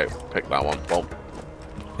 Okay, pick that one. Boom.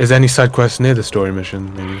 Is there any side quests near the story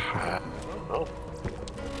mission, maybe? No.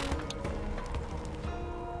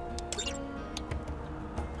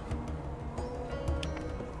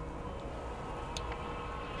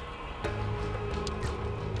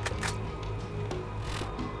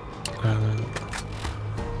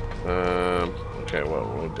 Okay, what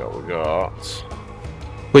we got.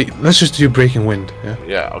 Wait, let's just do Breaking Wind, yeah?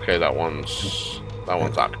 Yeah, okay, that one's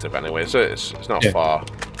active anyway, so it's not far.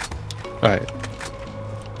 Alright.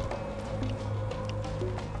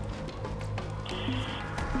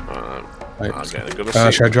 I'm getting a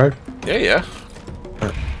good should I drive? Yeah.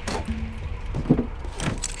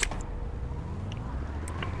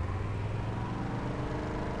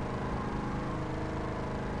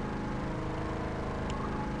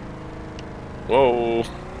 Whoa.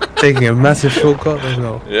 Taking a massive shortcut. Let's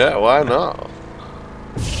go. Yeah, why not?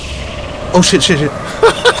 Oh shit! Shit! Shit!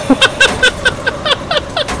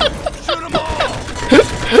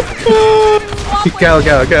 Get out!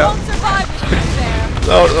 Get out! Get out!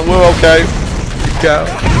 No, we're okay. Get out!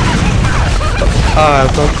 Ah, I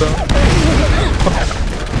fucked up.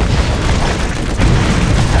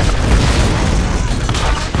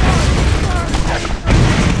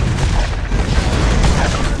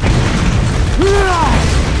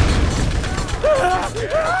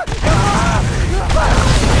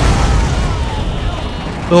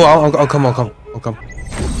 Oh, I'll come. I'll come. I'll come.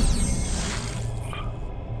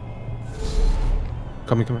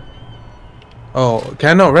 Come here. Oh, can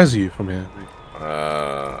I not res you from here?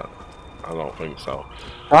 I don't think so.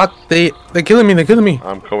 What? They're killing me. They're killing me.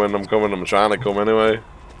 I'm coming. I'm trying to come anyway.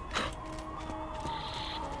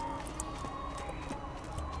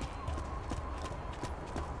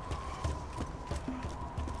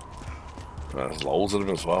 There's loads of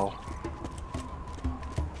them as well.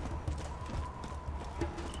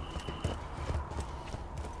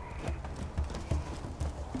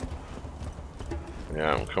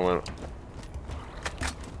 Yeah, I'm coming.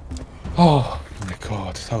 Oh my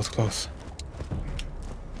god, that was close.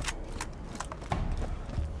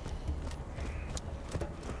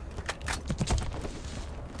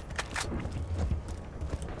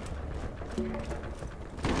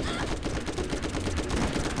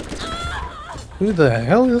 Who the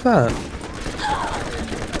hell is that?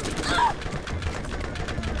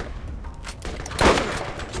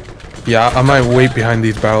 Yeah, I might wait behind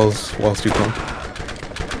these barrels whilst you come.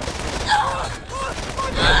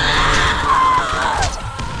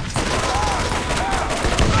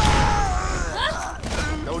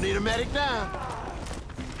 Don't need a medic now.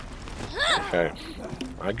 Okay,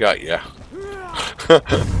 I got ya.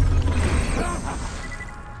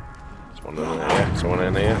 Someone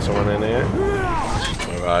in here.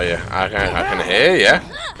 Where are you? I can hear ya.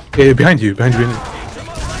 Yeah, behind you.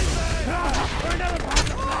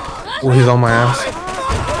 Oh, he's on my ass.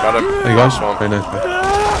 Got him. There you go. Very nice.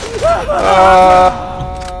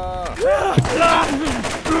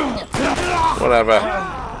 Whatever.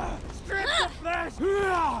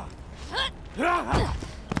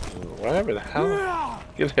 Wherever the hell?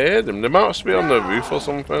 You can hear them. They must be on the roof or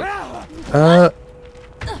something.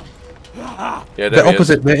 Yeah, they're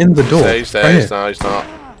opposite. They're in the door. He's there. Right No, he's not.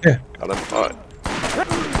 Yeah. Got him. Right.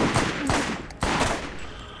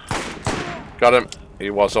 Got him. He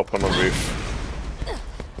was up on the roof.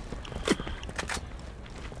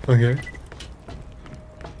 Okay.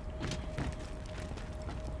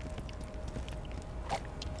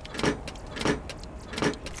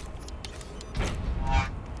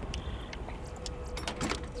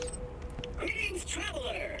 Greetings,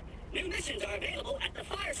 traveler. New missions are available at the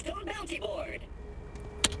Firestone Bounty Board.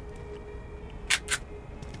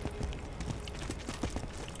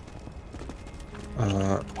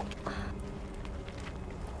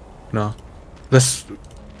 No. Let's.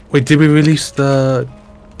 Wait, did we release the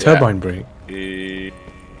turbine brake?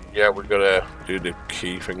 Yeah, we're gonna do the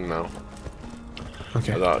key thing now.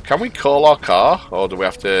 Okay. Can we call our car, or do we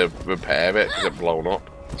have to repair it because it's blown up?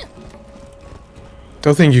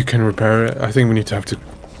 Don't think you can repair it. I think we need to have to.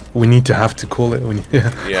 We need to have to call it.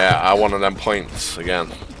 Yeah. Yeah, I want them points again.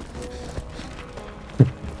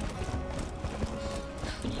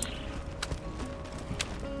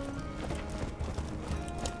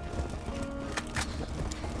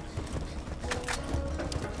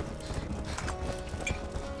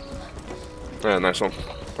 Yeah, nice one.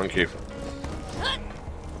 Thank you.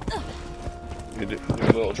 You do a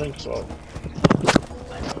little drink as well?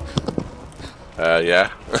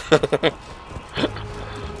 Yeah.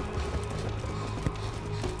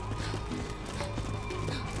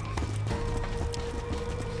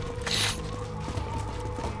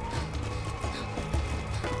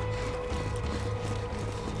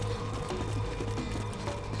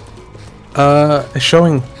 It's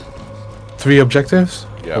showing 3 objectives.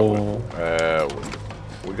 Yeah, or...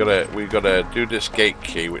 we gotta do this gate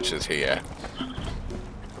key, which is here.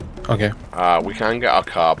 Okay. We can get our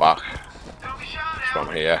car back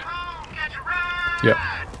from here. Yeah.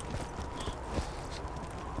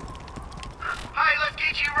 Hey, let's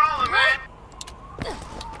get you rolling, man.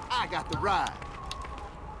 I got the ride.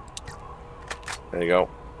 There you go.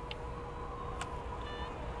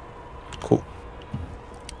 Cool.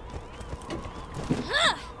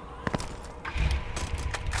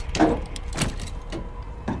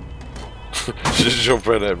 Just jump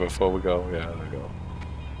in there before we go. Yeah, there we go.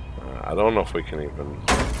 I don't know if we can even.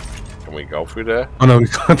 Can we go through there? Oh no, we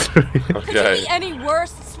can't through. Okay. Any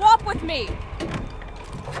worse? Swap with me.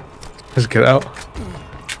 Let's get out.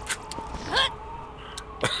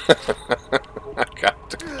 I can't.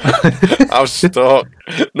 I'm stuck.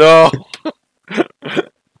 No.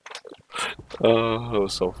 Oh, that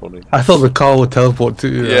was so funny. I thought the car would teleport to.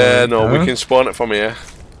 Yeah, no, we can spawn it from here.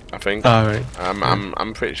 I think. All right.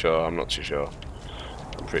 I'm pretty sure. I'm not too sure.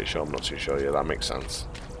 I'm pretty sure. I'm not too sure. Yeah, that makes sense.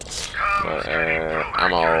 Right,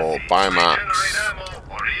 ammo, biomax.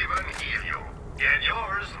 Or even heal you. Get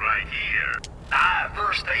yours right here.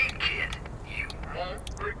 First aid kit. You won't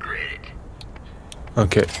regret it.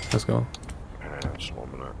 Okay, let's go. Just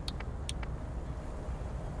 1 minute.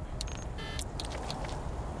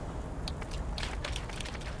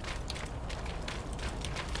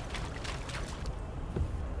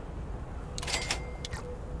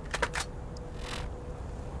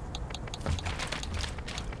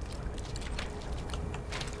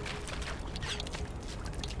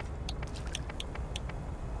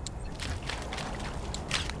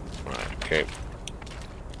 Okay.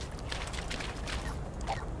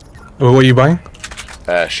 What are you buying?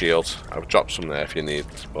 Shields. I've dropped some there if you need,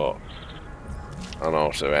 but I don't know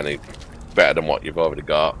if they're any better than what you've already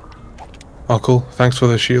got. Oh, cool. Thanks for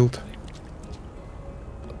the shield.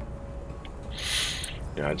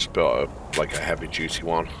 Yeah, I just built a heavy duty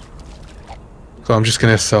one. So I'm just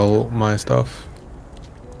gonna sell my stuff.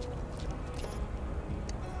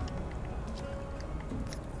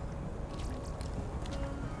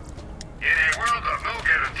 In a world of no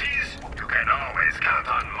guarantees, you can always count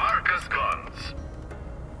on Marcus guns.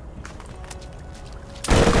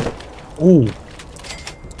 Ooh.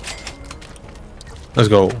 Let's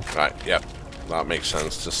go. Right, yep. That makes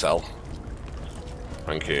sense to sell.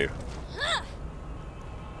 Thank you.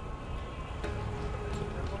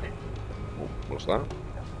 Oh, what's that?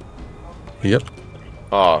 Yep.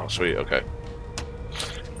 Oh, sweet, okay.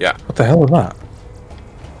 Yeah. What the hell was that?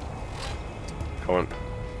 Come on.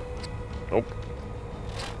 Nope.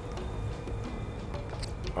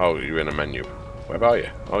 Oh, you're in a menu. Where are you?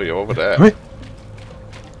 Oh, you're over there. Wait.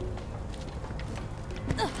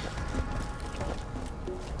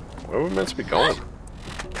 Where are we meant to be going?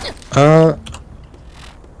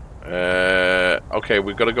 Okay,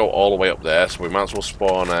 we've got to go all the way up there, so we might as well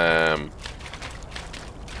spawn,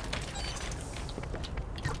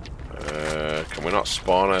 can we not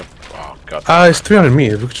spawn a... Oh, god. It's 300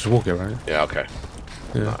 meters, we could just walk it, right? Yeah, okay.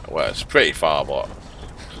 Yeah. Well, it's pretty far, but...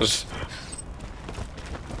 It's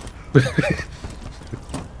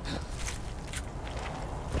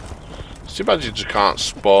too bad you just can't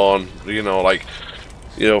spawn, you know, like...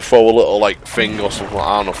 You know, throw a little, like, thing or something like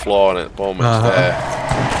on the floor and it, boom, it's there.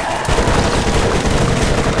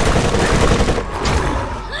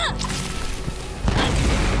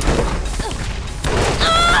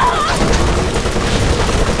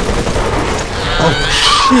 Oh,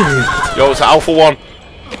 shit! Yo, it's Alpha 1.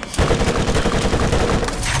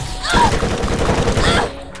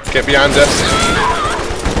 Get behind us.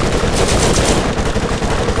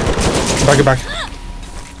 Back it back.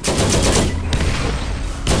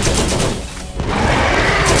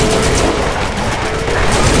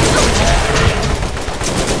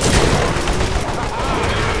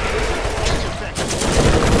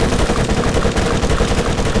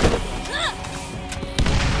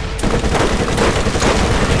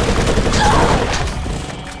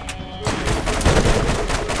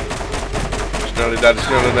 It's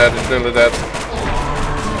nearly dead, it's nearly dead.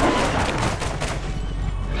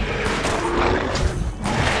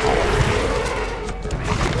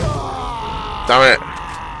 Damn it.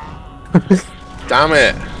 Damn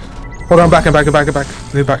it. Hold on, I'm back.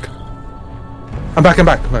 Move back. I'm back.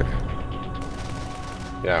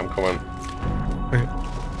 Yeah, I'm coming. Okay.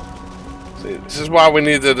 See, this is why we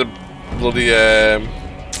needed a bloody,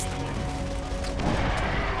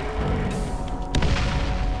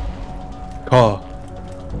 car.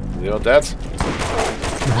 You're dead?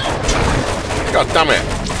 God damn it.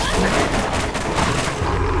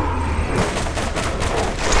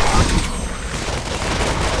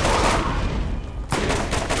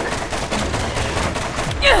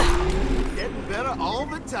 Getting better all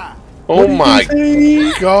the time. Oh my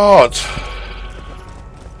god.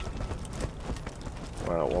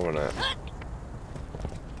 Wow, 1 minute.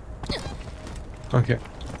 Okay.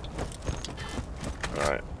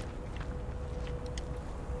 Alright.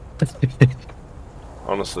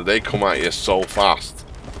 Honestly, they come at you so fast.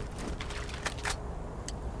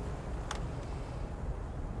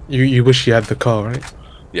 You wish you had the car, right?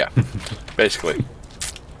 Yeah, basically.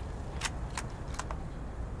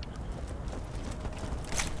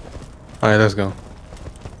 Alright, let's go.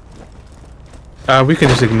 We can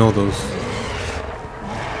just ignore those.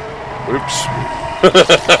 Oops.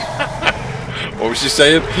 What was she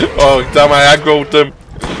saying? Oh, damn, I aggroed them.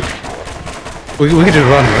 We can just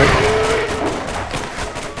run, right?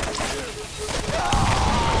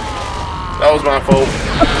 That was my fault.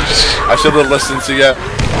 I should have listened to you.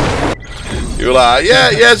 You were like,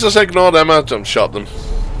 yeah, just ignore them. I just shot them.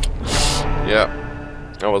 Yeah,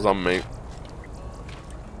 that was on me.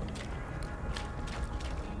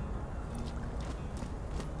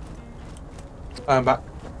 I'm back.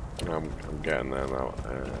 I'm getting there now.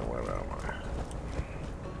 Where am I?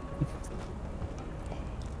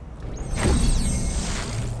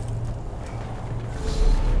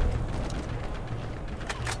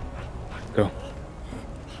 Go.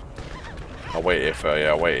 I'll wait here for you.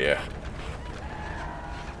 I'll wait here.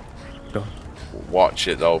 Go. Watch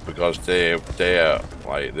it though, because they're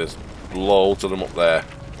like there's loads of them up there.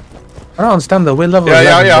 I don't understand though. We're level.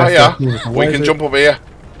 Yeah. We can jump up here.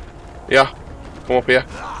 Yeah, come up here.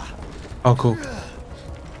 Oh, cool.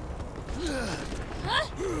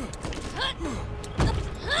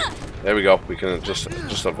 There we go. We can just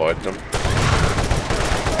avoid them.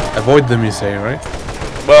 Avoid them, you say, right?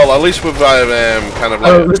 Well, at least we've kind of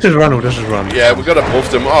like. Oh, let's just run. Let's just run. Yeah, we got to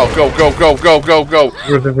buff them. Oh, go!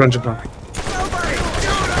 Run, jump on.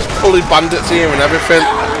 Fully bandits here and everything.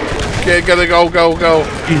 Okay, gotta go.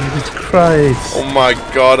 Jesus Christ! Oh my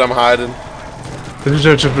God, I'm hiding. Just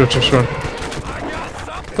run.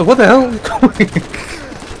 Oh, what the hell?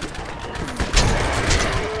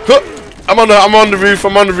 I'm on the roof.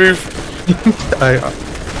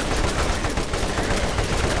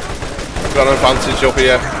 I've got an advantage up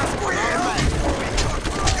here.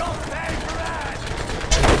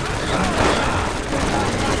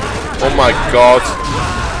 Oh my God.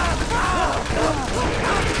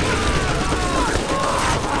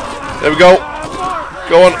 There we go.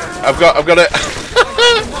 Go on. I've got it.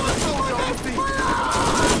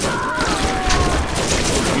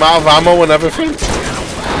 I'm out of ammo and everything.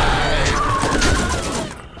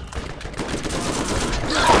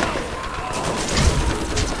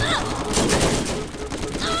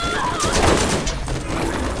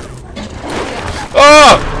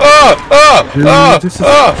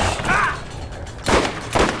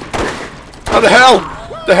 How the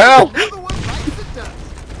hell?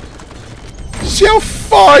 See how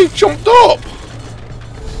far he jumped up?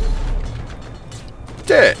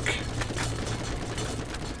 Dick.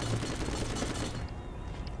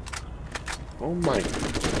 Oh my God.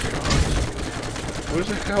 Where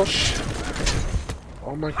the hell?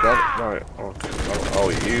 Oh my God. Right. Oh,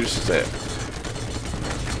 he used it.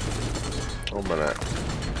 Oh my God.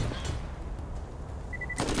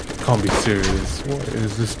 Can't be serious. What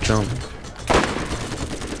is this jump?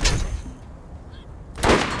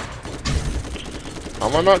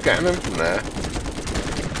 Am I not getting him from there?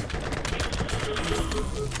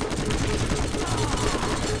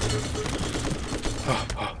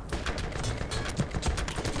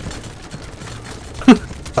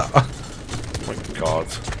 Oh my God.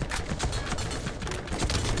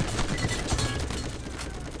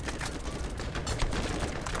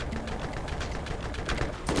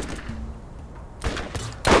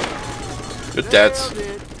 You're dead.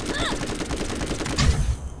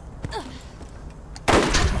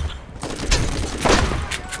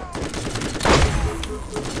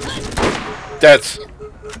 Dead.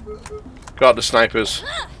 Got the snipers.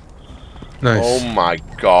 Nice. Oh my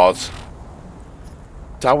God.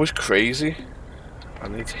 That was crazy. I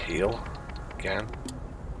need to heal again.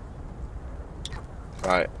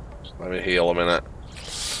 Right. Let me heal a minute.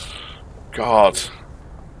 God.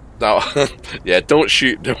 That yeah, don't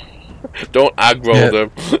shoot them. Don't aggro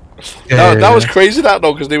them. That was crazy that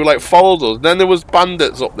though, because they were like followed us. Then there was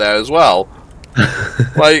bandits up there as well.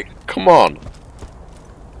 Like, come on.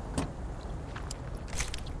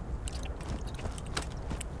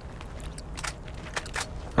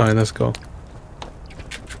 Alright, let's go.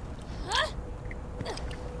 I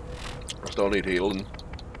still need healing.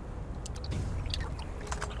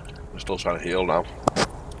 I'm still trying to heal now.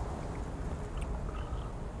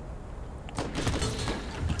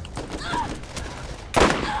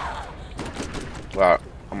 Right,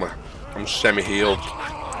 I'm semi-healed.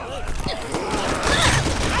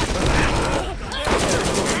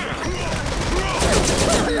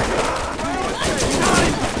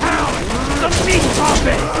 Damn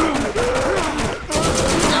it!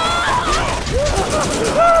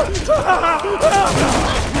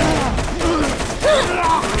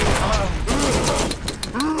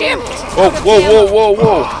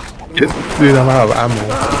 Whoa! Dude, I'm out of ammo.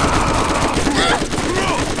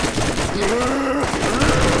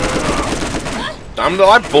 Damn, they're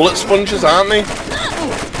like bullet sponges, aren't they?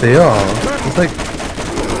 They are. It's like...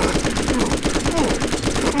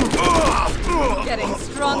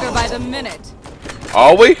 stronger by the minute.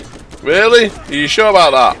 Are we? Really? Are you sure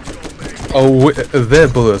about that? Oh, they're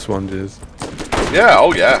bullet sponges. Yeah,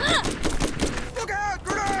 oh yeah.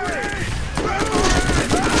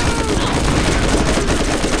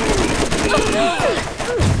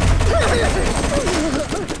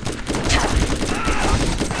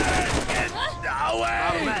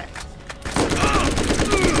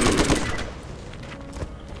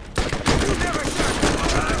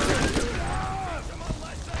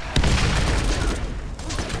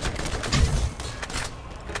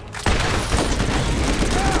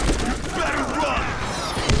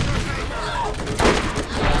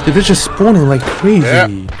 They're just spawning like crazy. Yeah.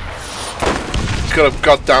 He's got a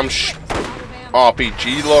goddamn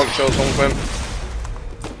RPG launcher or something.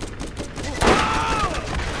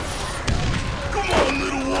 Come on,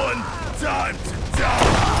 little one. Time to die.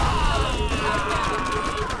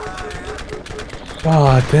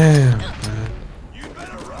 Oh damn, man. You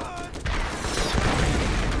better run.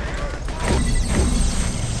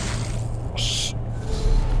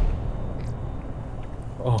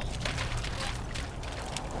 Oh.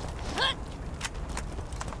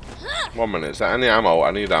 1 minute, is there any ammo?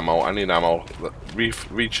 I need ammo, I need ammo.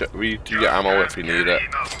 Redo your ammo if you need it.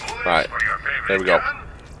 Right, there we go.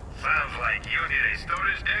 Sounds like you need a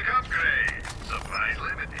storage deck upgrade. Supplies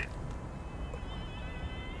limited.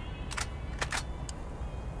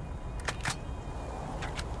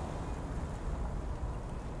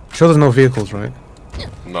 Sure there's no vehicles, right?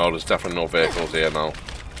 No, there's definitely no vehicles here now.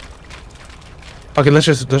 Okay, let's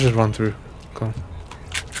just run through. Go on.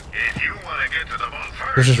 If you want to get to the vault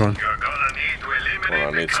first, Let's just run. you're gonna need to eliminate Well,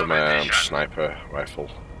 I the need some competition. sniper rifle.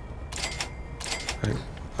 Right.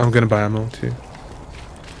 I'm gonna buy ammo too.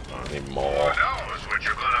 I need more. Who knows what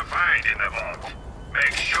you're gonna find in the vault?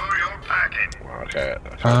 Make sure you're packing. Okay,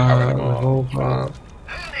 I can't have any more. Fine.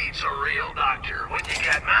 Who needs a real doctor when you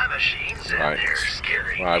got my machines and Right. they're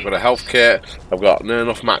scary? Right, I've got a health kit. I've got near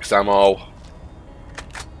enough max ammo.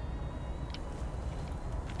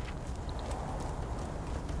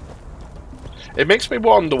 It makes me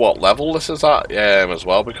wonder what level this is at as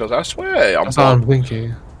well, because I swear That's what I'm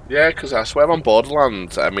thinking. yeah, because I swear on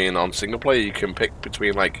Borderlands, I mean on single player you can pick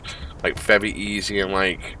between like very easy and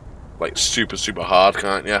like super hard,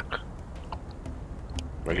 can't you?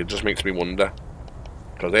 Like it just makes me wonder,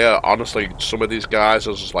 because they are honestly, some of these guys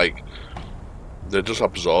are just like, they're just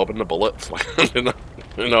absorbing the bullets, like you know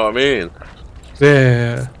what I mean?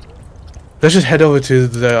 Yeah. Let's just head over to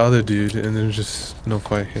the other dude and then just no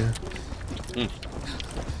fight here.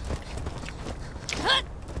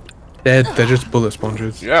 They're just bullet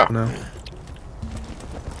sponges. Yeah. No.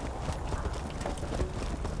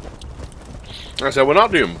 I said we're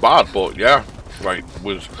not doing bad, but yeah, like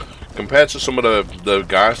with compared to some of the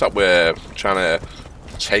guys that we're trying to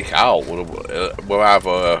take out, we're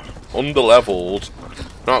either under-leveled,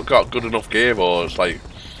 not got good enough gear, or it's like,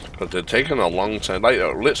 because they're taking a long time, like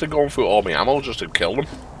literally going through all my ammo just to kill them.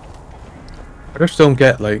 I just don't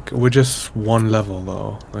get, like, we're just one level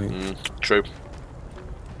though, like True.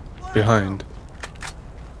 behind.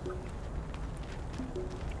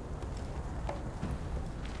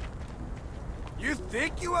 You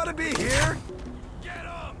think you ought to be here? Get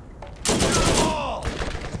him!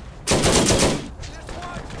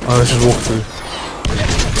 Oh, let's just walk through.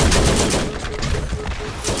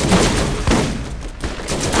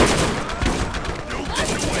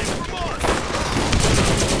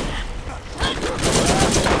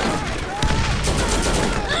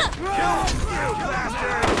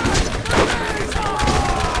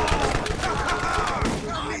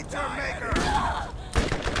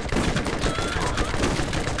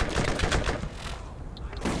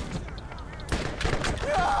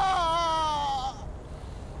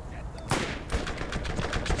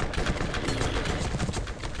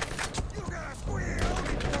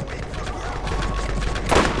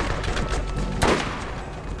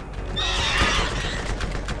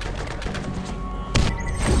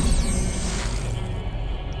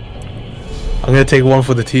 I'm gonna take one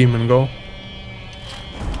for the team and go.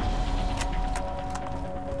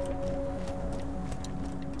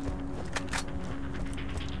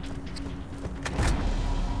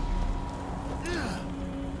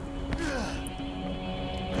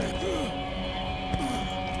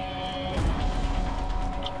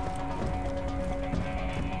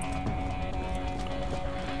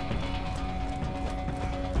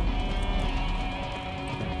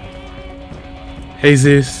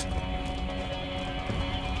 Jesus.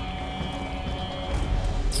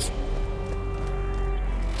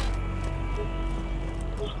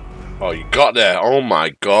 Oh, you got there. Oh my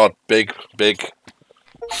god. Big.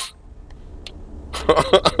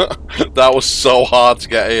 That was so hard to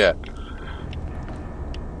get here.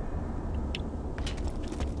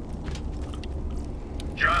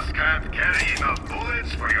 Just can't carry enough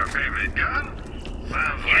bullets for your favorite gun?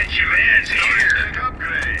 Sounds like get your hands here.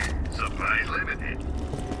 Upgrade. Supplies limited.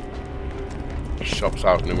 The shop's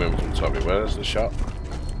out in the Wimbledon, Tommy. Where's the shop?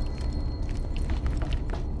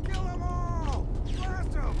 Kill them all!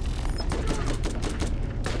 Blast them!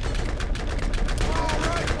 All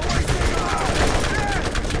right, boys, take them out!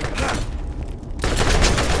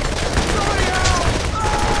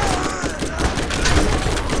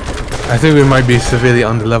 I think we might be severely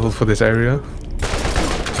under level for this area.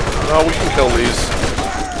 No, we can kill these.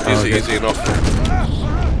 Easy, easy enough.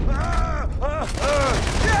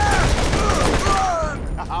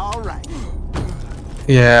 All right.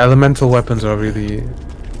 Yeah, elemental weapons are really...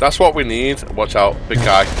 That's what we need. Watch out, big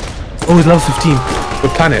guy. Oh, he's level 15.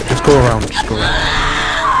 We'll plan it. Just go around. Just go around.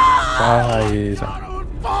 Guys.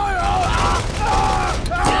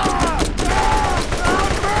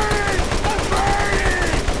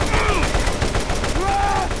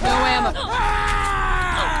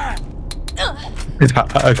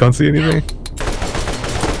 I can't see anything.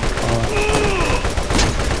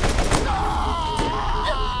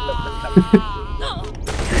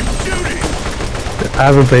 I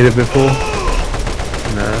haven't played it before.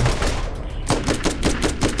 No.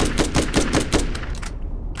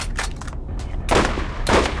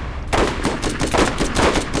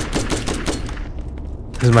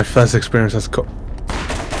 This is my first experience as co-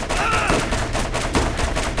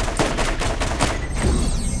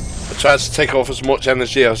 I tried to take off as much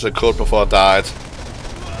energy as I could before I died.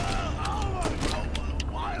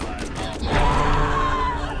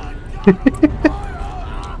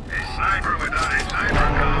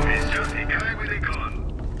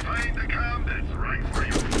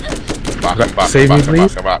 Back, Save me,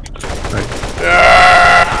 please. Back. Right.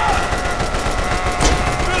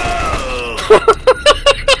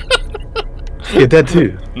 You're dead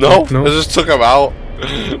too. No, no, I just took him out.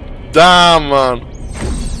 Damn, man.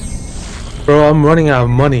 Bro, I'm running out of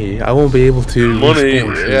money. I won't be able to. Money,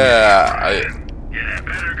 respawn. yeah.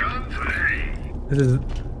 This is.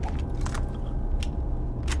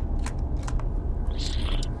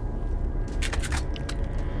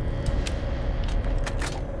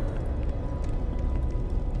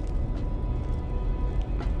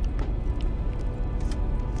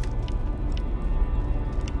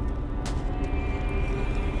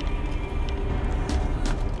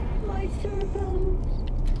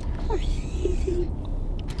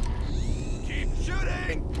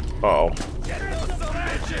 Uh-oh.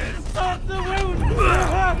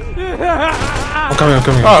 I'm coming, I'm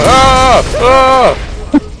coming.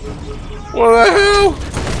 What the hell?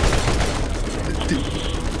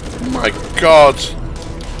 Oh my god.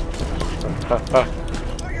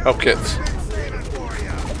 Oh, kids.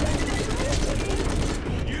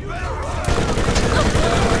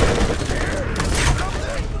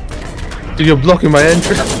 Dude, you're blocking my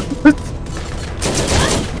entrance.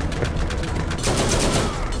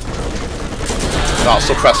 That'll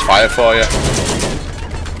suppress fire for you.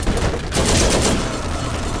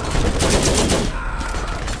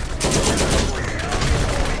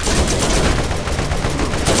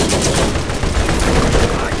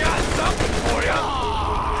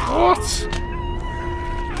 What?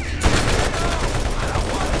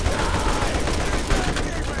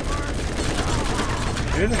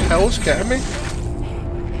 Who the hell's getting me?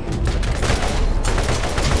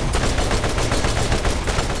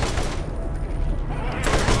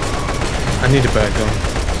 I need a better gun.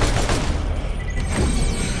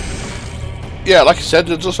 Yeah, like I said,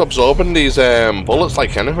 they're just absorbing these bullets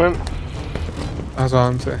like anything. That's all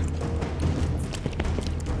I'm saying.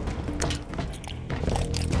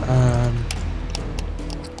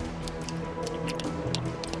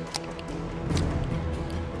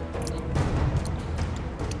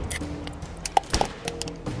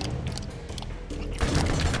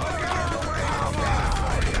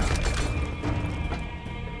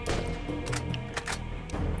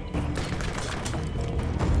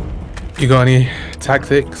 You got any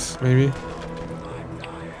tactics, maybe?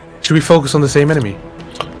 Should we focus on the same enemy?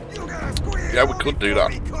 Yeah, we could do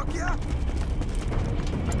that.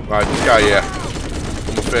 Right, this guy here.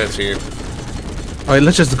 Number 13. Alright,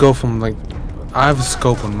 let's just go from like... I have a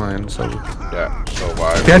scope on mine, so... Yeah, so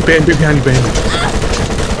wide. Behind you, behind you.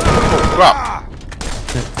 Oh, crap!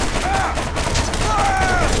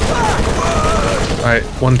 Alright,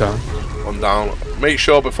 one down. One down. Make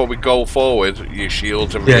sure before we go forward, your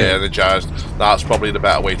shields are re-energized. That's probably the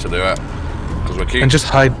better way to do it. Because we keep... And just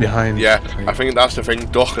hide behind. Yeah, I think that's the thing.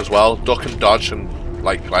 Duck as well. Duck and dodge and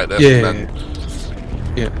like this. Yeah. And then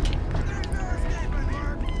Yeah.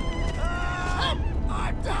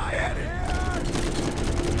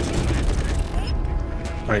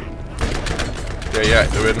 Right. Yeah,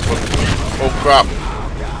 they're in front. Oh crap.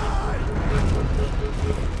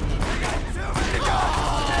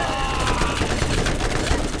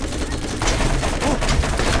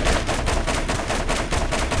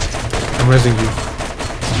 I'm resing you.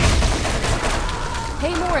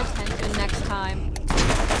 Pay more attention next time.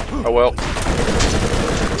 Oh well.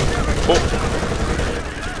 Oh.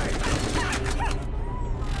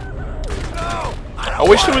 I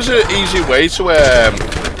wish there was an easy way to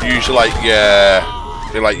use like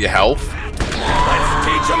your health. Let's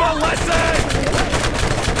teach him a lesson!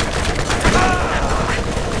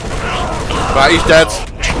 Right, he's dead.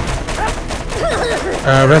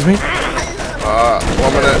 Res me?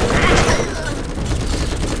 1 minute.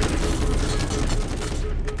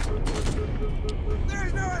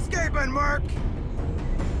 There's no escaping, Mark.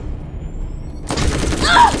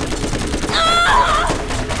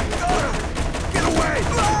 Get away!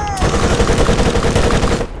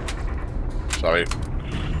 Sorry.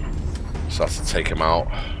 Just have to take him out.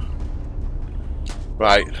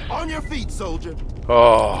 Right. On your feet, soldier.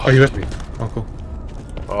 Oh. Oh, you with me? Oh, cool.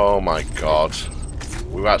 Oh my god.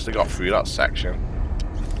 We've actually got through that section.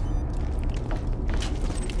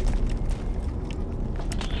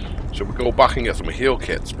 Should we go back and get some heal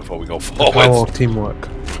kits before we go forward? Power of teamwork.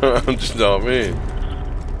 Just know what I mean.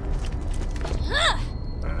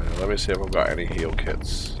 Let me see if I've got any heal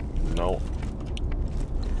kits. No.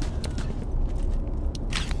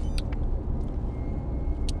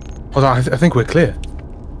 Hold on, I think we're clear.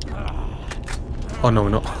 Oh no, we're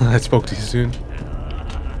not. I spoke to you soon.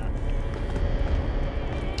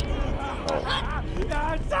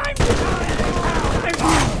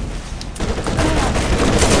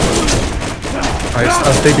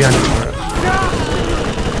 I'll stay behind you.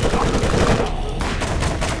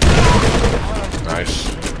 Nice.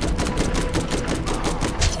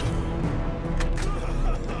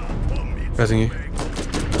 Pressing you.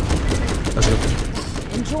 That's good.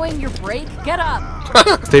 Enjoying your break? Get up!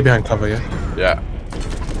 Stay behind cover, yeah? Yeah.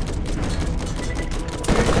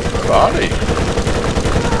 Body.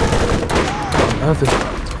 Oh,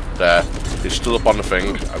 there. He's still up on the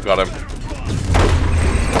thing. I've got him.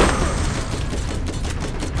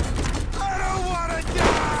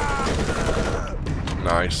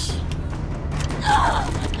 Nice.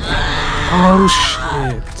 Oh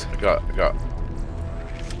shit. I got.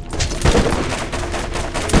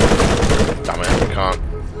 Damn it, I can't.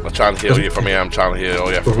 I'm trying to heal you from here. I'm trying to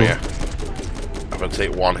heal you from here. I'm gonna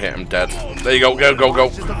take one hit, I'm dead. There you go, go.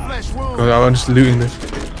 I'm just looting this.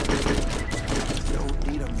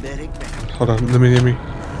 Hold on, let me.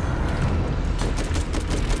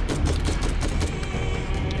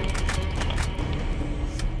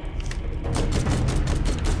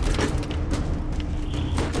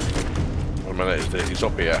 One minute, he's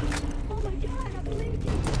up here.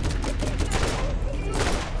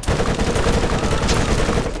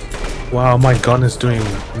 Wow, my gun is doing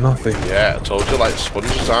nothing. Yeah, I told you, like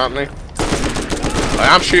sponges, aren't they? I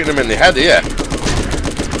am shooting him in the head here.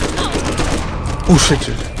 Oh shit.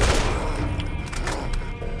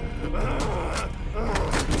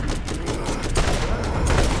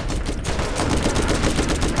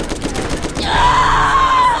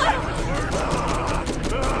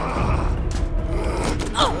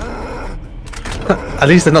 At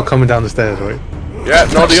least they're not coming down the stairs, right? Yeah,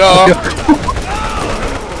 no they are.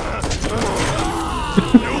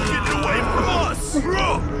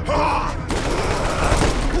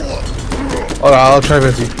 Alright, I'll try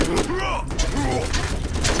with you.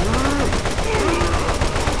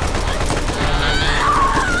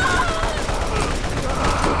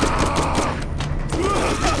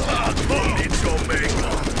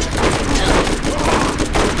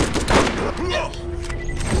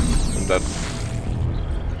 I'm dead.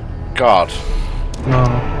 God.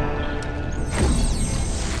 No.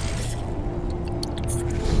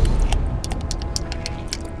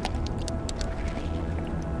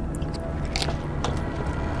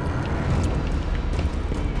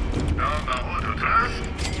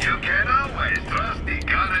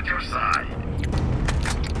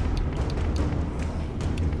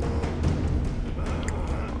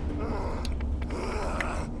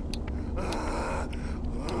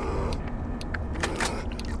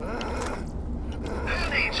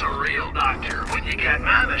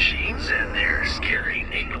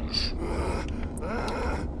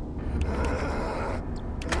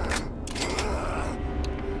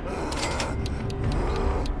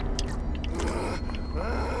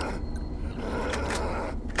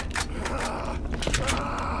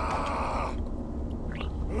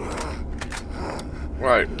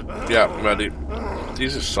 Right. Yeah, I'm ready.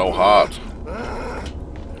 These are so hard.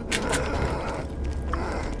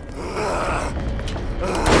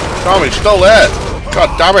 Tommy, still there.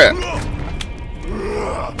 God damn it.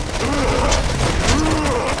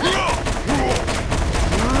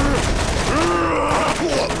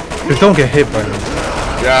 Just don't get hit by them.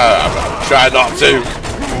 Yeah, I'm trying not to.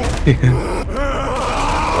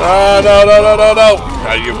 No, no, no, no, no, no.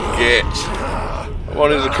 Now you bitch. I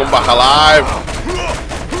wanted to come back alive.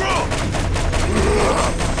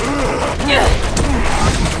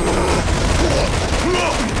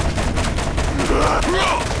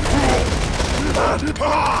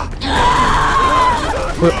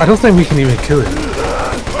 Well, I don't think we can even kill it. I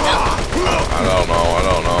don't know, I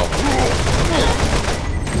don't know.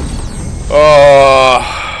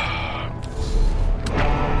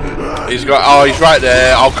 Oh, he's got. Oh, he's right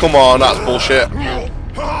there. Oh, come on, that's bullshit.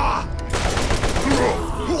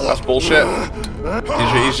 That's bullshit.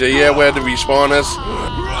 He's here where the respawn is.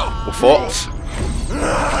 We're fucked.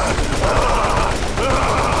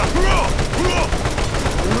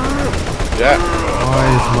 Yeah. Why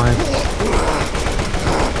is my...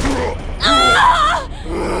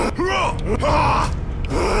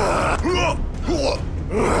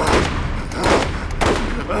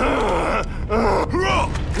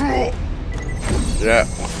 Yeah,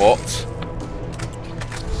 we're fucked.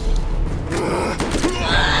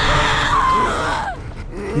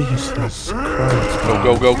 Jesus Christ. Go,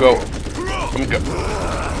 go, go, go. Come go.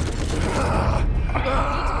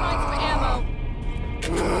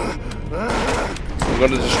 I'm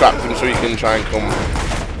gonna distract him so he can try and come.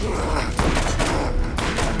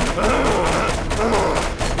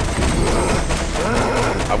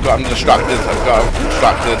 I've got him distracted.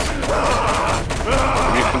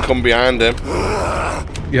 If you can come behind him.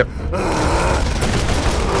 Yep.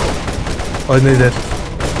 Oh, they did.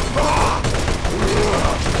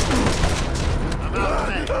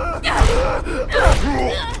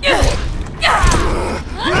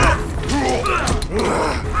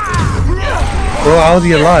 Bro, how's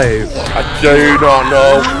he alive? I do not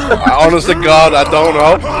know. Honest to God, I don't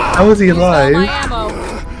know. How is he alive?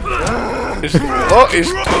 He's, oh,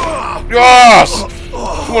 he's... Yes!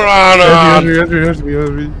 Come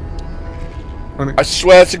on, I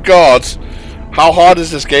swear to God, how hard is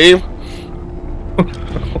this game?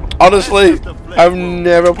 Honestly, I've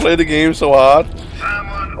never played a game so hard.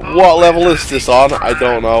 What level is this on? I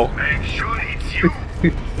don't know.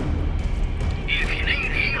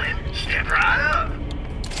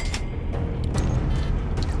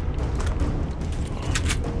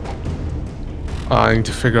 I need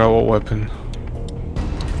to figure out what weapon.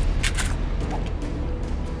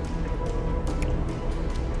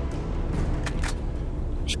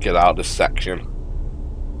 Just get out of this section.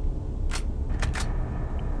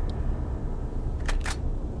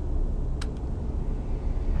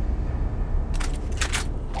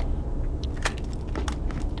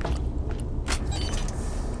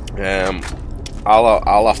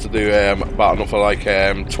 I'll have to do about another like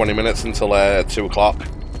 20 minutes until 2 o'clock.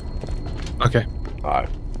 Okay. Alright.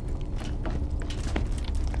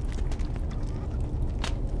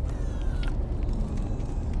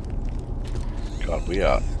 God, we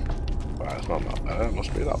are. Right, it's not that bad. It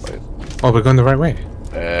must be that way. Oh, we're going the right way.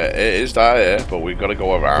 It is that here, but we've got to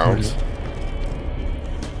go around.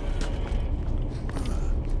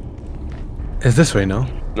 Is this way now?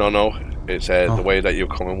 No, no. It's the way that you're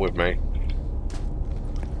coming with me.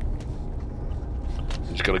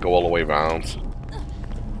 You just got to go all the way around.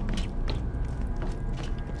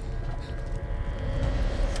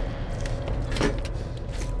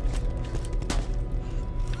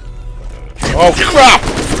 Oh crap!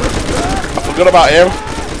 I forgot about him.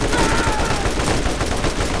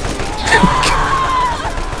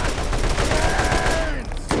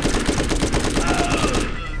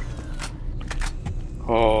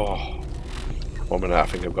 Oh, 1 minute. I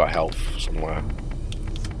think I've got health somewhere.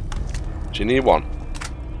 Do you need one?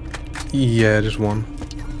 Yeah, just one.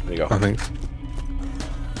 There you go. I think.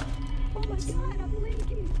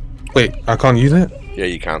 Wait, I can't use it? Yeah,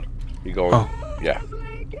 you can. You go. Oh. Yeah.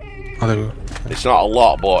 Oh, there we go. It's not a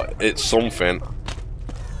lot, but it's something.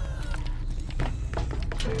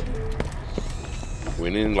 We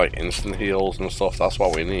need like instant heals and stuff. That's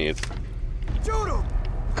what we need.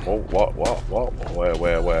 Oh, what? Where?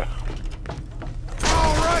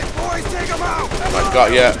 All right, boys, take him out. I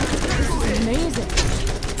got ya. Amazing.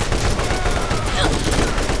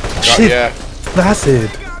 Got Shit. ya. That's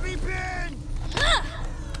it.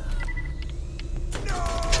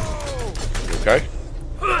 Okay.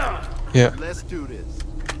 Yeah. Let's do this.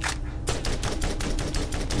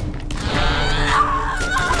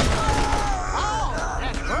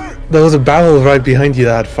 There was a barrel right behind you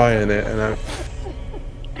that had fire in it, and I...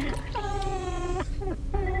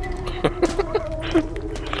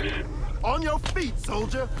 On your feet,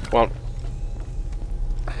 soldier. Come on.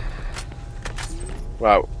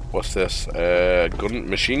 Wow, what's this? Gun,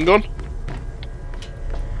 machine gun?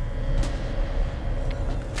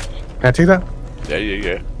 Can I take that?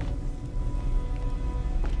 Yeah.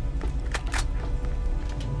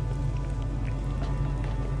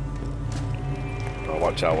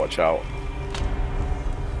 Oh, watch out.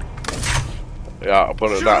 Yeah, I'll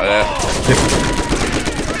put it that there.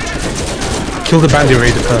 Kill the bandit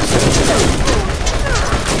raider first.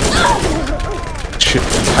 Shit.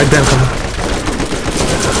 Hide them, come on.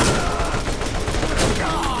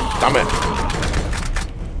 Damn it.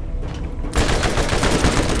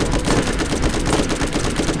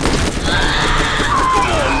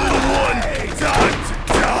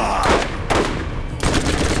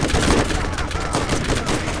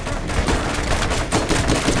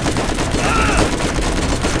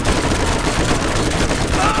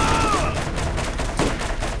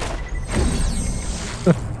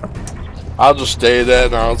 I'll just stay there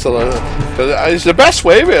now until it's the best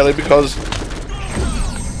way, really, because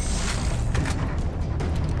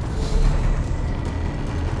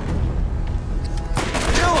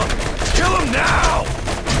Kill him now!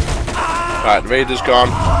 right, the raider's gone.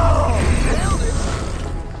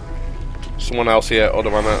 Someone else here, other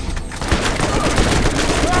man.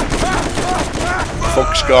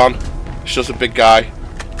 Fuck's gone. It's just a big guy.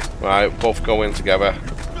 Right, both go in together.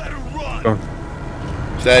 Go on.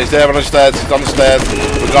 He's there on the stairs. He's on the stairs.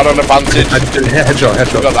 We've got an advantage. Headshot.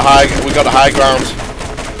 We got the high ground.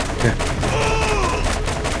 Yeah.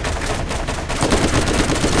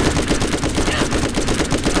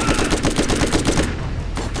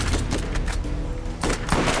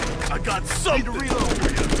 I got something to reload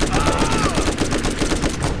for you.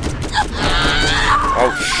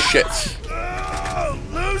 Oh shit!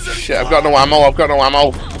 Shit! I've got no ammo.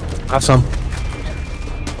 Have some.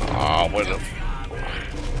 Oh, wait a...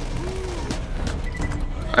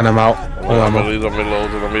 And I'm out. I'm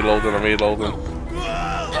reloading.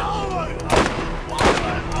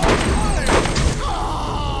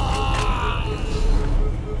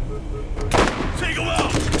 Take him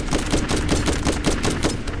out.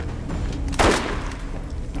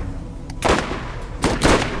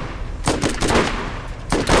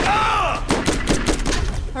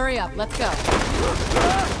 Hurry up, let's go.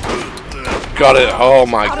 Got it. Oh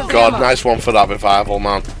my god, nice one for that revival,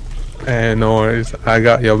 man. No worries, I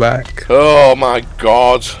got your back. Oh my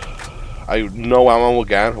god. I no ammo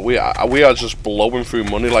again. We are just blowing through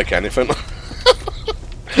money like anything.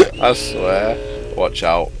 I swear. Watch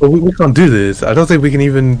out. Well, we can't do this. I don't think we can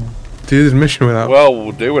even do this mission without... Well,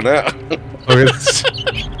 we're doing it.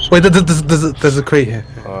 Wait, there's a crate here.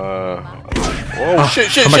 Oh, shit.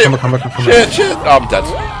 Come back. Shit. I'm dead.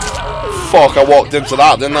 Fuck, I walked into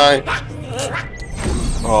that, didn't I?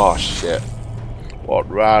 Oh, shit. Walked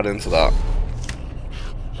right into that.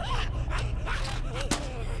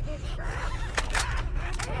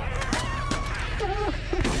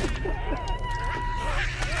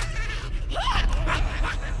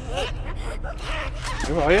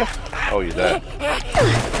 Who are you? Oh, you're there.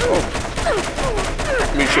 Oh.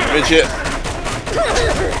 Meet your midget.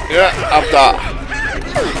 Yeah, have that.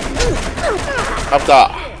 Have that.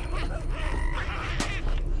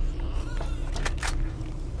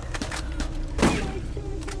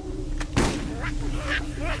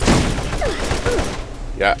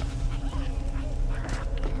 Yeah.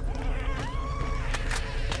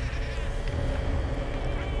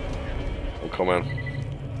 I'm coming.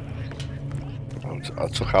 I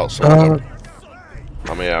took out someone.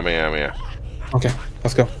 I'm here. Okay,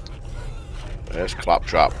 let's go. There's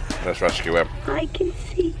Claptrap. Let's rescue him. I can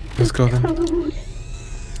see. Let's go then.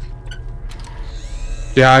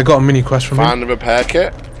 Yeah, I got a mini quest from him. Find the repair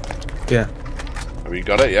kit. Yeah. Have you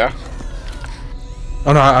got it? Yeah.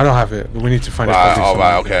 Oh no, I don't have it. But we need to find it. Oh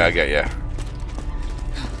right, okay, I get you.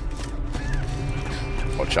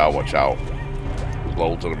 Watch out. There's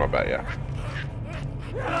loads of them, I bet you.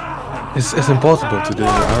 It's impossible to do.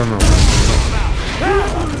 I don't know.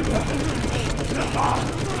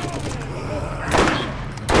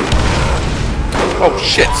 Oh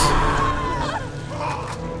shit!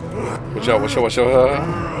 Watch out!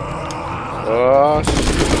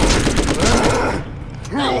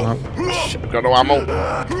 Shit, I've got no ammo.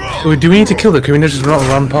 Wait, do we need to kill it? Can we just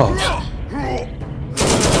run past?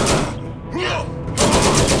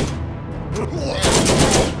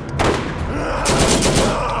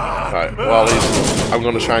 Right, well, I'm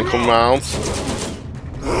gonna try and come round.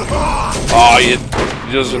 Oh, you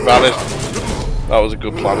just vanished. That was a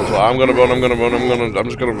good plan as well. I'm gonna run. I'm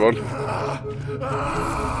just gonna run.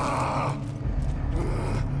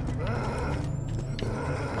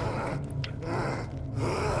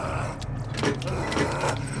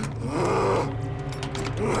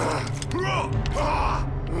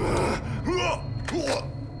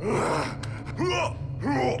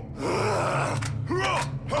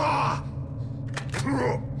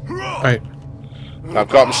 Right. I've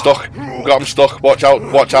got him stuck. I've got him stuck. Watch out.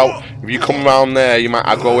 Watch out. If you come around there, you might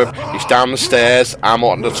aggro him. He's down the stairs. I'm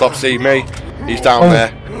up on the top. See me? He's down there.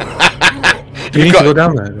 Do you need to go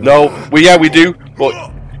down there? No. Well, yeah, we do. But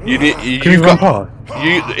you need. Can you run past?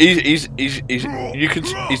 He's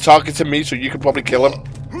targeting me, so you can probably kill him.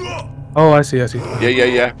 Oh, I see. I see.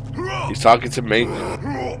 Yeah. He's targeting me.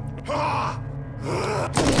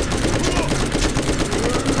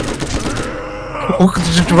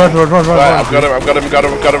 Run. Right, I've got him.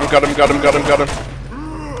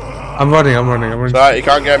 I'm running. Right, he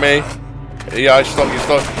can't get me. Yeah, he's stuck.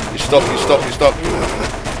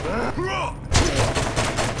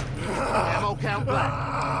 Ammo count black.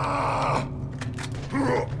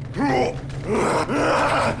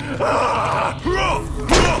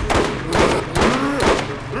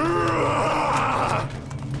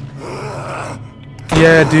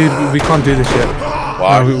 Yeah, dude, we can't do this yet.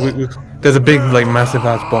 Why? No, there's a big, like, massive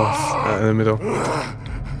ass boss in the middle.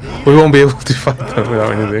 We won't be able to fight them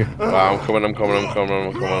without anything. Wow, I'm coming.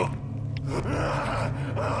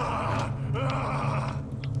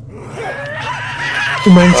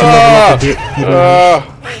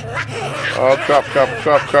 Oh crap!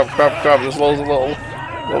 There's loads of little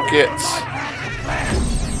kits.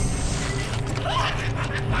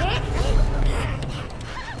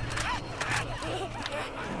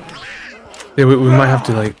 Yeah, we might have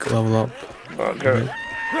to, like, level up. Okay.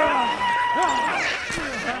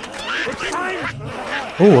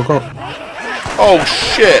 Oh, I got. Oh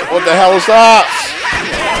shit! What the hell is that?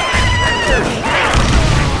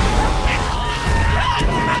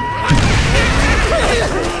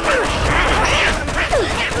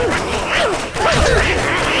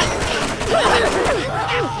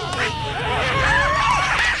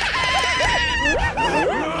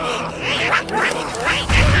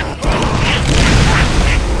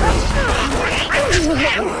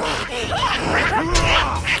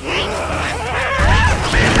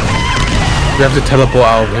 We have to teleport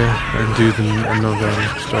out of here and do another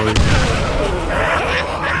story.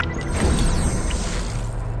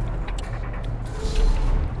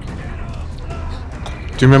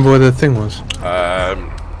 Do you remember where the thing was?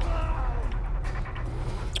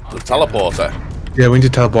 The teleporter. Yeah, we need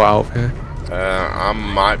to teleport out of here. I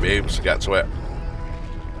might be able to get to it.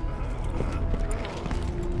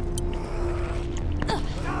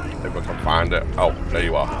 If I can find it. Oh, there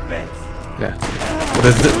you are. Yeah. But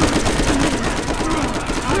there's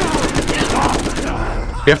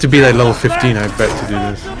we have to be like level 15, I bet, to do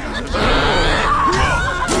this.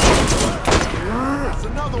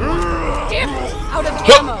 Damn it! Out of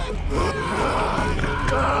ammo!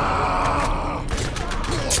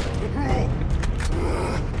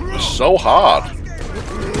 It's so hard.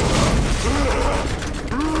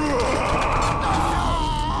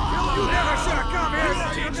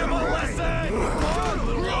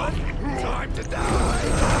 Time to die.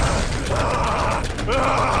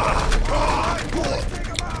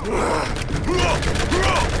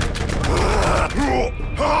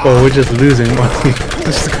 Oh, we're just losing money.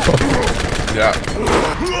 Let's just go. Yeah.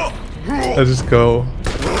 Let's just go.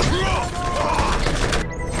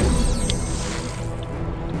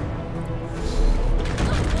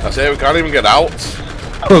 That's it, we can't even get out.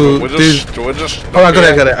 Oh, we're just oh, I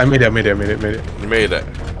got it. I made it. You made it.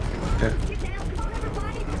 Yeah.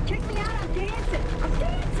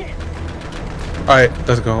 Alright,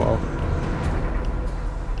 let's go.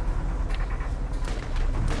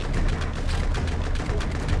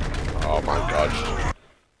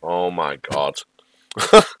 Oh my god.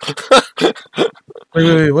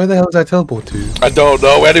 Wait, where the hell did I teleport to? I don't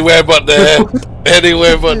know, anywhere but there.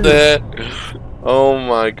 Anywhere but there. Oh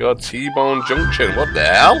my god, T-Bone Junction, what the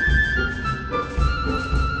hell?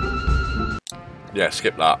 Yeah,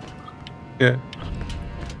 skip that. Yeah.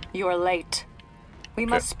 You're late. We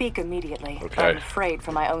must speak immediately. Okay. I'm afraid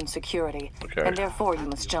for my own security. Okay. And therefore you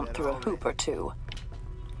must jump through a hoop or two.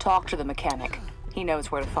 Talk to the mechanic. He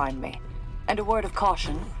knows where to find me. And a word of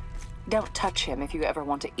caution. Don't touch him if you ever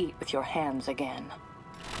want to eat with your hands again.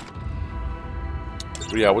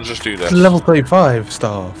 Yeah, we'll just do this. Level 35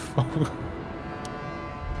 stuff.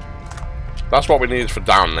 That's what we need for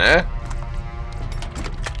down there.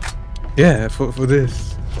 Yeah, for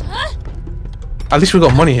this. At least we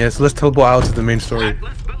got money here, so let's teleport out to the main story.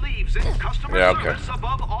 Reckless belief. believes in customer service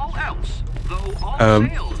above all else, though all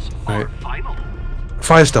sales are final.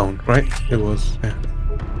 Firestone, right? It was, yeah.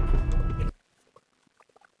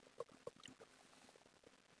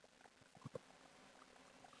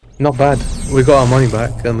 Not bad. We got our money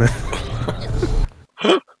back, and then.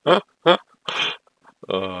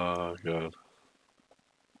 Oh god.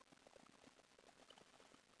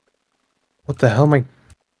 What the hell, my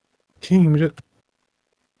team?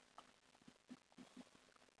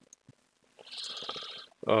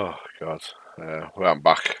 Oh god. Well, I'm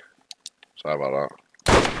back. Sorry about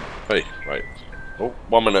that. Hey, right. Oh,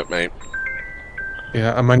 1 minute, mate.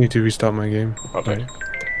 Yeah, I might need to restart my game. Okay. Right.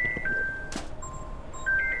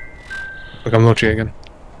 Look, I'm launching again.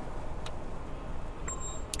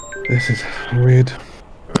 This is weird.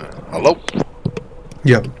 Hello?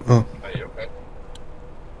 Yep. Oh. Are you okay?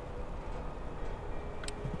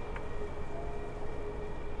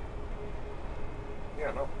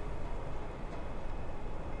 Yeah, no.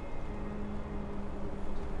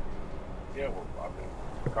 Yeah, well, I mean,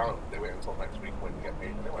 I can't do it until next week when you get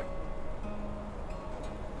paid anyway.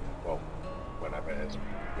 Well, whenever it is,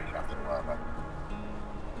 week after whatever.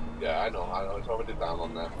 Yeah, I know, it's already down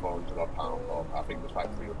on there, £400 odd, but I think it's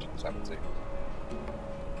like 370.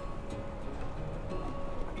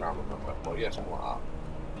 I can't remember, but yeah, something like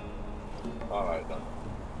that. Alright then.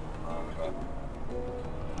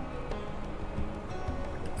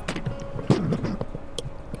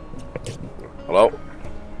 Hello?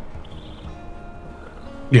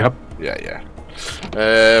 Yep. Yeah.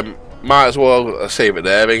 Might as well save it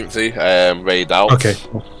there, ain't he? Raid out. Okay.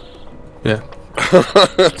 Yeah.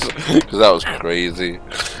 Because that was crazy.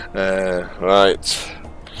 Right.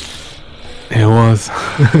 It was.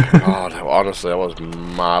 God, honestly, that was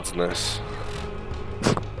madness.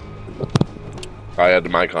 I had the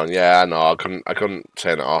mic on. Yeah, no, I couldn't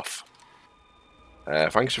turn it off.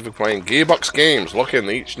 Thanks for playing Gearbox Games. Look in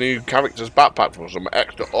each new character's backpack for some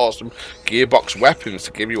extra awesome Gearbox weapons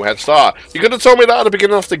to give you a head start. You could have told me that at the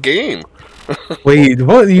beginning of the game. Wait,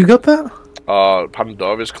 what? You got that?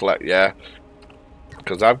 Pandora's collect. Yeah,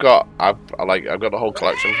 because I've got the whole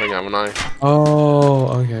collection thing, haven't I?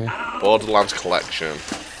 Oh, okay. Borderlands collection.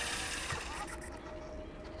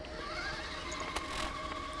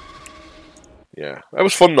 Yeah, that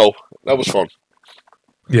was fun though. That was fun.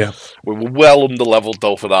 Yeah. We were well under leveled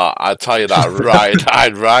though for that. I tell you that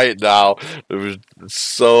right now. It was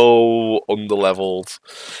so under leveled.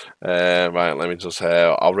 Right, let me just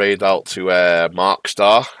I'll raid out to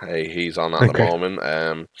Markstar. He's on at the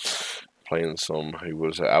moment. Playing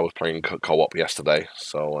I was playing co-op yesterday,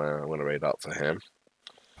 so I'm gonna raid out to him.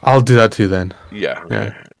 I'll do that too then. Yeah,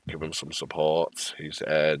 okay. Give him some support. He's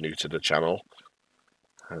new to the channel.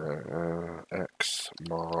 X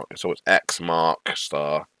Mark. So it's X Mark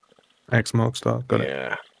Star. X Mark Star. Got it.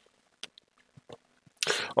 Yeah.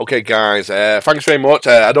 Okay, guys. Thanks very much.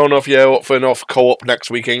 I don't know if you're up for enough co-op next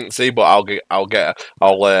week, ain't see, but I'll.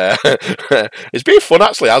 It's been fun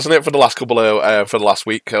actually, hasn't it? For the last for the last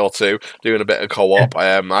week or two, doing a bit of co-op.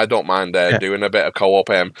 I don't mind doing a bit of co-op.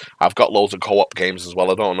 I've got loads of co-op games as well.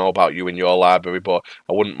 I don't know about you in your library, but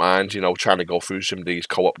I wouldn't mind, trying to go through some of these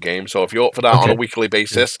co-op games. So if you're up for that on a weekly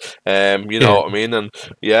basis, you know what I mean,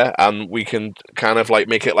 and we can kind of like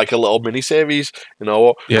make it like a little mini series,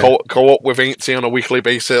 co-op with Ainty on a weekly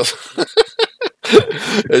basis.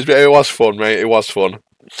 It was fun, mate. It was fun.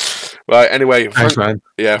 Right, anyway, thanks, man.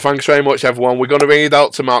 Yeah, thanks very much, everyone. We're going to raid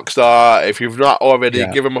out to Markstar. If you've not already,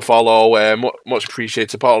 give him a follow. Much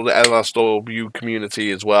appreciated. Part of the LSW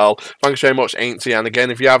community as well. Thanks very much, Ainty. And again,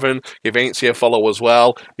 if you haven't, give Ainty a follow as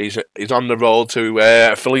well. He's on the road to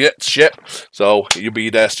affiliateship, so you'll be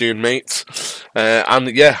there soon, mates.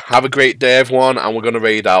 And yeah, have a great day, everyone. And we're going to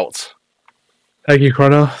raid out. Thank you,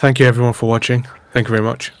 Chrono. Thank you, everyone, for watching. Thank you very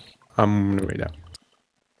much. I'm going to raid out.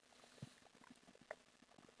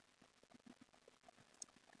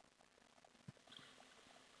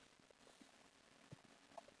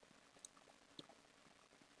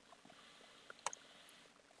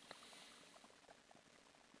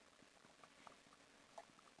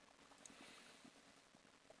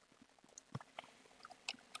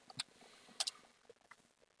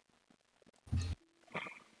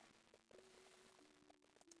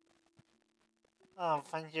 Oh,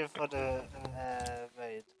 thank you for the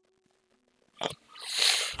raid.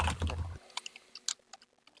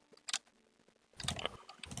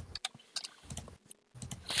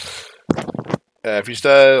 If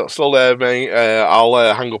you're still there, mate, I'll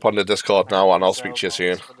hang up on the Discord now and I'll speak to you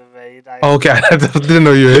soon. Okay, I didn't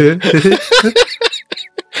know you were here.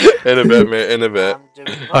 In a bit, mate, in a bit.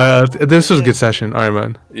 This was a good session. Alright,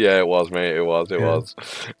 man. Yeah, it was, mate. It was.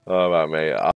 Alright, mate.